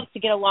themselves to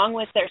get along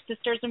with their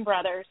sisters and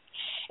brothers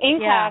in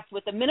class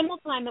with the minimal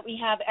time that we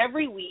have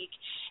every week.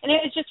 And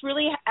it just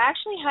really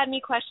actually had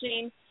me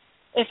questioning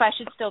if I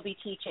should still be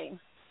teaching.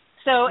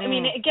 So, I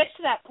mean, it gets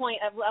to that point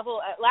of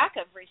lack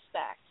of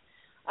respect.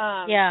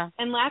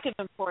 And lack of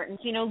importance.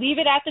 Leave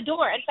it at the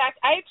door. In fact,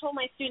 I told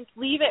my students,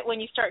 leave it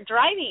when you start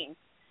driving.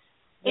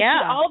 It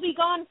should all be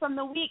gone from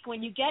the week.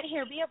 When you get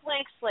here, be a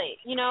blank slate.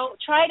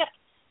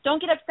 Don't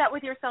get upset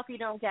with yourself if you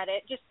don't get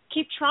it. Just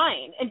keep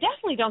trying. And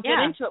definitely don't get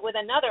into it with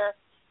another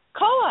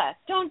COA.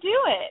 Don't do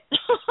it.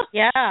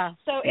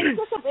 So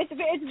it's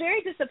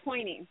very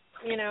disappointing,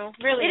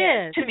 really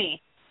it is to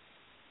me.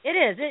 It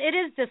is. It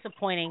is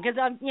disappointing because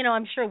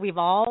I'm sure we've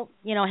all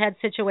had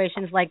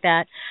situations like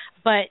that.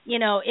 But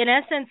in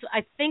essence,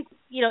 I think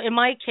in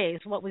my case,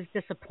 what was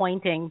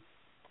disappointing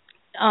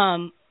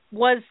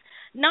was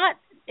not.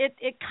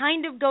 It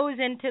kind of goes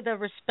into the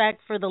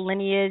respect for the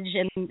lineage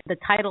and the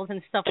titles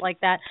and stuff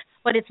like that.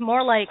 But it's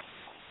more like,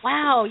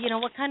 wow,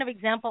 what kind of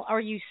example are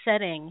you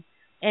setting?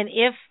 And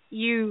if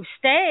you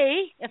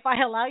stay, if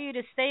I allow you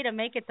to stay to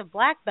make it to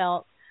black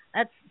belt,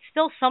 that's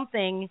still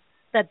something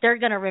that they're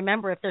going to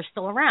remember if they're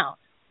still around.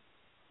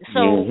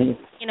 So,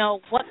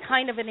 what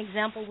kind of an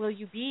example will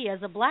you be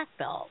as a black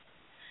belt?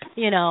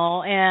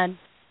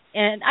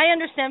 And I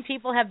understand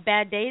people have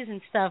bad days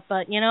and stuff,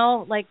 but,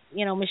 like,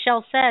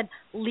 Michelle said,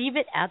 leave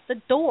it at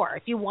the door.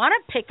 If you want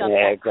to pick up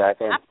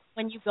crap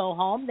when you go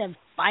home, then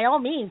by all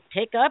means,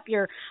 pick up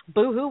your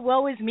boo-hoo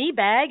woe is me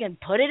bag and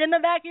put it in the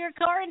back of your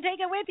car and take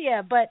it with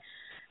you. But,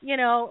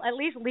 at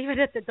least leave it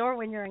at the door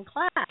when you're in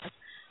class,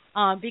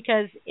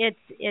 because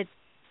it's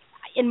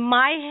in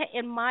my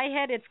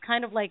head, it's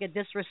kind of like a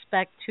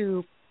disrespect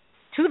to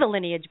the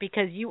lineage,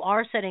 because you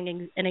are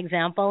setting an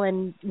example,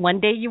 and one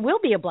day you will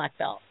be a black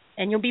belt.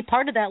 And you'll be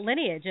part of that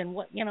lineage, and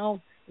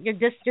you're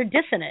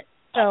dissing it.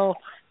 So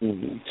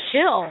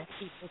chill,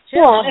 people,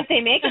 chill. Well, if they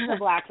make it to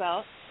black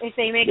belt, if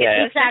they make it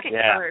to the second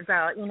color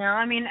belt,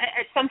 I mean,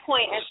 at some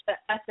point,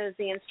 us as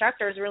the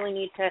instructors really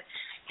need to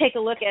take a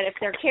look at if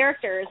their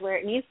character is where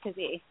it needs to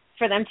be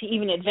for them to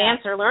even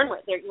advance or learn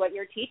what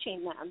you're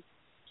teaching them.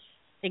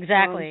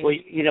 Exactly. Well,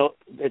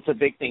 it's a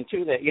big thing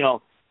too that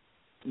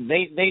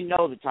they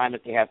know the time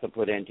that they have to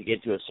put in to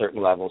get to a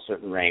certain level,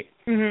 certain rank.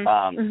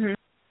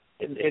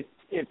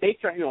 If they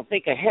try,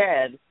 think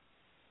ahead,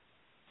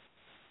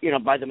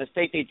 by the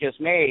mistake they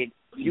just made,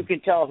 you can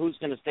tell who's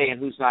going to stay and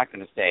who's not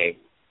going to stay.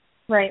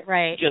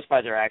 Right. Just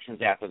by their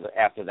actions after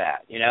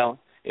that.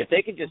 If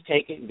they can just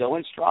take it and go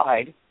in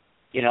stride,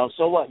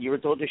 so what? You were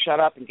told to shut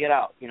up and get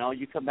out.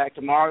 You come back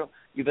tomorrow,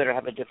 you better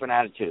have a different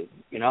attitude.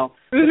 Put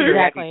your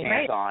happy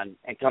pants on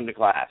and come to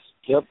class.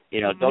 Yep.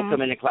 Don't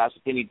come into class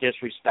with any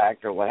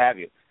disrespect or what have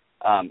you.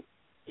 And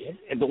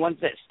the ones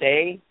that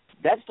stay,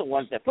 that's the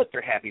ones that put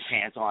their happy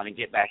pants on and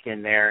get back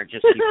in there and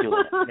just keep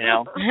doing it,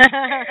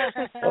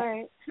 All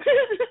right.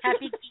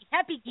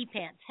 Happy gi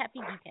pants. Happy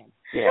gi pants.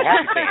 Yeah,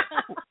 happy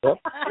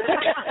pants.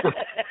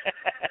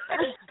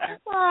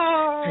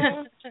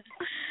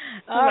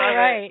 All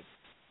right.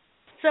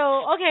 So,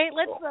 okay,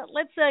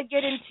 let's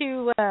get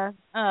into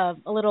a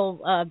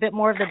little bit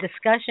more of the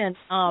discussion.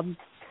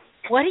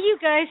 What do you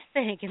guys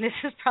think? And this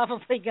is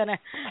probably going to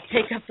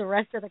take up the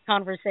rest of the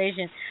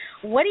conversation.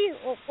 What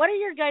are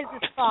your guys'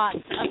 thoughts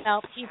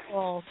about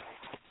people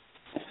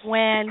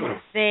when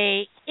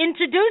they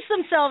introduce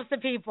themselves to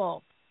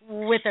people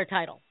with their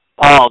title.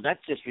 Oh, that's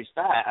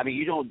disrespect. I mean,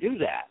 you don't do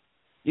that.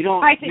 You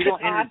don't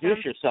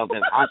introduce yourself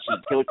as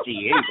Anshi,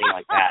 Kochi, anything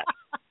like that.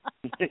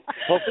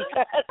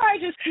 I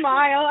just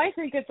smile. I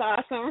think it's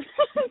awesome.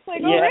 It's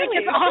like, really?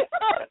 It's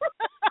awesome.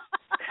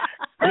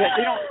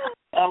 They don't.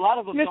 A lot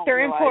of them don't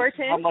realize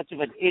how much of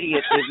an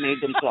idiot they've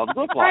made themselves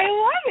look like. I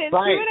love it.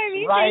 Right, See what I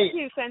mean? right.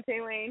 Thank you,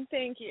 Sensei Wayne.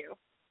 Thank you.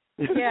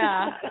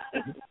 Yeah.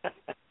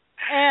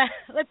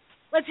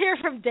 Let's hear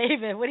from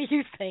David. What do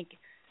you think?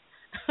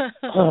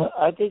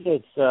 I think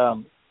it's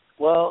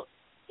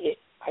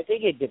I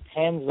think it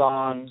depends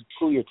on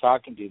who you're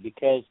talking to,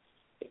 because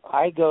if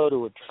I go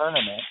to a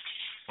tournament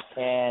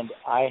and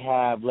I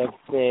have, let's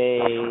say,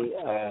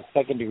 a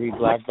second-degree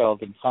black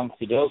belt in Kung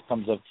Fu Do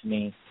comes up to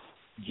me,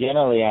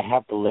 generally I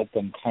have to let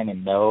them kind of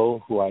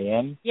know who I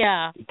am.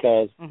 Yeah.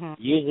 Because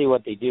usually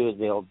what they do is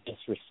they'll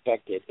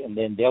disrespect it, and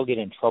then they'll get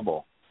in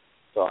trouble.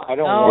 So I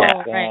don't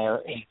want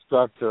their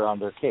instructor on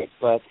their case.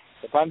 But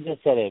if I'm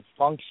just at a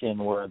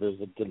function where there's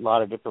a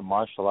lot of different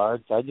martial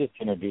arts, I just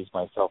introduce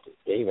myself as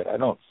David. I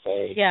don't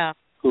say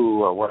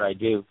who or what I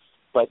do.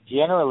 But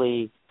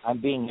generally, I'm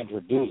being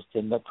introduced,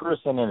 and the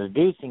person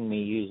introducing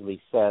me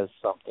usually says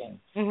something.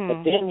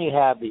 But then you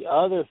have the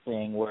other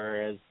thing,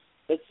 whereas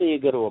let's say you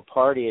go to a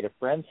party at a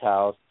friend's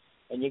house,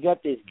 and you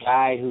got this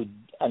guy who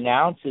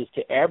announces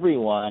to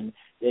everyone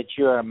that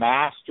you're a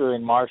master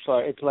in martial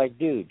arts. It's like,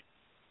 dude,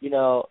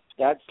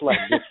 that's like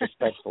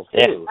disrespectful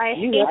too. I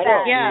hate I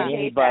don't that. need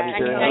anybody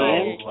to know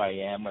that. who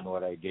I am and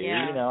what I do.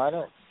 Yeah.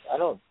 I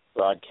don't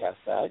broadcast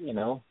that.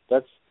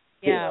 That's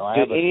I Do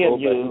have any a of soul,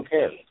 but you who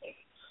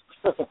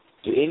cares?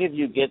 Do any of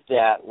you get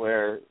that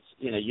where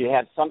you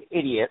have some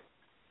idiot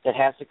that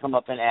has to come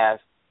up and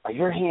ask, "Are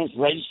your hands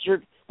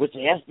registered with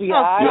the FBI?"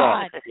 Oh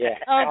God! Yeah.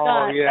 Oh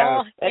God!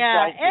 yeah.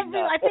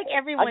 I think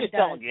everyone I just does.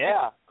 tell them,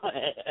 yeah. I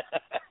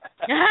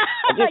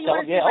just tell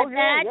them, yeah. Oh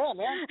yeah,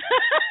 man.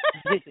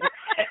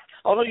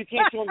 Oh no, you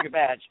can't show them your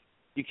badge.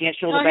 You can't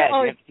show the badge.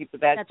 You have to keep the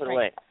badge put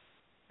away.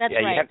 That's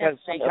right. You have to have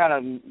some kind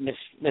of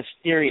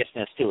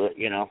mysteriousness to it,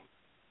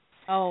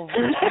 Oh.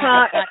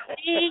 I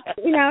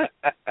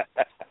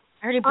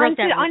already broke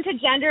that. Onto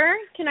gender,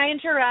 can I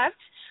interrupt?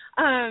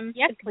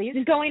 Yes, please.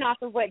 Going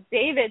off of what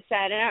David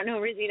said, and I don't know,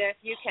 Rosita, if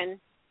you can,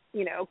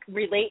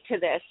 relate to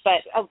this,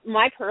 but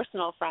my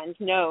personal friends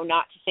know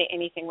not to say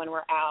anything when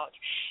we're out.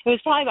 It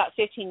was probably about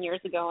 15 years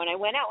ago, and I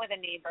went out with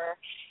a neighbor,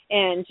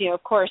 and,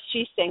 of course,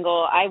 she's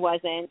single. I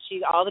wasn't.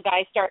 All the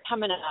guys start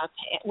coming up.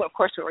 Well, of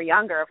course, we were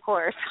younger, of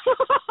course.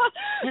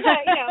 But,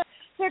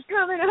 they're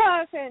coming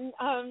up and,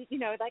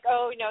 like,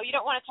 oh, no, you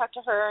don't want to talk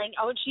to her, and,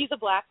 oh, she's a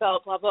black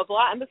belt, blah, blah,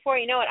 blah. And before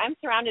you know it, I'm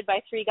surrounded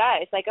by three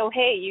guys, like, oh,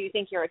 hey, you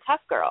think you're a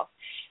tough girl.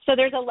 So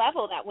there's a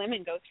level that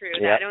women go through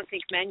that I don't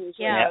think men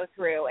usually go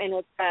through. And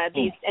it's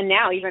and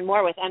now even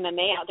more with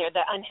MMA out there,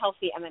 the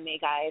unhealthy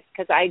MMA guys,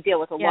 because I deal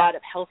with a lot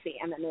of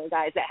healthy MMA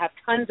guys that have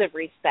tons of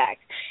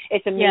respect.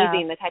 It's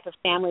amazing the type of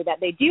family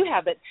that they do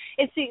have. But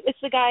it's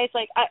the guys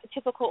like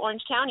typical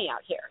Orange County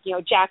out here,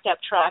 jacked up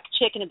truck,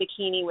 chick in a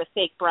bikini with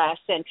fake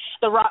breasts, and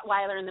the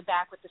Rottweiler in the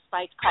back with the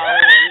spiked collar,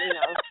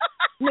 and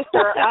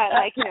Mr.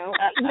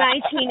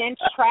 19-inch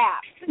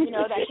trap,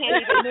 that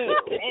can't even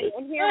move.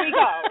 And here we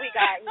go. We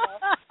got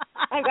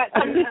I've got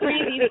three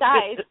of these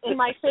guys in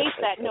my face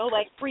that know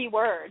like 3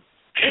 words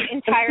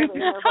entirely in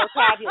their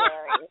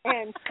vocabulary,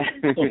 and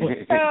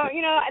so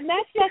and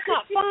that's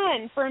not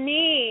fun for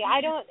me.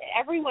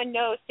 Everyone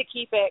knows to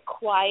keep it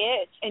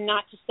quiet and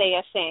not to say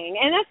a thing,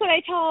 and that's what I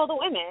tell all the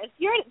women.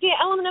 You're the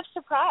element of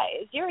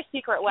surprise. You're a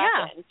secret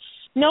weapon.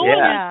 No one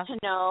needs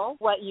to know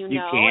what you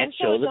know. Can't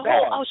show the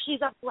badge. Oh,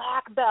 she's a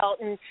black belt,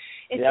 and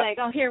it's like,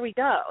 oh, here we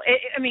go.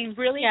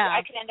 Really,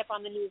 I could end up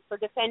on the news for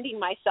defending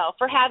myself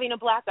for having a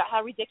black belt.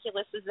 How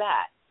ridiculous is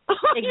that?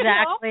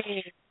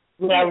 Exactly.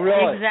 Yeah,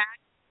 really.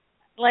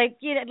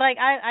 Exactly.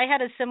 I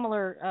had a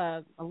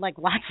similar, lots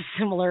of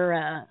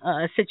similar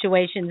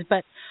situations,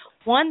 but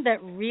one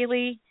that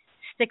really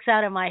sticks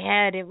out in my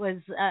head. It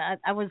was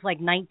I was like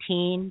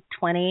 19,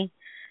 20,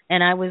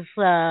 and I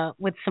was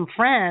with some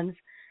friends.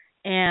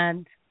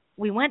 And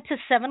we went to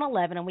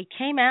 7-Eleven, and we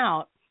came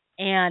out,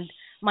 and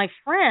my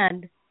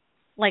friend,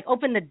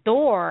 opened the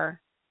door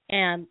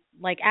and,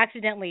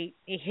 accidentally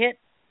hit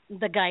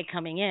the guy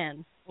coming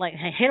in.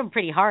 Hit him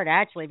pretty hard,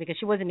 actually, because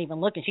she wasn't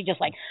even looking. She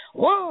just,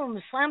 whoom,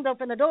 slammed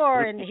open the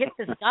door and hit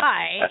this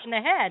guy in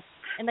the head.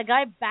 And the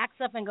guy backs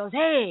up and goes,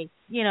 hey,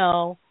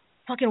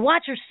 fucking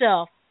watch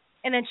yourself.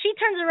 And then she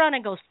turns around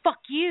and goes, fuck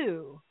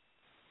you.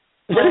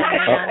 Oh,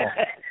 man.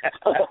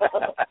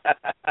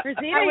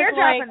 Rosita, you're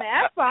dropping the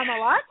F-bomb a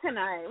lot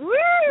tonight. Woo!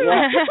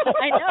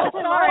 I know,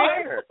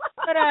 sorry.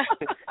 But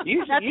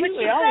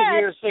usually I only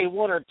hear say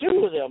 1 or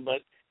 2 of them,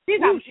 but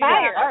she's on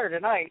fire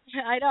tonight.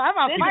 I know, I'm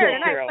on fire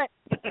tonight,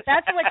 but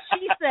that's what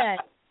she said.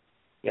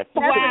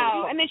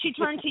 Wow. And then she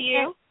turned to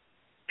you?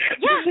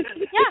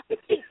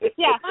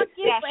 Yeah.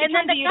 And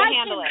then the guy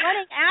came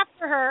running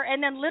after her,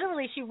 and then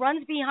literally she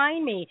runs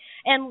behind me.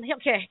 And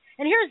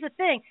here's the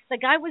thing: the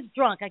guy was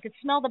drunk. I could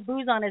smell the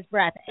booze on his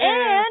breath, and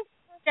it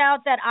turned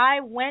out that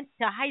I went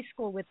to high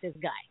school with this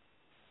guy.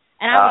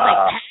 And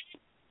I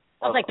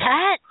was like,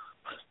 Pat,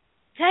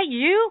 is that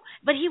you?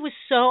 But he was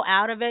so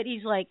out of it.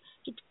 He's like,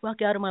 get the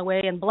fuck out of my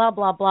way and blah,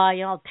 blah, blah.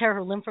 You know, I'll tear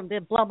her limb from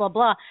there, blah, blah,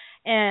 blah.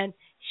 And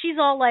she's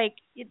all like,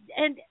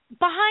 and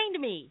behind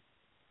me,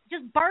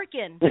 just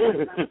barking,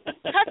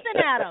 cussing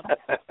at him,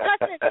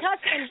 cussing,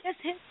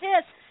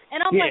 hiss.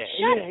 And I'm like,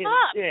 shut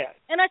up. Yeah.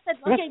 And I said,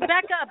 okay,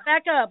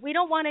 back up. We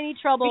don't want any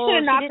trouble. You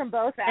should have knocked them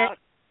both out.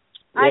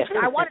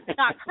 I wanted to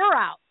knock her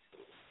out.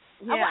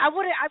 Yeah.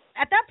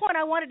 At that point,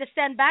 I wanted to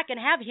stand back and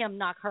have him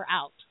knock her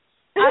out.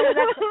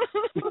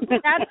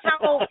 That's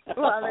how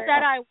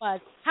upset I was.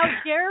 How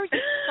dare you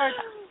start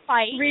a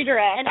fight?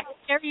 Redirect. And how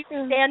dare you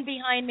stand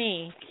behind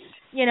me?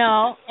 You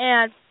know,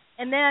 and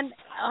then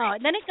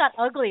it got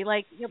ugly.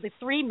 Like, you know, the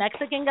three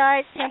Mexican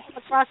guys came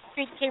across the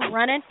street, came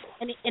running,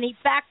 and he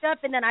backed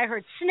up, and then I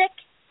heard snick.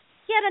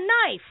 He had a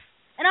knife,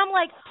 and I'm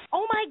like,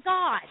 oh my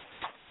God,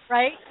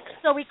 right?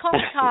 So we called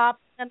the cops,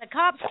 and the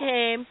cops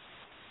came.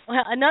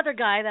 Well, another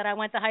guy that I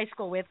went to high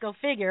school with, go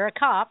figure, a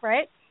cop,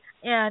 right?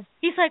 And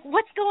he's like,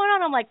 what's going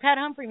on? I'm like, Pat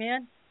Humphrey,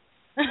 man.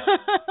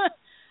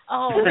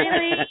 Oh,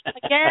 really?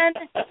 Again?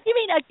 You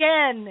mean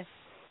again?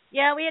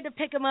 Yeah, we had to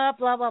pick him up,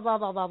 blah, blah, blah,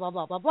 blah, blah, blah,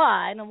 blah, blah,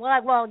 blah. And I'm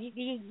like, well,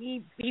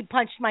 he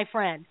punched my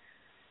friend,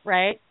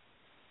 right?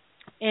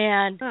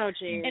 And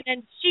and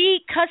then she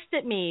cussed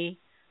at me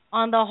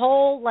on the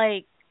whole,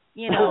 like,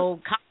 you know,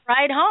 cop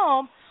ride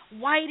home.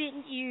 Why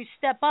didn't you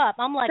step up?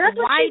 I'm like, that's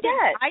why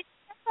didn't I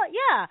step up?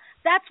 Yeah,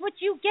 that's what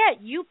you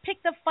get. You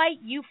pick the fight,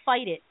 you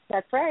fight it.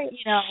 That's right.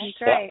 You know,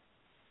 that's right.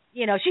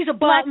 You know, she's a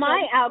black. But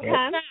my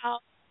outcome.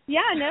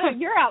 Yeah, no,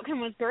 your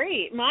outcome was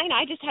great. Mine,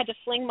 I just had to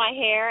fling my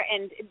hair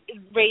and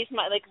raise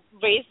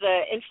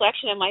the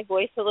inflection of my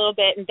voice a little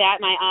bit and bat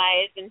my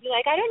eyes and be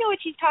like, I don't know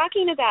what she's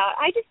talking about.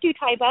 I just do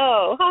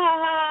Taibo.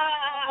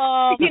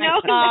 Oh, you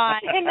know,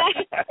 God. and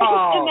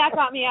that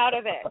got me out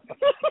of it.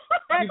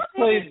 You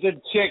played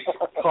the chick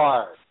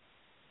card.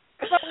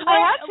 I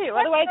had to,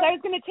 otherwise I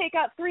was going to take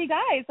out three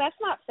guys. That's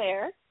not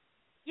fair.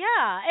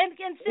 Yeah, and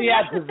see, yeah,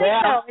 that's the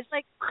thing, though. It's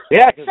like,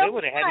 because they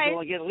would have had to go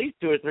and get at least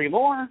 2 or 3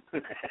 more.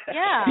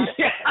 Yeah.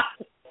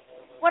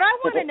 What I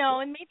want to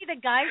know, and maybe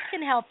the guys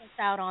can help us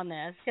out on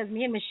this, because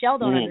me and Michelle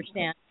don't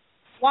understand.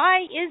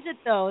 Why is it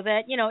though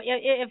that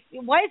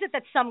why is it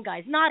that some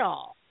guys, not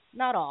all,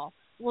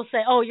 will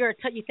say, oh, you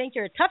think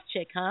you're a tough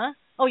chick, huh?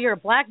 Oh, you're a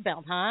black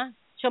belt, huh?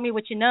 Show me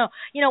what you know.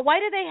 You know, why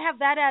do they have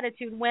that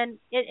attitude when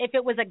if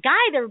it was a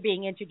guy they were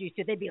being introduced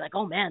to, they'd be like,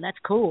 oh man, that's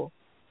cool.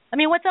 I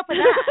mean, what's up with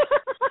that?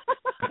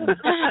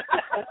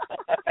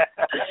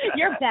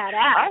 You're badass.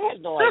 I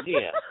had no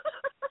idea.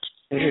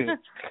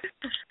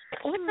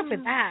 What's up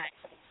with that?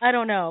 I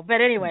don't know.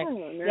 But anyway.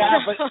 Yeah,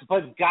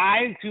 but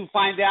guys who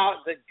find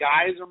out that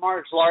guys are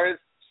martial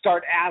artists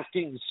start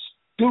asking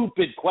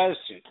stupid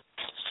questions.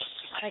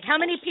 Like, how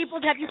many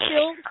people have you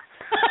killed?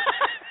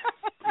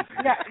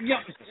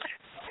 Yeah,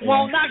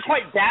 well, not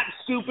quite that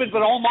stupid,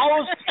 but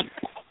almost.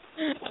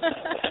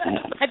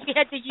 Have you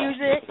had to use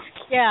it?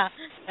 Yeah.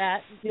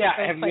 Yeah,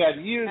 have you had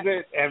to use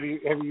it? Have you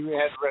had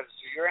to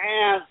register your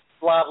hands?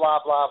 Blah, blah,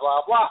 blah,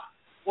 blah, blah.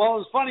 Well, it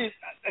was funny.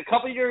 A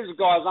couple of years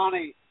ago, I was on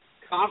a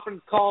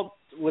conference call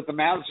with the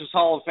Masters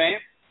Hall of Fame,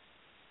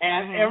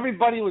 and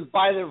everybody was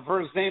by their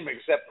first name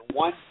except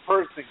one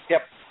person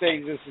kept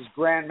saying, this is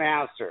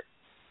Grandmaster.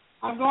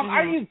 I'm going,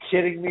 are you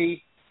kidding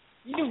me?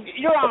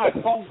 You're on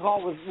a phone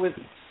call with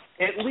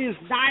at least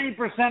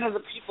 90% of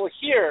the people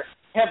here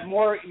have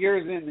more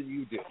years in than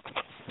you do.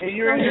 And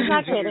you're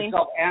introducing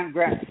yourself and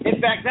Grant.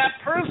 In fact,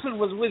 that person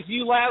was with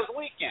you last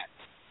weekend.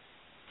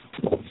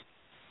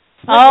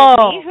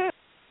 Oh.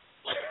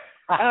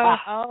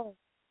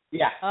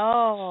 Yeah.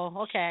 Oh,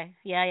 okay.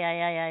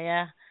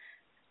 Yeah.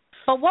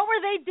 But what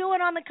were they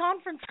doing on the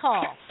conference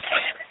call?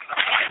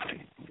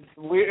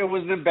 It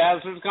was an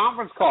ambassador's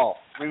conference call.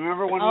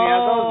 Remember when we had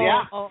those?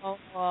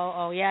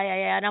 Yeah.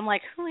 Yeah. And I'm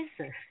like, who is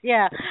this?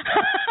 Yeah.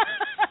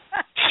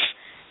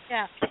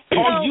 Yeah.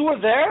 Oh, you were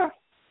there?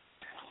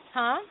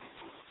 Huh?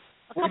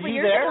 A couple were you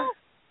years there? ago?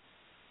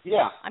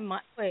 Yeah. I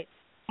might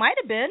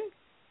have been.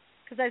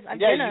 Because I've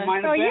been a... you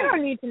might have been. You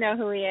don't need to know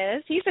who he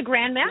is. He's a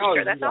grandmaster.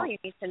 No, that's all you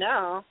need to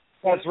know.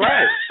 That's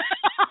right.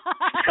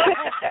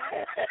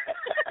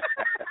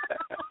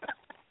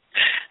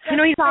 You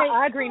know, he's not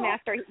a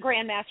grandmaster.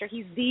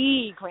 He's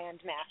the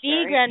grandmaster.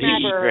 The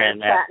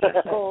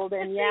grandmaster.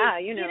 Golden, yeah,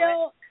 you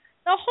know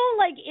the whole,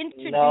 like,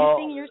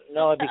 introducing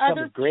yourself to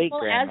other great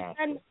people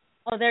grandmaster.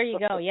 Oh, there you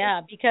go.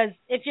 Yeah, because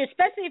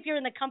especially if you're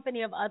in the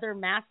company of other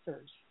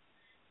masters,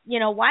 you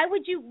know, why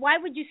would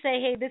you say,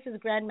 hey, this is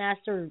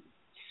Grandmaster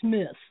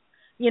Smith?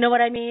 You know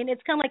what I mean?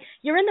 It's kind of like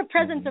you're in the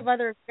presence of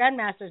other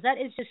grandmasters. That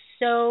is just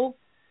so.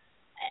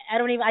 I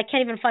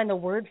can't even find the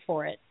word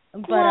for it.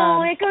 But,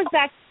 well, it goes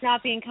back to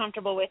not being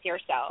comfortable with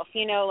yourself.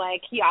 You know,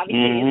 like he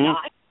obviously is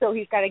not, so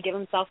he's got to give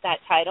himself that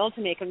title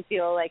to make him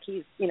feel like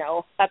he's, you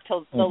know, up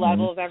to the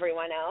level of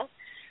everyone else.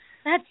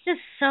 That's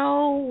just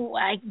so.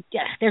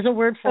 There's a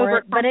word for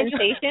it, but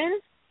compensation.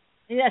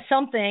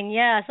 Something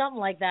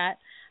like that.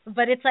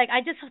 But it's like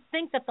I just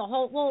think that the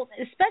whole,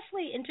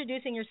 especially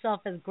introducing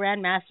yourself as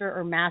grandmaster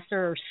or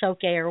master or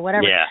soke or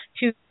whatever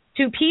to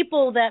to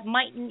people that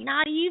might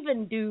not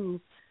even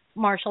do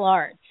martial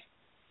arts.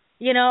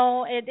 You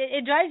know,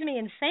 it drives me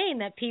insane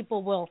that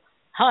people will,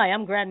 hi,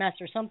 I'm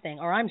Grandmaster something,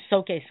 or I'm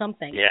Soke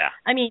something. Yeah.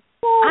 I mean,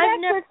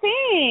 that's the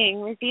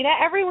thing, Rosita.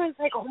 Everyone's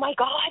like, oh my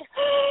God,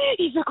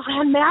 he's a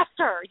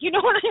Grandmaster. You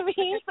know what I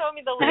mean? So I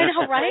mean, the I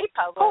know, right?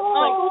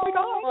 Oh my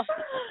God.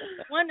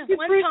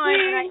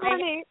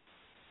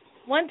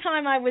 One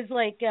time I was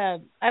like,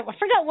 I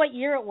forgot what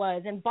year it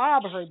was, and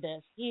Bob heard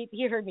this.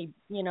 He heard me,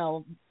 you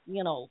know,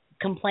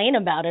 complain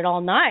about it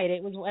all night.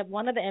 It was at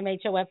one of the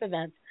MHOF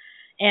events,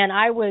 and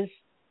I was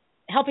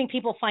helping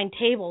people find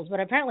tables, but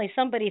apparently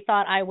somebody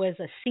thought I was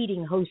a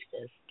seating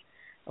hostess,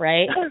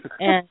 right?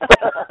 And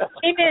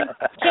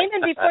came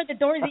in before the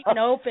doors even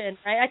opened,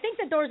 right? I think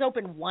the doors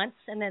opened once,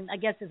 and then I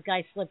guess this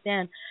guy slipped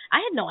in. I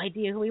had no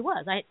idea who he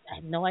was. I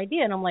had no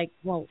idea, and I'm like,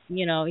 well,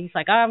 you know, he's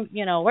like,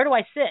 you know, where do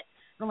I sit?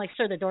 And I'm like,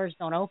 sir, the doors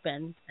don't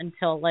open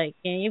until like,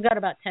 you know, you've got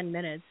about 10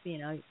 minutes, you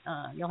know,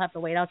 you'll have to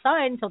wait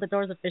outside until the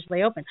doors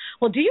officially open.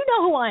 Well, do you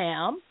know who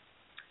I am?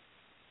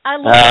 I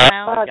looked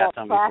around.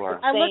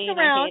 I looked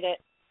around. I hate it.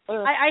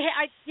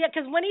 Yeah,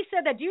 because when he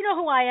said that, do you know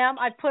who I am?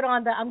 I put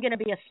on the I'm going to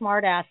be a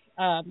smartass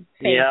face.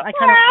 Yep. I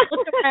kind of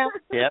looked around.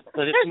 Yep,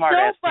 put his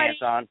smartass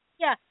pants on.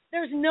 Yeah,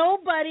 there's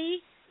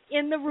nobody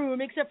in the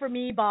room except for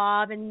me,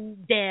 Bob,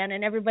 and Dan,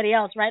 and everybody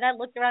else, right? I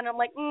looked around and I'm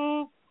like,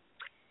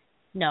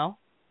 no.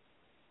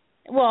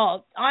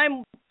 Well,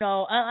 I'm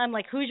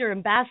like, who's your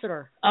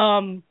ambassador?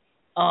 I'm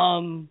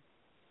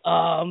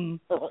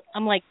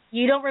like,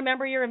 you don't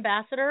remember your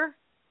ambassador?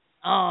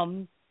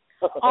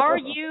 Are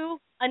you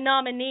a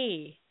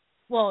nominee?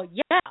 Well,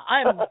 yeah,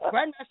 I'm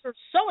Grandmaster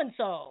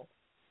so-and-so.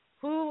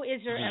 Who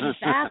is your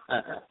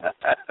ambassador?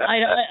 I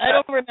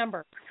don't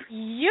remember.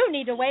 You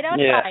need to wait outside.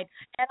 Yeah.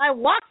 And I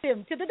walked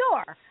him to the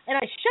door. And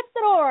I shut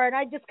the door. And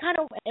I just kind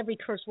of, every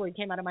curse word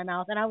came out of my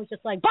mouth. And I was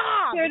just like,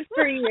 Bob! Good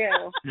for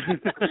you.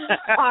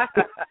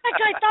 Awesome. That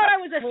guy thought I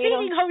was a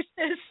seating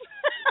hostess.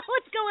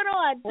 What's going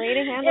on? Way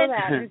to handle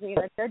that,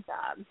 Rosita. Good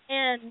job.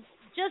 And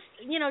just,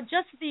 you know,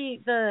 just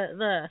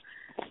the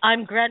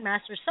I'm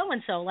Grandmaster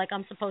so-and-so, like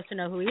I'm supposed to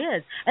know who he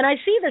is. And I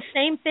see the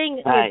same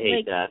thing. I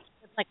hate that.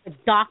 Like the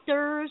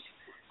doctors.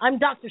 I'm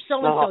Dr.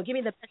 So-and-so. Give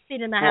me the best seat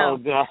in the house.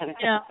 Oh, God.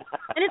 You know?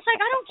 And it's like,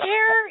 I don't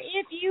care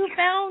if you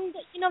found,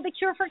 you know, the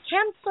cure for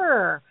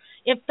cancer.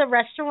 If the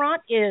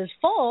restaurant is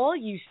full,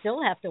 you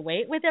still have to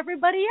wait with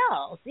everybody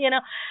else, you know.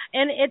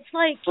 And it's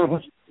like,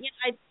 you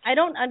know, I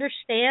don't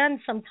understand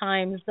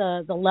sometimes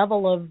the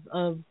level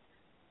of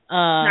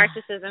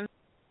narcissism,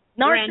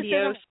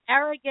 grandiose,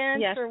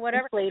 arrogance, or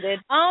whatever. Inflated.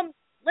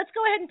 Let's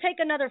go ahead and take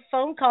another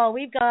phone call.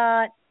 We've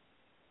got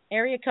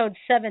area code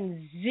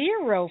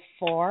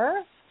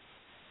 704.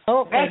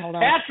 Oh, okay, hold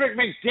on. Patrick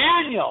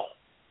McDaniel.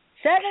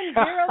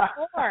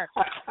 704.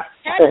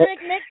 Patrick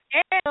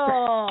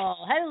McDaniel.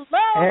 Hello,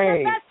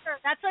 Professor.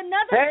 That's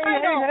another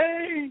title.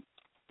 Hey.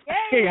 Yay.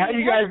 Hey, how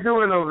you guys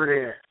doing over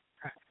there?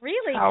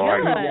 Really how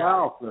good. Are you?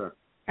 Well, sir.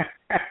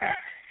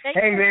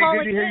 Hey, man,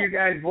 good to hear you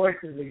guys'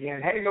 voices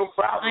again. Hey, no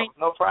problem.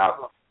 No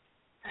problem.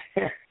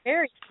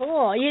 Very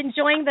cool. Are you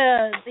enjoying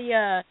the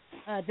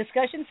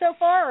discussion so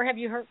far, or have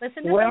you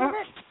listened to some of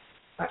it?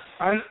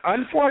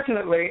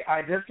 Unfortunately,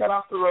 I just got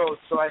off the road,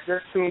 so I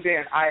just tuned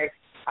in. I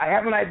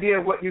have an idea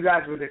of what you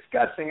guys were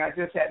discussing. I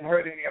just hadn't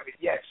heard any of it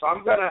yet, so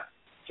I'm going to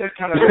just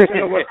kind of listen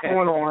to what's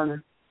going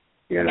on,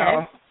 you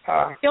know.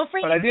 Feel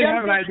free. But I did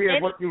have an idea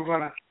of what you were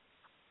going to.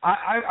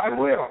 I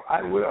will.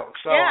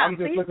 So yeah, I'm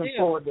just looking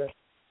forward to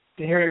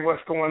hearing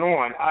what's going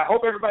on. I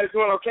hope everybody's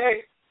doing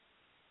okay.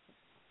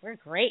 We're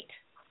great.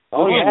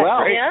 Oh, yeah.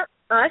 Well. Yep.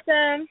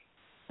 Awesome.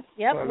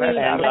 Yep. Well,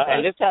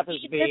 and this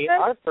happens to be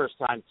our first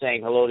time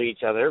saying hello to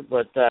each other,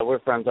 but we're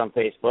friends on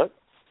Facebook.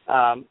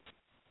 How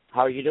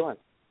are you doing?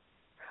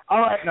 All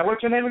right. Now,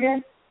 what's your name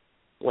again?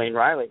 Wayne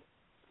Reihle.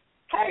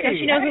 Hey, don't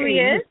you know who he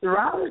is? Mr.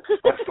 Reihle.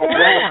 What's going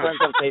on? We're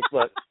friends on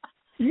Facebook.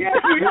 Yes,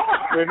 we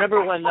are.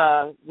 Remember when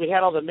we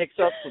had all the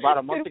mix-ups about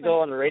a month ago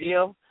on the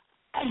radio?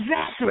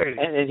 Exactly.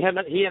 And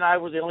he and I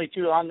were the only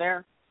two on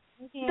there?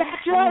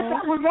 That's right.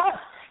 That was us.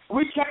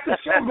 We kept the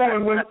show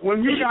going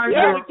when you guys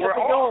were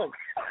going.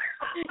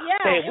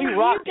 Yeah, hey, we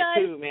rocked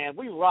it too, man.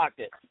 We rocked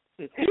it.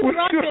 We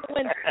rocked it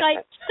when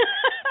Skype.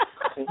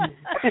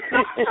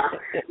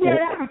 Yeah,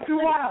 that was too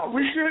wild.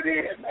 We sure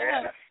did,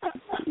 man.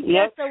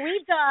 Yeah, so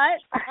we've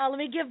got, let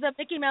me give the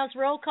Mickey Mouse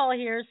roll call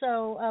here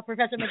so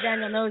Professor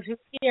McDaniel knows who's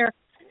here.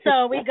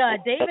 So we've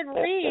got David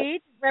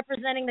Reed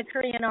representing the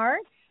Korean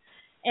Arts.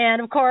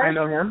 And, of course, I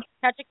know him.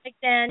 Patrick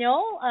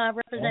McDaniel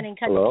representing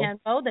Kaizen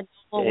Kenpo, the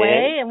Noble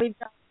Way. And we've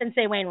got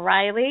Sensei Wayne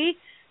Reihle,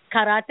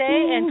 Karate,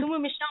 and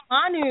Kumu Michelle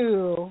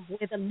Manu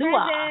with a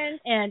Lua.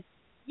 And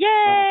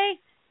yay!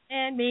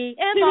 And me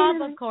and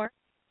Bob, of course,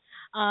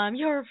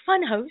 your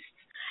fun hosts.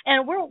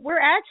 And we're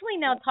actually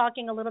now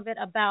talking a little bit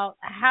about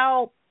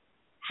how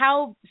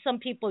some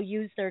people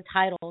use their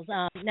titles.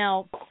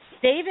 Now,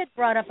 David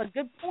brought up a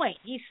good point.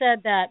 He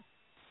said that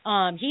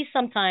he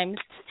sometimes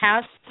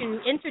has to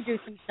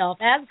introduce himself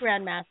as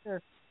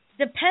Grandmaster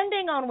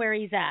depending on where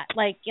he's at.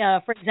 Like,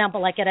 for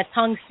example, like at a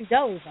Tung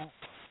Sudo event.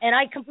 And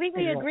I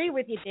completely agree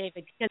with you, David,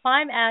 because if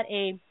I'm at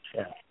a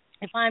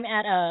if I'm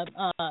at a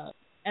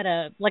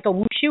like a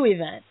wushu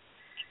event,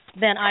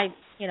 then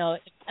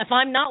if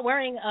I'm not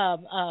wearing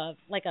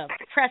like a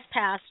press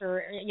pass or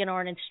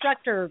an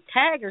instructor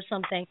tag or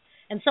something,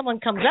 and someone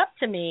comes up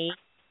to me,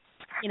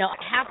 I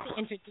have to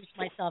introduce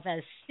myself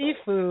as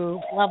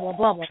Sifu, blah blah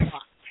blah blah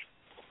blah.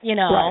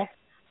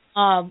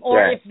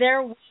 Or if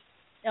they're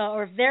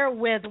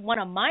with one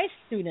of my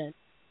students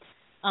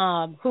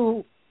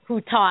who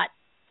taught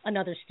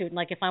another student,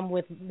 like if I'm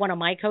with one of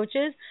my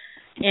coaches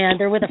and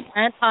they're with a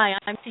friend, hi,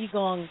 I'm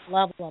Sigong,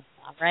 blah blah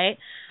blah, right?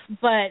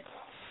 But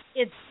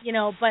it's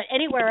but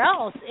anywhere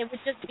else it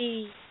would just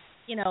be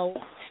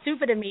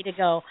stupid of me to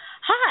go,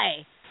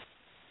 hi,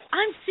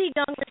 I'm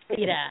Sigong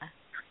Rosita.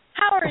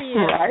 How are you?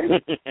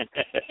 Right.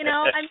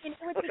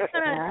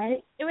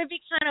 It would be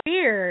kind of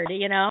weird,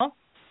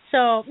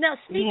 So now,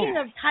 speaking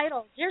of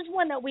titles, here's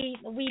one that we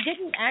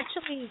didn't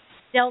actually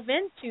delve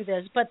into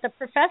this, but the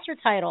professor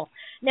title.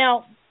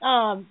 Now,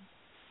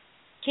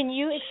 can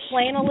you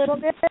explain a little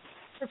bit,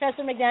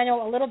 Professor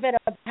McDaniel, a little bit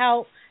of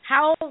how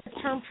the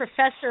term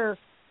professor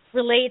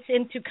relates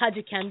into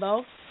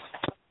Kajukenbo?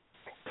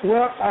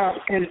 Well,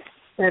 and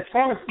as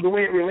far as the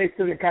way it relates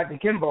to the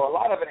Kajukenbo, a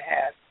lot of it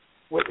has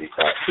what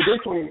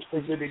traditionally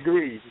is the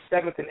degrees, the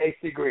 7th and 8th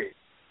degree.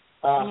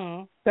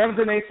 7th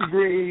and 8th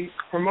degree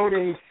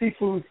promoting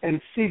Sifus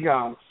and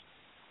Sigongs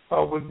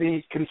would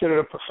be considered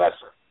a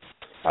professor.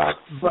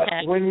 But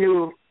when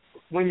you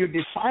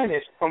define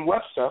it from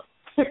Webster,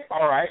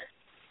 all right,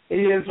 it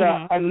is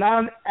a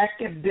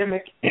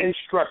non-academic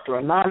instructor,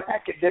 a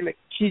non-academic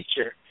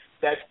teacher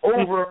that's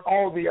over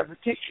all the other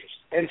teachers.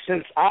 And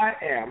since I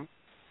am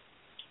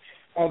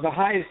the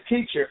highest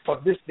teacher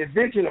of this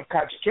division of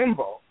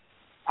Kajukenbo,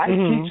 I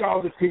teach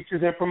all the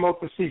teachers and promote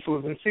the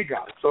Sifus and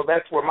Sigongs. So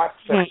that's where my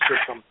professor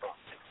comes from.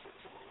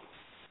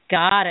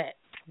 Got it.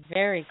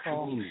 Very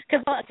cool.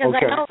 Because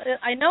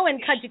I know in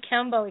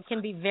Kajukenbo it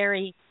can be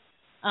very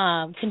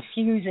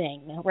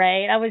confusing,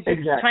 right? I was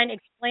just trying to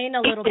explain a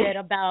little bit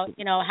about,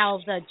 how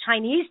the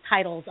Chinese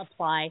titles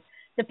apply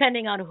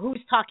depending on who's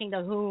talking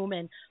to whom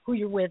and who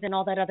you're with and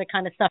all that other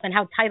kind of stuff, and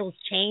how titles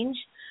change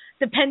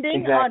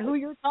depending on who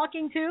you're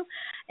talking to.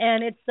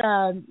 And it's,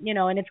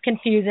 and it's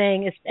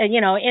confusing,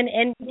 in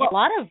a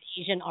lot of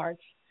Asian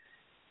arts.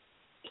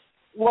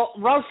 Well,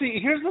 Rusty,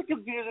 here's the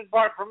confusing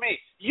part for me.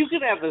 You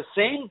could have the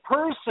same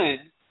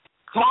person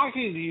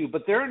talking to you,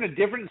 but they're in a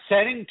different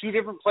setting, 2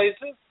 different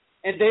places,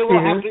 and they will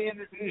have to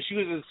introduce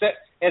you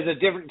as a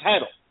different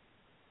title.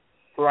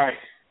 Right.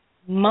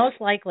 Most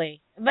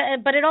likely,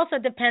 but it also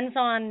depends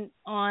on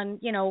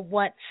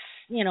what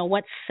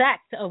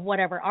sect of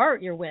whatever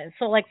art you're with.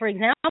 So, like for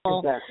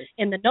example,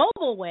 in the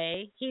noble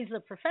way, he's the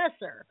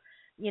professor.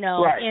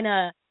 In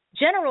a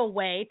general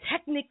way,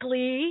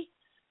 technically,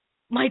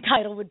 my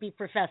title would be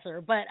professor.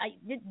 But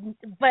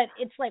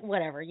it's like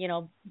whatever.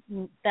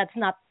 That's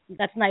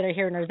neither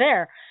here nor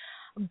there.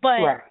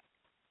 But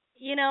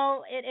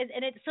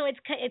so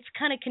it's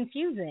kind of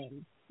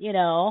confusing.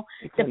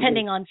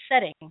 Depending on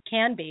setting,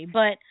 can be.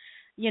 But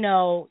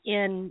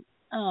in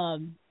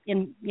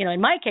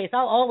my case,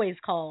 I'll always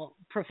call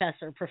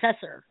professor.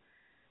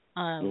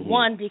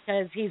 One,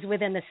 because he's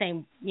within the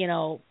same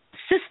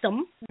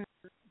system,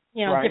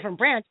 different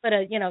branch, but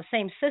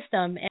same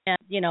system,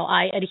 and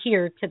I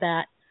adhere to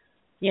that,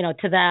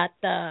 to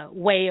that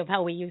way of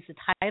how we use the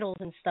titles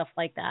and stuff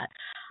like that.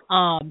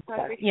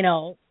 But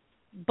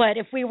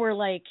if we were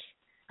like,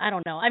 I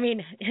don't know. I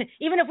mean,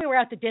 even if we were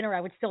out to dinner,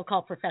 I would still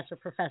call professor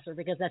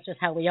because that's just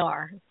how we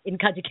are in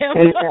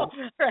Kajukenbo.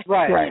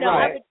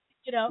 Right.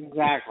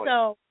 Exactly.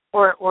 So,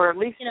 or at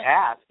least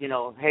ask,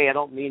 hey, I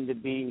don't mean to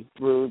be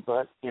rude,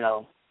 but,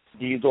 do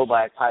you go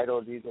by a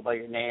title? Do you go by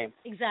your name?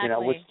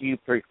 Exactly. Which do you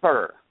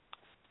prefer?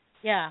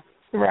 Yeah.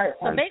 Right.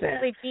 So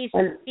basically,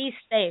 be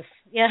safe.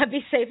 Yeah,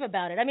 be safe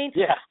about it. I mean,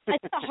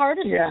 that's the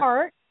hardest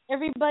part.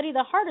 Everybody,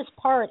 the hardest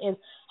part is,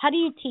 how do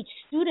you teach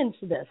students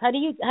this? How do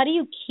you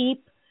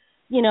keep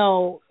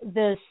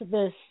this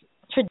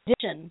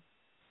tradition?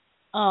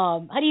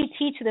 How do you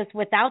teach this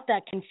without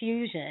that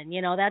confusion?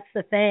 That's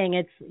the thing.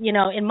 It's,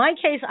 in my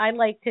case, I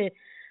like to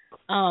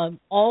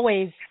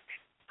always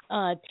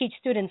teach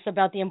students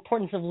about the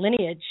importance of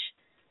lineage,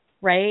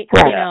 right?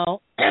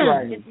 Because,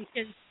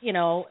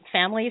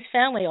 family is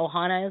family.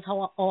 Ohana is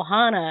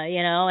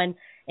Ohana,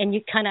 and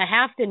you kind of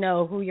have to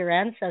know who your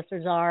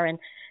ancestors are, and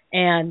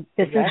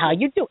this is how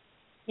you do it.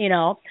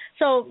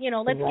 So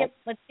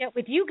let's get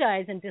with you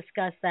guys and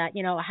discuss that.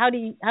 How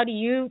do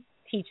you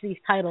teach these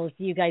titles?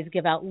 Do you guys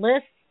give out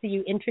lists? Do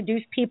you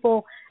introduce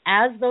people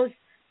as those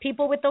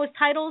people with those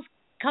titles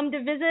come to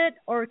visit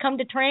or come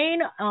to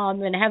train,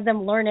 and have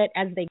them learn it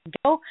as they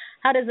go?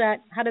 How does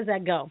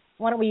that go?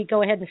 Why don't we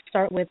go ahead and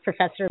start with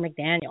Professor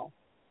McDaniel?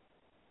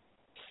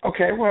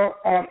 Okay. Well,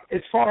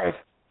 as far as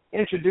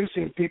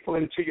introducing people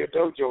into your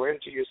dojo or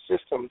into your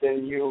system,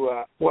 then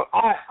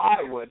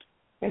I would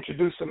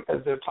introduce them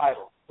as their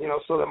title,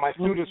 so that my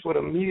students would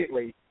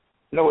immediately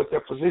know what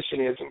their position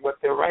is and what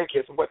their rank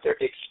is and what their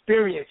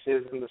experience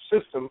is in the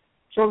system,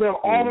 so they'll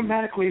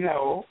automatically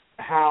know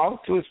how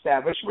to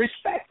establish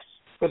respect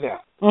for them,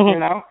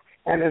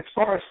 And as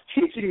far as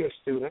teaching the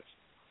students,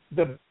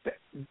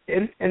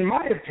 in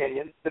my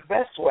opinion, the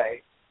best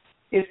way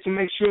is to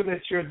make sure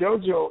that your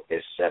dojo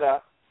is set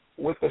up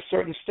with a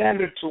certain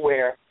standard to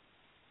where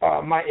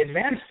my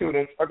advanced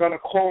students are going to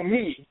call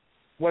me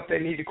what they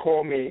need to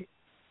call me,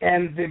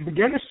 and the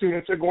beginner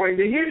students are going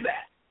to hear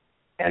that.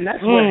 And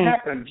that's what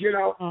happens.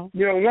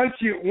 Once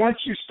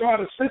you start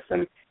a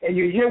system and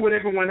you hear what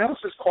everyone else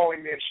is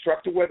calling the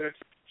instructor, whether it's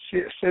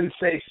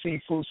Sensei,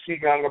 Sifu,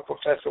 Sigang, or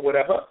Professor,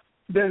 whatever,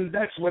 then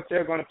that's what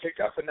they're going to pick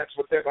up, and that's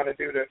what they're going to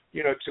do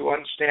to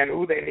understand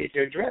who they need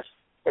to address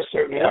a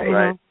certain way.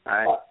 Right.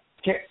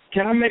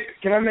 Can I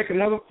make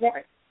another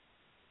point?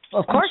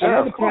 Of course.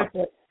 Another point.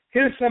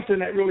 Here's something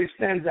that really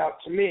stands out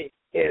to me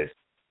is,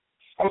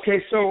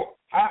 okay, so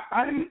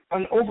I'm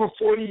an over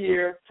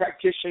 40-year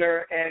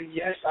practitioner, and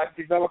yes, I've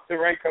developed the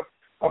rank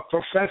of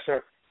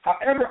professor.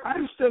 However,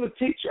 I'm still a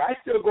teacher. I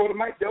still go to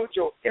my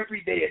dojo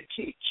every day and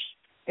teach.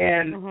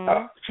 And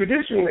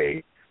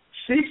traditionally,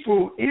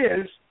 Sifu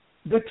is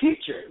the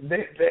teacher, the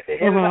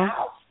head of the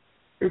house.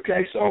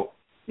 Okay, so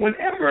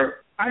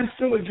whenever I'm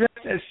still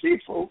addressed as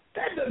Sifu,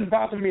 that doesn't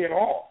bother me at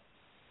all.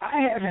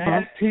 I have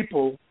had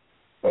people,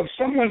 if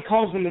someone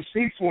calls them a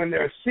Sifu and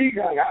they're a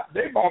Sigang,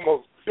 they've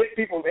almost bit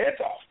people's heads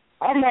off.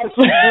 I'm not a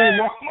Sifu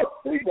anymore, I'm a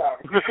Sigang.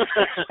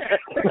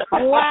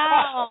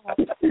 Wow.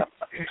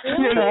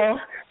 Wow.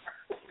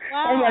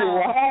 I'm like,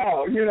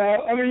 wow, if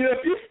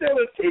you're still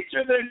a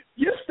teacher, then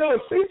you're still a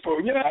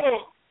Sifu,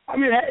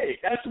 hey,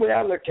 that's the way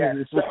I look at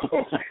it. So,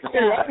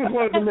 I just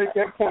wanted to make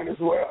that point as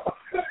well.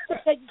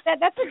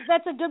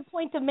 That's a good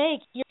point to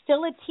make. You're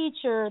still a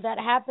teacher that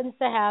happens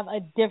to have a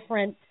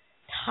different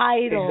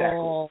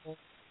title. Exactly.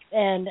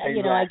 And,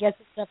 I guess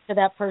it's up to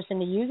that person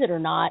to use it or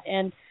not.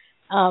 And,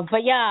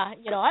 but yeah,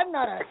 I'm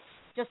not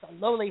just a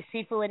lowly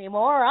Sifu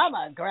anymore. I'm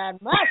a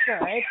grandmaster.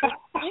 Yeah,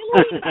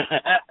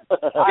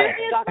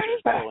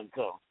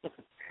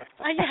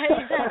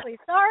 exactly.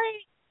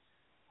 Sorry.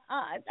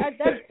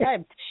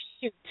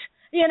 Shoot.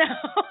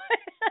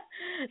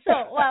 So,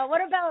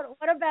 what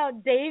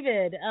about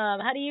David?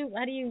 How do you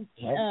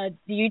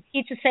do you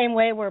teach the same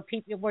way where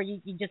you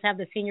just have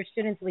the senior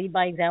students lead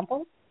by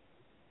example?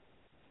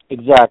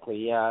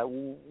 Exactly. Yeah.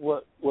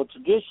 Well,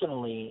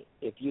 traditionally,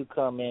 if you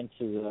come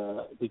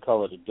into we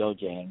call it a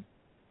dojo,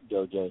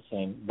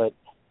 same, but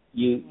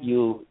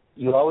you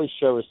always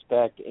show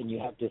respect, and you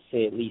have to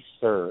say at least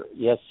sir,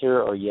 yes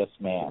sir, or yes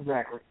ma'am.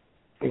 Exactly.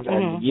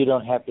 And you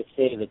don't have to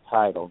say the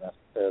title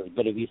necessarily,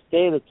 but if you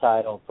say the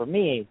title, for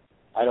me,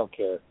 I don't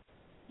care.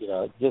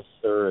 Just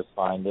sir is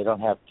fine. They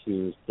don't have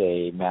to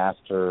say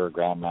master or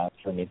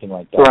grandmaster or anything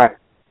like that.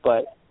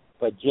 Right.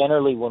 But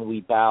generally, when we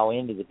bow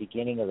into the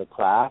beginning of the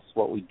class,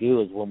 what we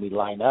do is when we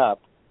line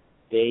up,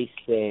 they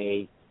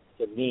say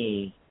to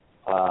me,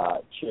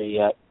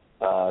 Chiriyat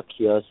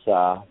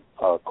Kyosa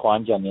or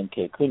Kwanja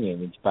Nimke Kunyu,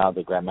 means bow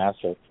the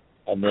grandmaster.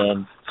 And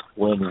then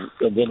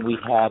we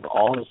have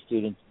all the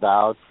students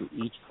bow to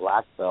each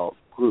black belt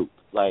group.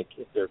 Like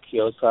if they're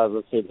Kyosas,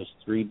 let's say there's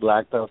 3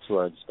 black belts who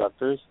are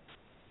instructors,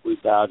 we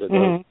bow to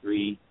those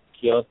 3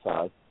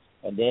 Kyosas.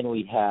 And then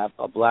we have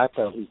a black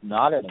belt who's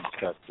not an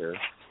instructor.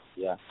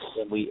 Yeah.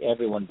 Then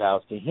everyone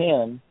bows to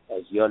him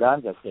as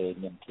Yodanza say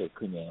Nimke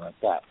Kunye, like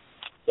that.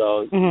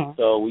 So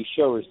we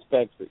show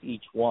respect for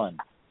each one.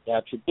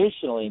 Now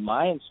traditionally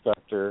my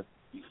instructor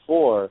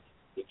before,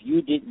 if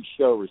you didn't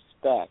show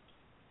respect,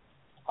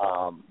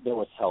 there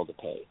was hell to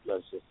pay.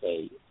 Let's just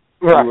say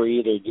you were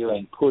either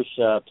doing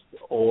push-ups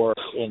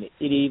and it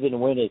even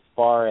went as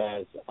far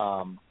as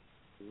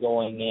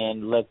going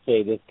in. Let's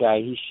say this guy,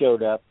 he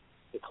showed up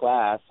to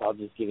class. I'll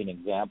just give you an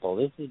example.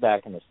 This is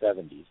back in the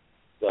 70s,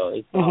 so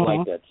it's not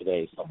like that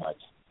today so much.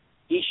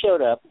 He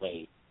showed up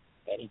late,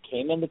 and he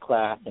came into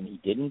class, and he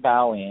didn't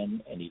bow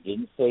in, and he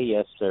didn't say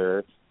yes,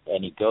 sir,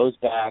 and he goes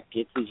back,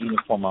 gets his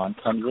uniform on,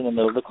 comes in the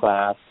middle of the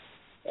class,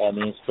 and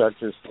the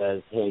instructor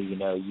says, hey,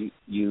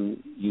 you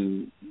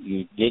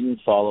didn't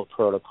follow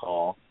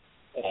protocol,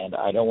 and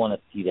I don't want to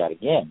see that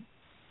again.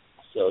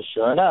 So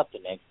sure enough, the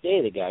next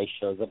day the guy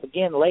shows up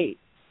again late,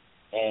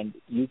 and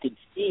you could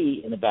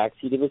see in the back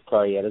seat of his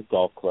car he had his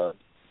golf club.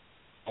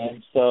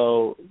 And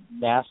so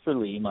Master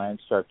Lee, my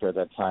instructor at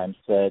that time,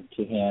 said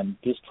to him,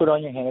 just put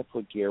on your hand and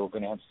foot gear, we're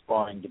going to have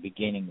sparring at the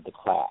beginning of the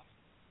class.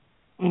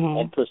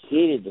 And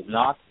proceeded to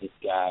knock this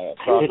guy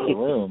across the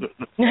room.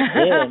 And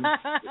then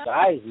the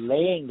guy's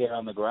laying there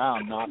on the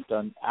ground, knocked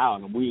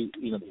out, and we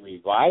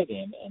revive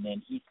him. And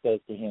then he says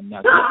to him,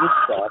 now get your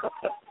stuff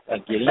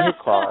and get in your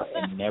car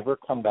and never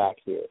come back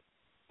here.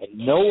 And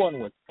no one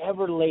was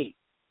ever late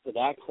to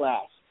that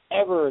class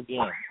ever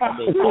again. And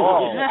they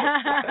all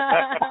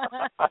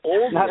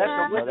old.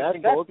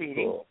 That's old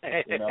school.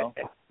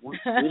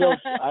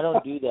 I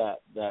don't do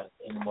that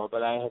anymore.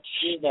 But I have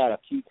seen that a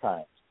few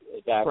times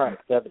back in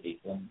the 70s,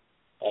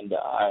 and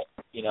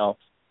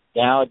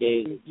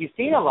nowadays you've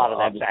seen a lot of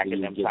that back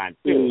in them times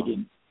too.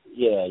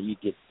 You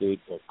get food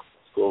for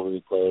school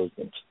really closed,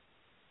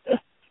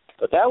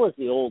 but that was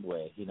the old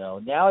way.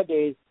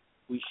 Nowadays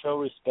we show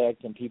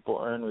respect and people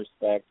earn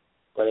respect,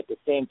 but at the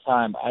same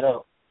time, I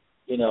don't.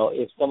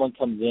 If someone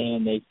comes in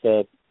and they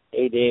said,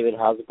 hey, David,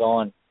 how's it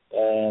going?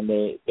 And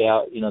they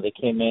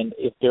came in.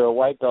 If they're a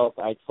white belt,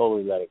 I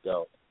totally let it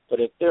go. But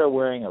if they're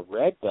wearing a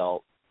red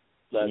belt,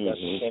 that's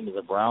the same as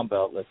a brown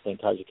belt, let's say in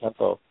Kaji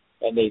Kempo,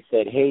 and they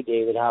said, hey,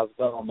 David, how's it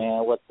going,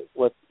 man?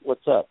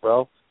 What's up,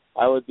 bro?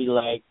 I would be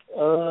like,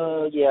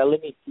 yeah,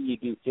 let me see you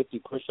do 50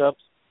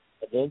 push-ups,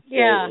 and then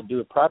and do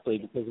it properly,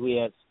 because we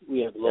have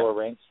lower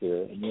ranks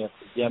here, and you have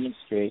to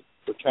demonstrate.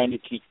 We're trying to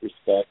teach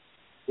respect,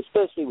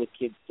 especially with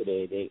kids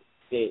today.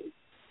 They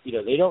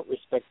don't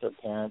respect their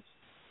parents.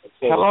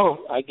 So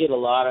Hello. I get a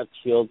lot of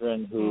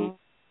children who,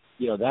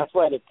 that's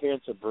why the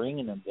parents are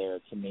bringing them there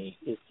to me,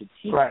 is to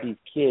teach these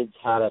kids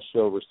how to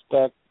show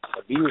respect,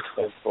 be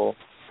respectful,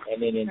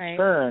 and then in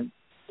turn,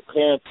 the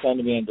parents come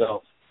to me and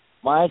go,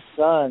 my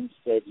son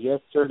said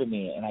yes, sir, to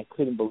me, and I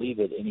couldn't believe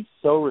it, and he's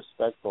so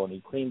respectful, and he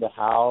cleaned the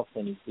house,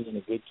 and he's being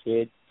a good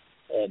kid,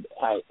 and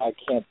I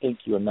can't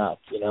thank you enough,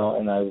 and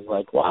I was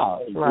like, wow,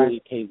 it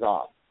really pays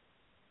off.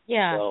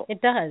 Yeah, so,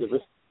 it does.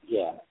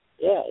 Yeah,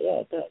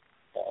 it does.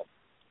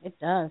 It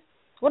does.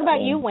 What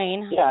about you,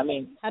 Wayne? Yeah,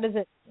 how does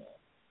it?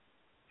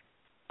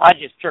 I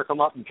just jerk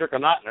them up and jerk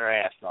them out in their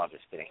ass. No, I'm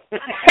just kidding.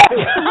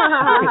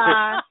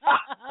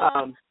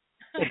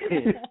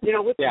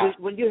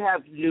 When you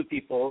have new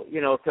people,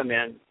 come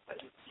in,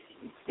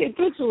 it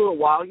takes a little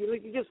while. You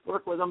just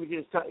work with them.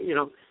 You just,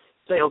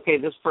 say, okay,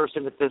 this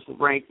person at this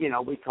rank,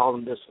 we call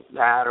them this,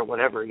 that, or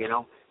whatever,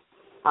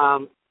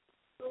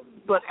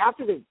 But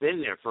after they've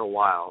been there for a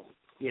while,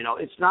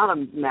 it's not a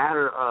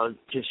matter of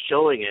just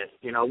showing it.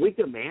 We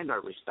demand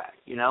our respect.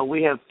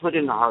 We have put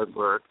in the hard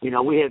work. We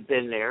have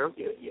been there.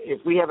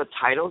 If we have a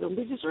title, then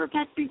we deserve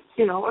to be,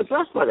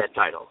 addressed by that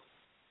title.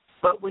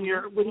 But when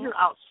you're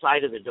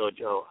outside of the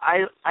dojo,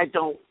 I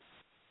don't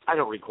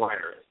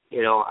require it.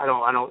 I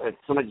don't. If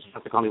somebody just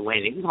has to call me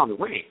Wayne, you can call me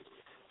Wayne.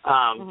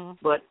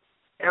 But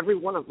every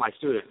one of my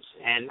students,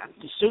 and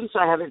the students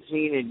I haven't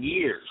seen in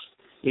years,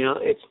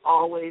 it's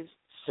always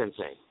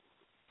Sensei.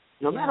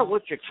 No matter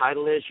what your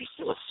title is, you're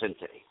still a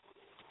Sensei.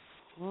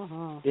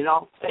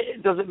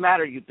 It doesn't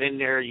matter. You've been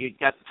there. You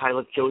got the title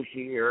of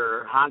Choshi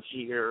or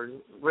Hanshi or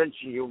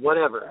Renshi or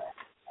whatever.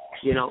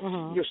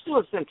 You're still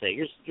a Sensei.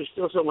 You're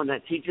still someone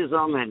that teaches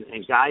them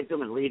and guides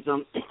them and leads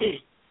them.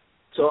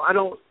 So I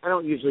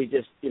don't usually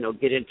just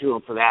get into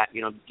them for that.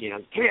 Give me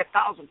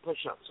 1,000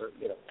 push-ups or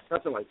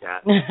something like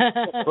that.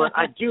 But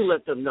I do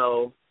let them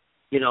know,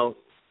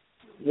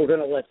 we're going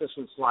to let this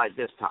one slide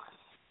this time.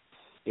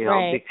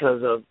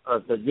 Because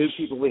of the new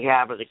people we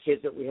have or the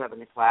kids that we have in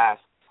the class,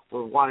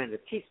 we're wanting to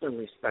teach them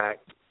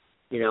respect,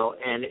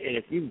 and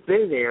if you've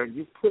been there and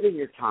you've put in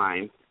your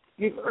time,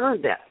 you've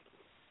earned that,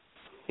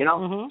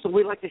 So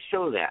we like to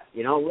show that,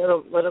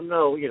 let them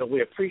know,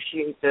 we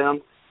appreciate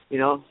them,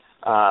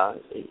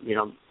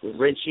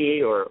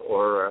 Renshi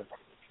or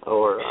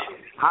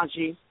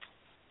Hanshi,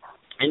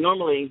 and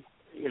normally,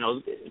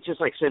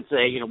 just like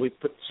Sensei, we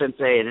put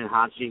Sensei and then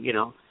Hanshi,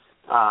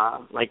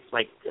 like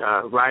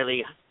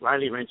Riley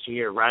Renshi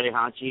or Riley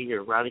Hanshi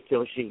or Riley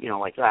Kyoshi,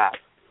 like that.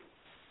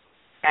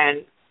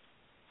 And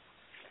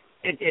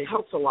it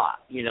helps a lot,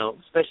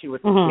 especially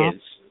with the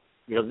kids.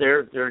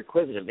 They're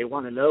inquisitive. They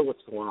want to know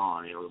what's going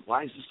on.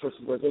 Why is this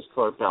person wear this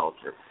color belt?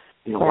 Or,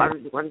 why do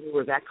they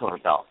wear that color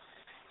belt?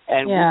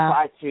 And we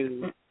try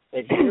to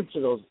adhere to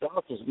those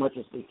belts as much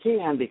as we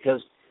can,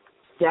 because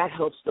that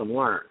helps them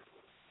learn.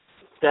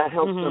 That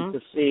helps them to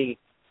see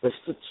the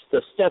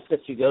steps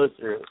that you go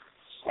through.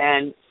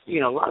 And,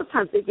 a lot of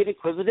times they get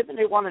inquisitive and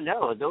they want to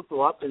know. They'll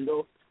go up and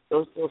they'll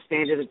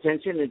stand at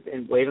attention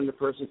and wait on the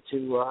person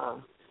to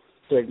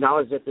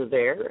acknowledge that they're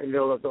there, and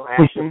they'll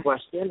ask a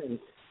question. And,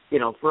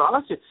 for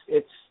us,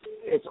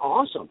 it's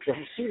awesome to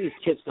see these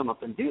kids come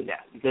up and do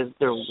that, because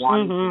they're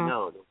wanting to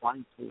know, they're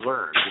wanting to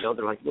learn.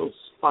 They're like little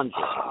sponges.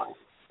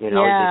 They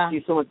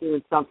see someone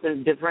doing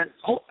something different.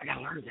 Oh, I got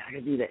to learn that. I got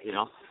to do that,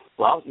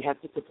 Well, you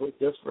have to complete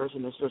this first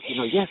and this first.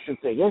 Yes,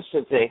 Sensei, yes,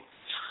 Sensei.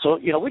 So,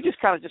 we just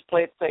kind of just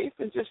play it safe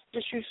and just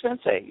use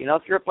Sensei.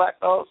 If you're a black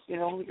belt,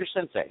 you're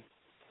Sensei.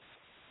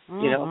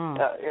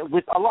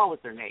 Along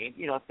with their name,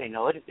 if they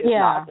know it. If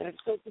not, then it's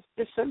still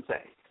just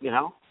Sensei,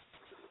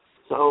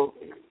 So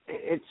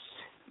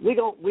we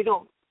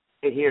don't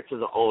adhere to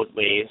the old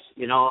ways,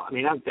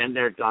 I've been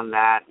there, done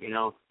that,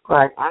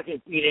 I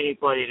can beat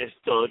anybody in this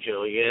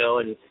dojo,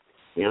 and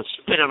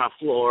spit on a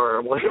floor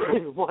or whatever. I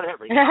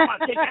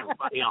want to take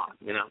everybody on,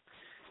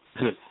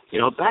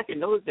 Back in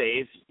those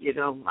days,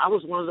 I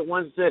was one of the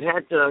ones that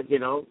had to,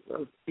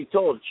 be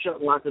told, shut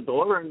and lock the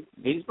door and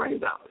beat his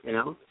brains out,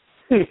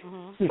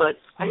 But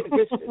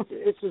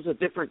this is a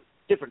different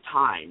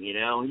time,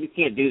 You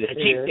can't do that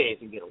these days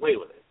and get away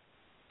with it.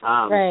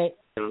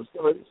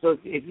 So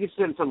if you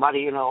send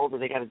somebody, over,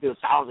 they got to do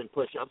 1,000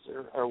 push-ups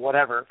or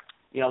whatever,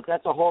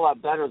 that's a whole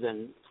lot better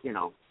than,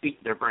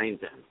 beat their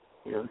brains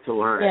in, to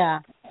learn it.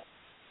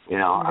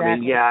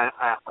 Exactly.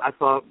 I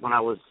thought when I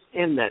was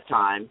in that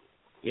time,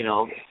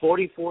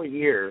 44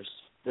 years,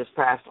 this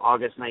past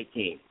August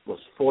 19th was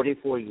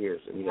 44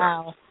 years in the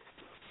arts.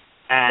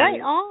 And,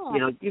 right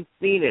on. You've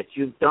seen it,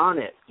 you've done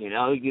it,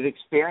 you've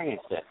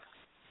experienced it.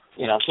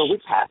 So we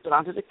passed it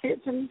on to the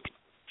kids, and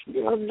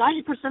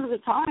 90% of the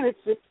time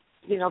it's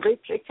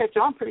they catch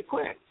on pretty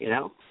quick,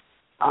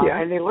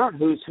 and they learn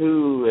who's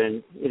who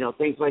and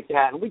things like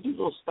that. And we do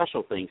little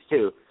special things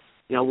too.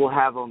 We'll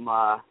have them.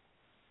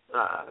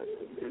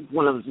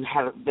 One of them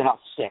have been out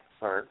sick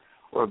or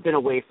been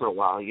away for a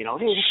while. Hey,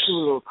 let's do a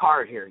little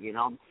card here.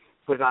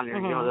 Put it on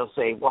there. They'll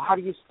say, well, how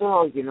do you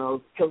spell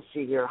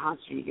Koshi or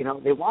Hanshi?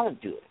 They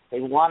want to do it. They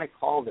want to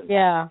call them.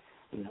 Yeah.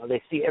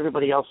 They see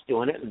everybody else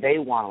doing it, and they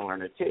want to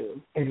learn it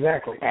too.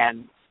 Exactly.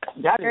 And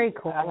that very is,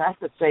 cool. I have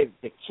to say,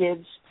 the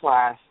kids'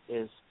 class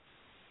is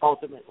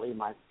ultimately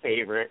my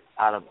favorite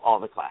out of all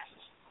the classes.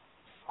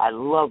 I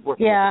love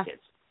working with the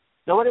kids.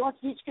 Nobody wants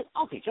to teach kids.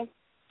 I'll teach them.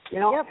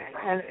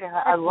 And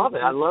I love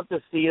it. I love to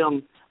see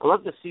them. I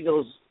love to see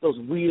those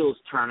wheels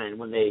turning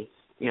when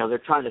they're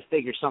trying to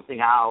figure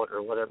something out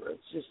or whatever.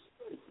 It's just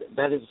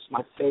that is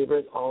my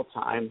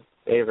all-time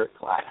favorite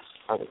class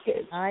are the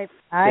kids. I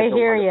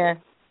hear you.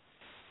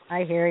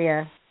 I hear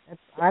you.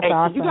 That's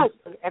awesome. You guys,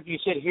 after you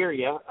said hear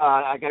you,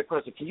 I got a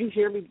question. Can you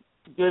hear me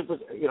good?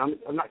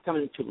 I'm not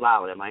coming in too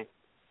loud, am I?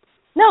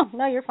 No,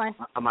 you're fine.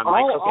 On my mic?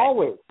 Okay.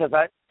 Always. Because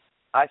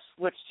I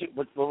switched to,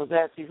 what was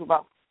that, Steve,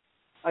 about?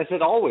 I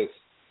said always.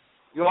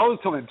 You always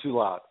come in too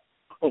loud.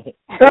 Hey,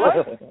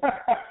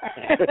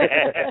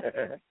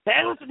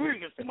 listen here,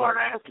 you smart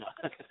ass.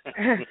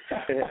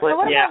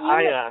 But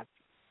yeah,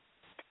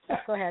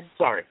 go ahead.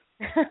 Sorry.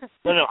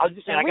 No, I was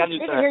just saying I got to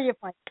hear you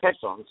fine.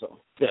 Headphones, so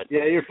good.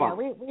 Yeah, you're fine.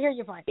 Yeah, we hear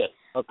you fine. Good.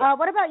 Okay.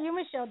 What about you,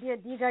 Michelle? Do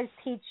you guys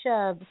teach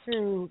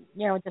through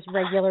just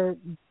regular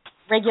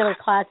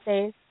class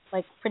days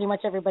like pretty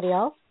much everybody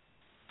else?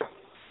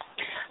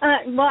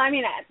 Well, I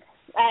mean,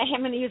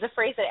 I'm going to use a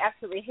phrase that I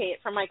absolutely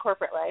hate from my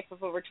corporate life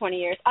of over 20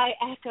 years. I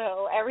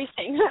echo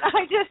everything that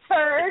I just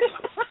heard.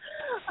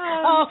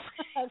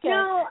 Okay.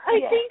 No, I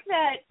think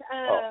that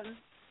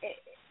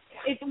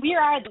we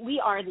are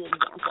the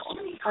example.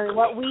 I mean,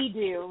 what we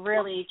do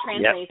really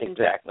translates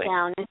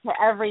down into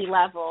every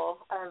level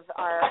of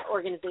our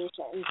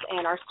organizations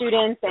and our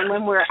students, and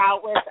when we're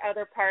out with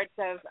other parts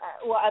of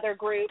other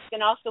groups,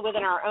 and also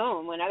within our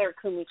own when other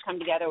kumus come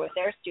together with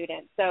their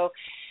students. So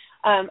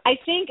I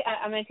think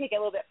I'm going to take it a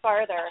little bit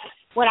farther.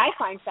 What I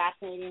find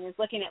fascinating is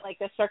looking at like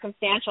the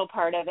circumstantial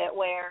part of it,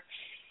 where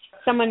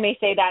someone may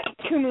say that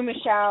Kumu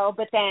Michelle,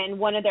 but then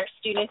one of their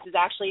students is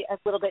actually a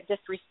little bit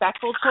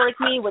disrespectful towards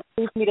me, which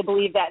leads me to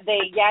believe that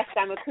yes,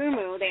 I'm a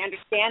Kumu, they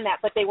understand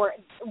that, but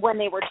when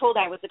they were told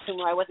I was a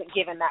Kumu, I wasn't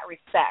given that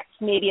respect.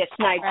 Maybe a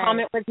snide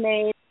comment was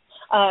made,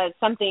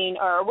 something,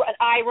 or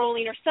eye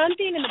rolling, or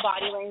something in the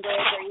body language,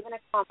 or even a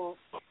comment.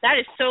 That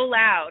is so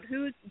loud.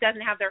 Who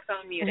doesn't have their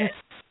phone muted?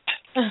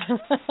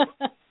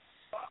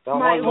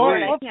 My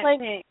Lord, I can't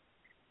think.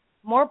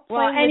 More plain.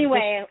 Well,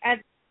 anyway,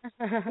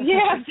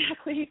 yeah,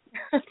 exactly.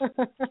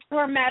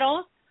 Or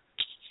metal.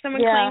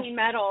 Someone claiming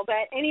metal.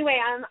 But anyway,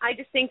 I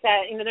just think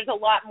that there's a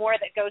lot more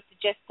that goes to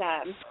just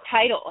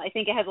title. I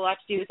think it has a lot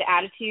to do with the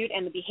attitude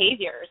and the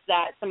behaviors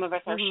that some of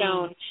us are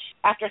shown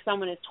after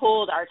someone is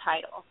told our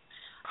title.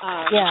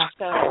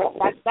 So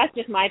that's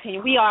just my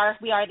opinion. We are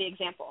the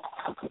example.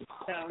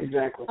 So.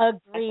 Exactly.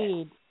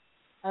 Agreed.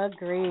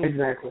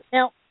 Exactly.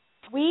 Now,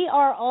 we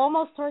are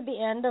almost toward the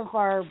end of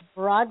our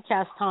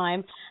broadcast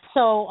time,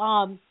 so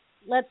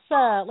let's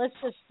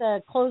just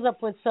close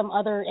up with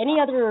any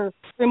other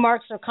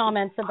remarks or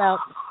comments about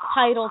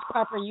titles,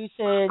 proper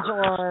usage,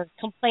 or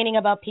complaining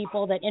about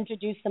people that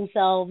introduce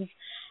themselves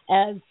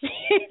as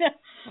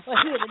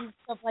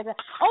stuff like that.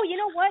 Oh, you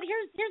know what?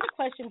 Here's a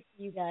question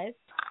for you guys.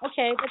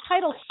 Okay, the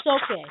title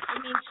Soke,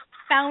 it means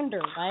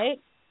founder,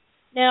 right?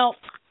 Now,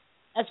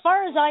 as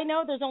far as I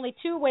know, there's only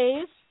two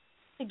ways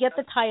to get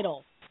the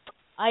title.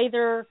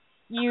 Either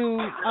you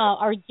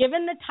are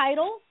given the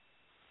title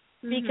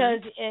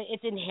because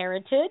it's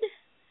inherited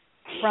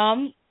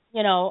from,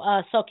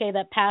 a soke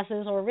that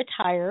passes or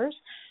retires,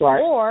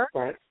 or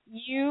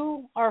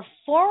you are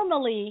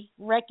formally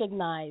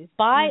recognized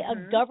by a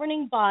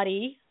governing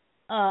body,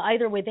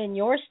 either within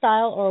your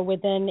style or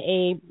within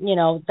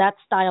that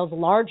style's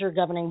larger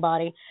governing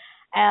body,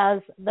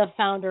 as the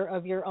founder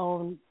of your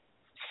own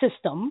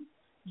system,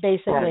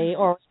 basically,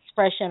 or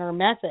expression or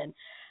method.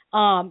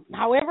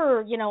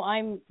 However,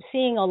 I'm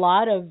seeing a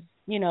lot of,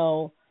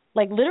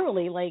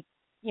 literally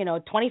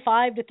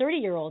 25 to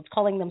 30-year-olds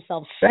calling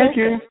themselves Thank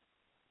you.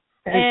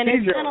 And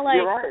it's kind of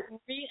like,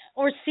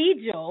 or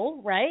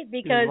Sijo, right?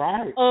 Because,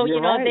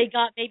 they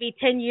got maybe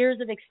 10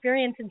 years of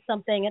experience in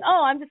something, and,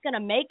 I'm just going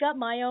to make up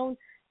my own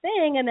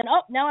thing, and then,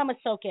 now I'm a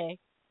soke, and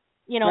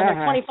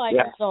they're 25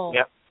 years old.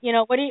 Yep.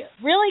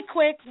 Really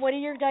quick, what are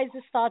your guys'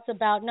 thoughts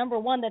about, number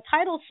one, the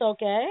title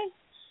soke,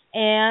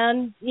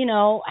 and,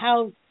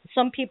 how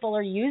some people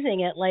are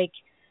using it like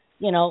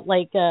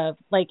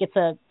it's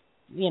a,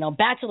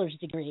 bachelor's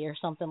degree or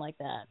something like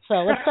that. So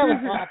let's start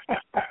with Bob.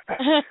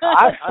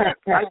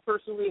 I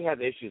personally have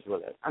issues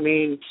with it. I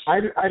mean, I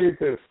do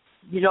too.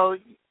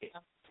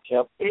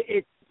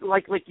 It's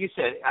like you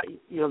said,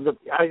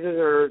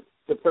 either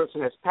the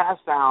person has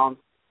passed down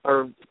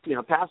or,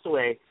 passed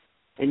away,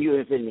 and you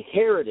have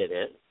inherited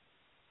it,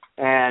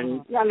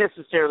 and not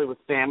necessarily with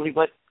family,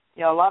 but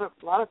a lot of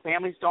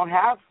families don't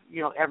have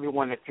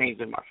everyone that trains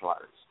in martial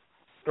arts.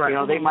 Right.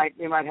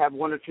 They might have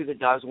one or two that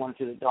does, one or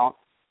two that don't,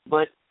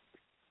 but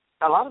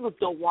a lot of them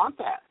don't want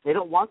that. They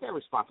don't want that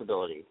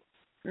responsibility.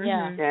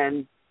 Yeah.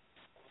 And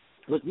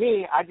with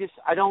me, I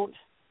don't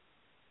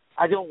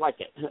like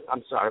it.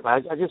 I'm sorry, but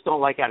I just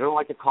don't like it. I don't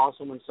like to call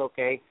someone Soke,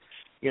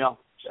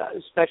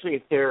 especially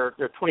if they're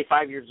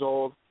 25 years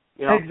old.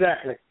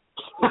 Exactly.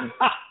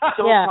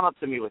 Don't come up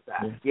to me with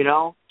that.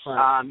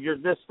 You're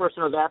this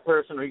person or that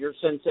person, or you're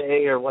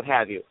sensei or what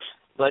have you.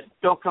 But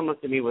don't come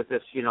up to me with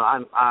this.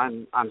 I'm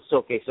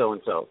Soke so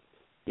and so.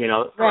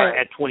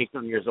 At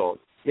 20-some years old.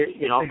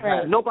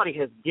 Nobody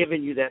has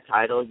given you that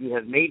title. You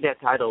have made that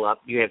title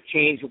up. You have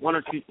changed one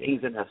or two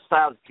things in a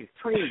style that you've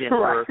trained in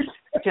for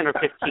 10 or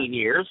 15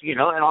 years. And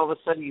all of a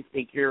sudden you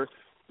think you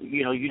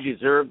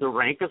deserve the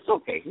rank of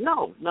Soke.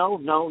 No.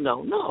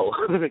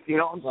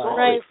 I'm sorry.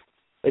 Right.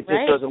 It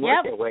just doesn't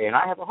work that way, and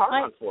I have a hard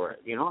on for it.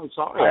 I'm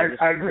sorry.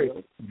 I agree.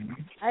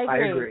 I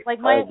agree. Like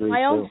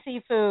my own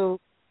Sifu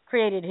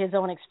created his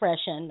own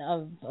expression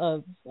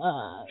of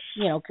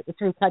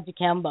through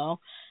Kajikembo,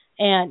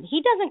 and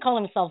he doesn't call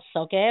himself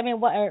Soke. I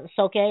mean,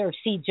 Soke or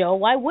Sijo?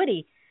 Why would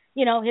he?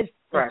 His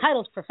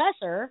title's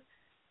professor,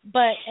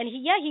 but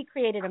he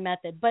created a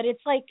method, but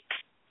it's like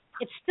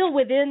it's still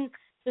within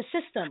the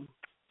system,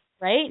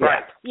 right?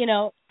 Right.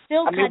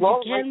 Still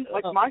Kajikembo.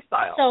 Like my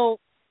style. So.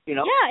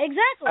 Yeah,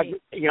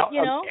 exactly.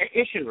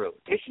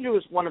 Ishinru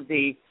is one of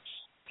the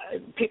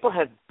people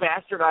have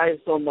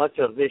bastardized so much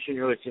of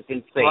Ishinru. It's just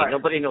insane. Right.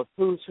 Nobody knows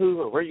who's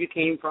who or where you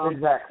came from.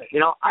 Exactly.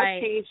 I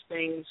change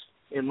things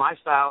in my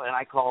style, and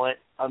I call it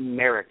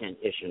American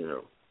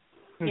Ishinru.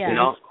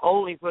 Yeah.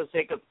 Only for the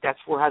sake of that's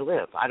where I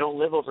live. I don't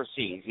live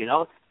overseas.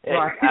 Right.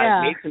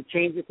 I made some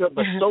changes to it,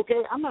 but Soke,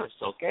 I'm not a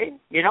Soke. I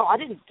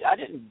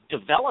didn't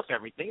develop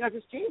everything. I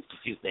just changed a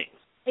few things.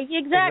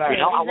 Exactly.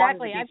 I wanted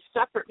to be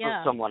separate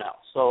from someone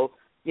else. So,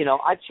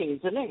 I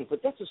changed the name,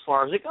 but that's as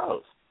far as it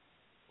goes.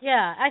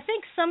 Yeah, I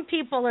think some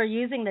people are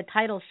using the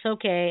title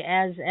Soke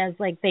as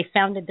like they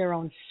founded their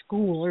own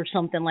school or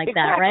something like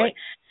that, right?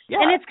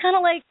 Yeah. And it's kind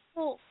of like,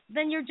 well,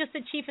 then you're just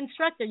a chief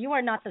instructor. You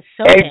are not the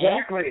Soke.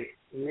 Exactly.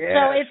 Yeah.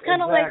 So it's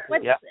kind of like,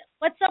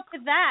 what's up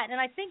with that? And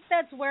I think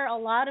that's where a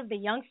lot of the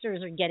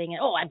youngsters are getting it.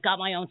 Oh, I've got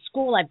my own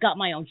school. I've got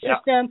my own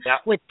system.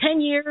 Yeah. With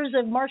 10 years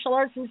of martial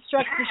arts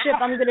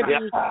instructorship, I'm going to be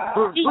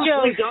Dojo Soke.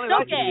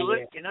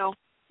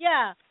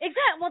 Yeah,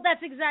 exactly. Well,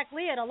 that's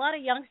exactly it. A lot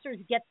of youngsters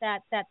get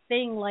that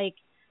thing like,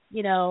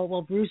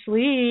 Bruce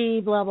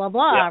Lee, blah, blah,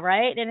 blah,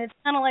 right? And it's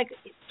kind of like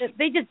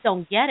they just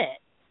don't get it.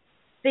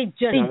 They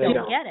just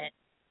don't get it.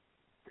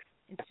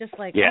 It's just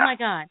like, oh, my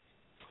God.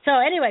 So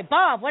anyway,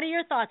 Bob, what are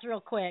your thoughts real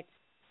quick?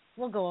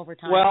 We'll go over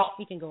time. Well,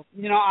 we can go.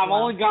 I've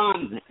only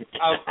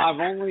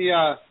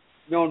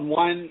known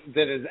one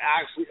that has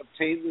actually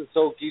obtained the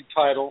Soke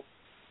title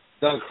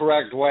the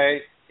correct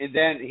way. And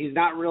then he's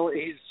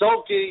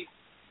Soke,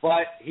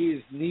 but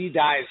he's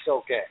Nidai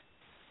Soke.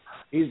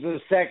 He's the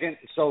second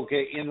Soke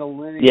in the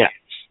lineage.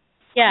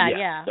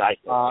 Yeah.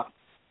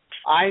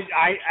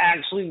 I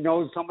actually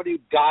know somebody who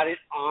got it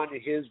on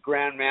his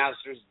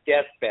grandmaster's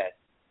deathbed.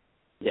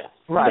 Yeah,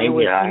 right. It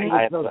was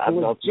I've the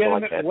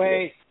legitimate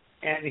way,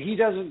 and he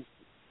doesn't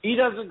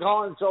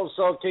call himself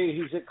Soke.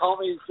 He said, "Call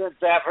me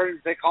Sensei." I've heard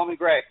him say, "Call me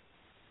Greg."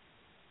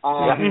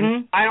 I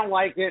don't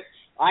like it.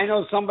 I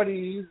know somebody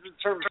who uses the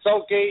term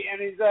Soke, and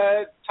he's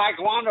a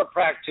Taekwondo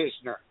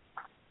practitioner.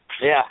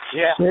 Yeah.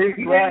 He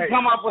didn't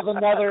come up with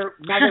another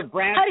branch of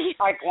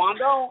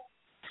Taekwondo.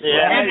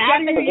 Yeah. And how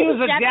do you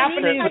use a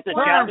Japanese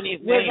term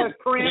with a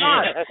Korean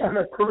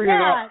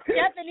art?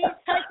 Japanese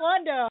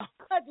Taekwondo.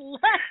 I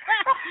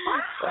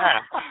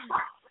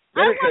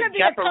want to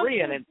be a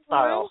Korean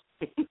style.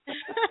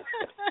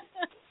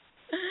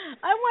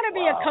 I want to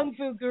be a kung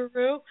fu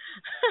guru.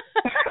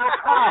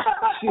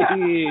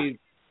 Jeez.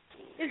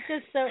 It's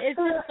just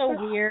so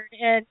weird,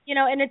 and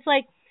and it's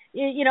like,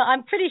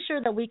 I'm pretty sure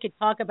that we could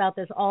talk about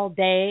this all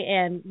day,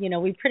 and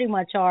we pretty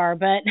much are.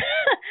 But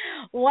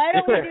why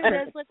don't we do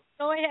this? Let's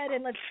go ahead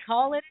and let's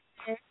call it.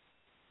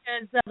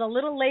 Because the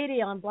little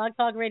lady on Blog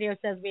Talk Radio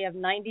says we have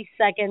 90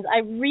 seconds. I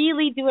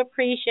really do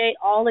appreciate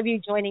all of you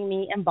joining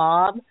me and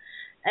Bob,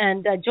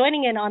 and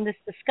joining in on this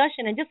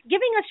discussion and just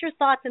giving us your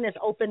thoughts in this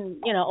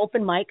open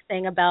mic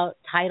thing about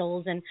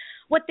titles and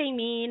what they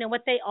mean and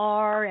what they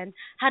are and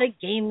how to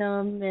gain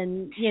them,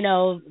 and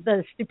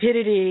the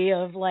stupidity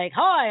of like,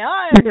 hi,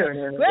 I'm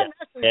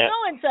Grandmaster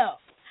so-and-so,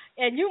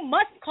 and you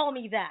must call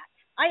me that.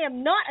 I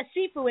am not a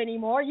Sifu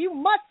anymore. You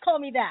must call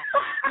me that.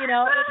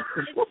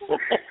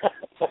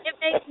 It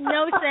makes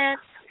no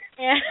sense.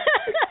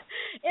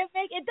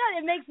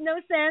 It makes no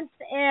sense.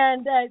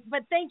 And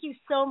but thank you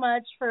so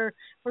much for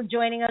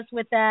joining us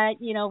with that.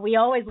 We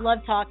always love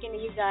talking to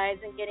you guys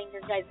and getting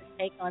your guys'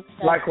 take on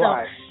stuff.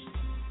 Likewise. So,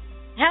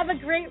 have a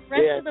great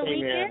rest of the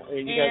weekend.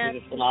 You guys are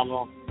just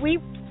phenomenal.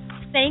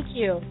 Thank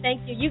you.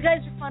 You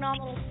guys are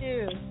phenomenal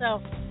too.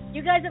 So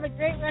you guys have a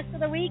great rest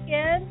of the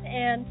weekend,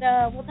 and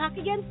we'll talk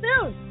again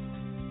soon.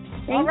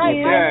 Thank All right.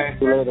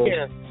 you.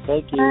 Okay.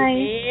 Thank you. Bye.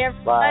 See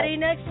everybody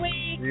next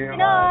week. Good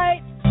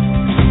night.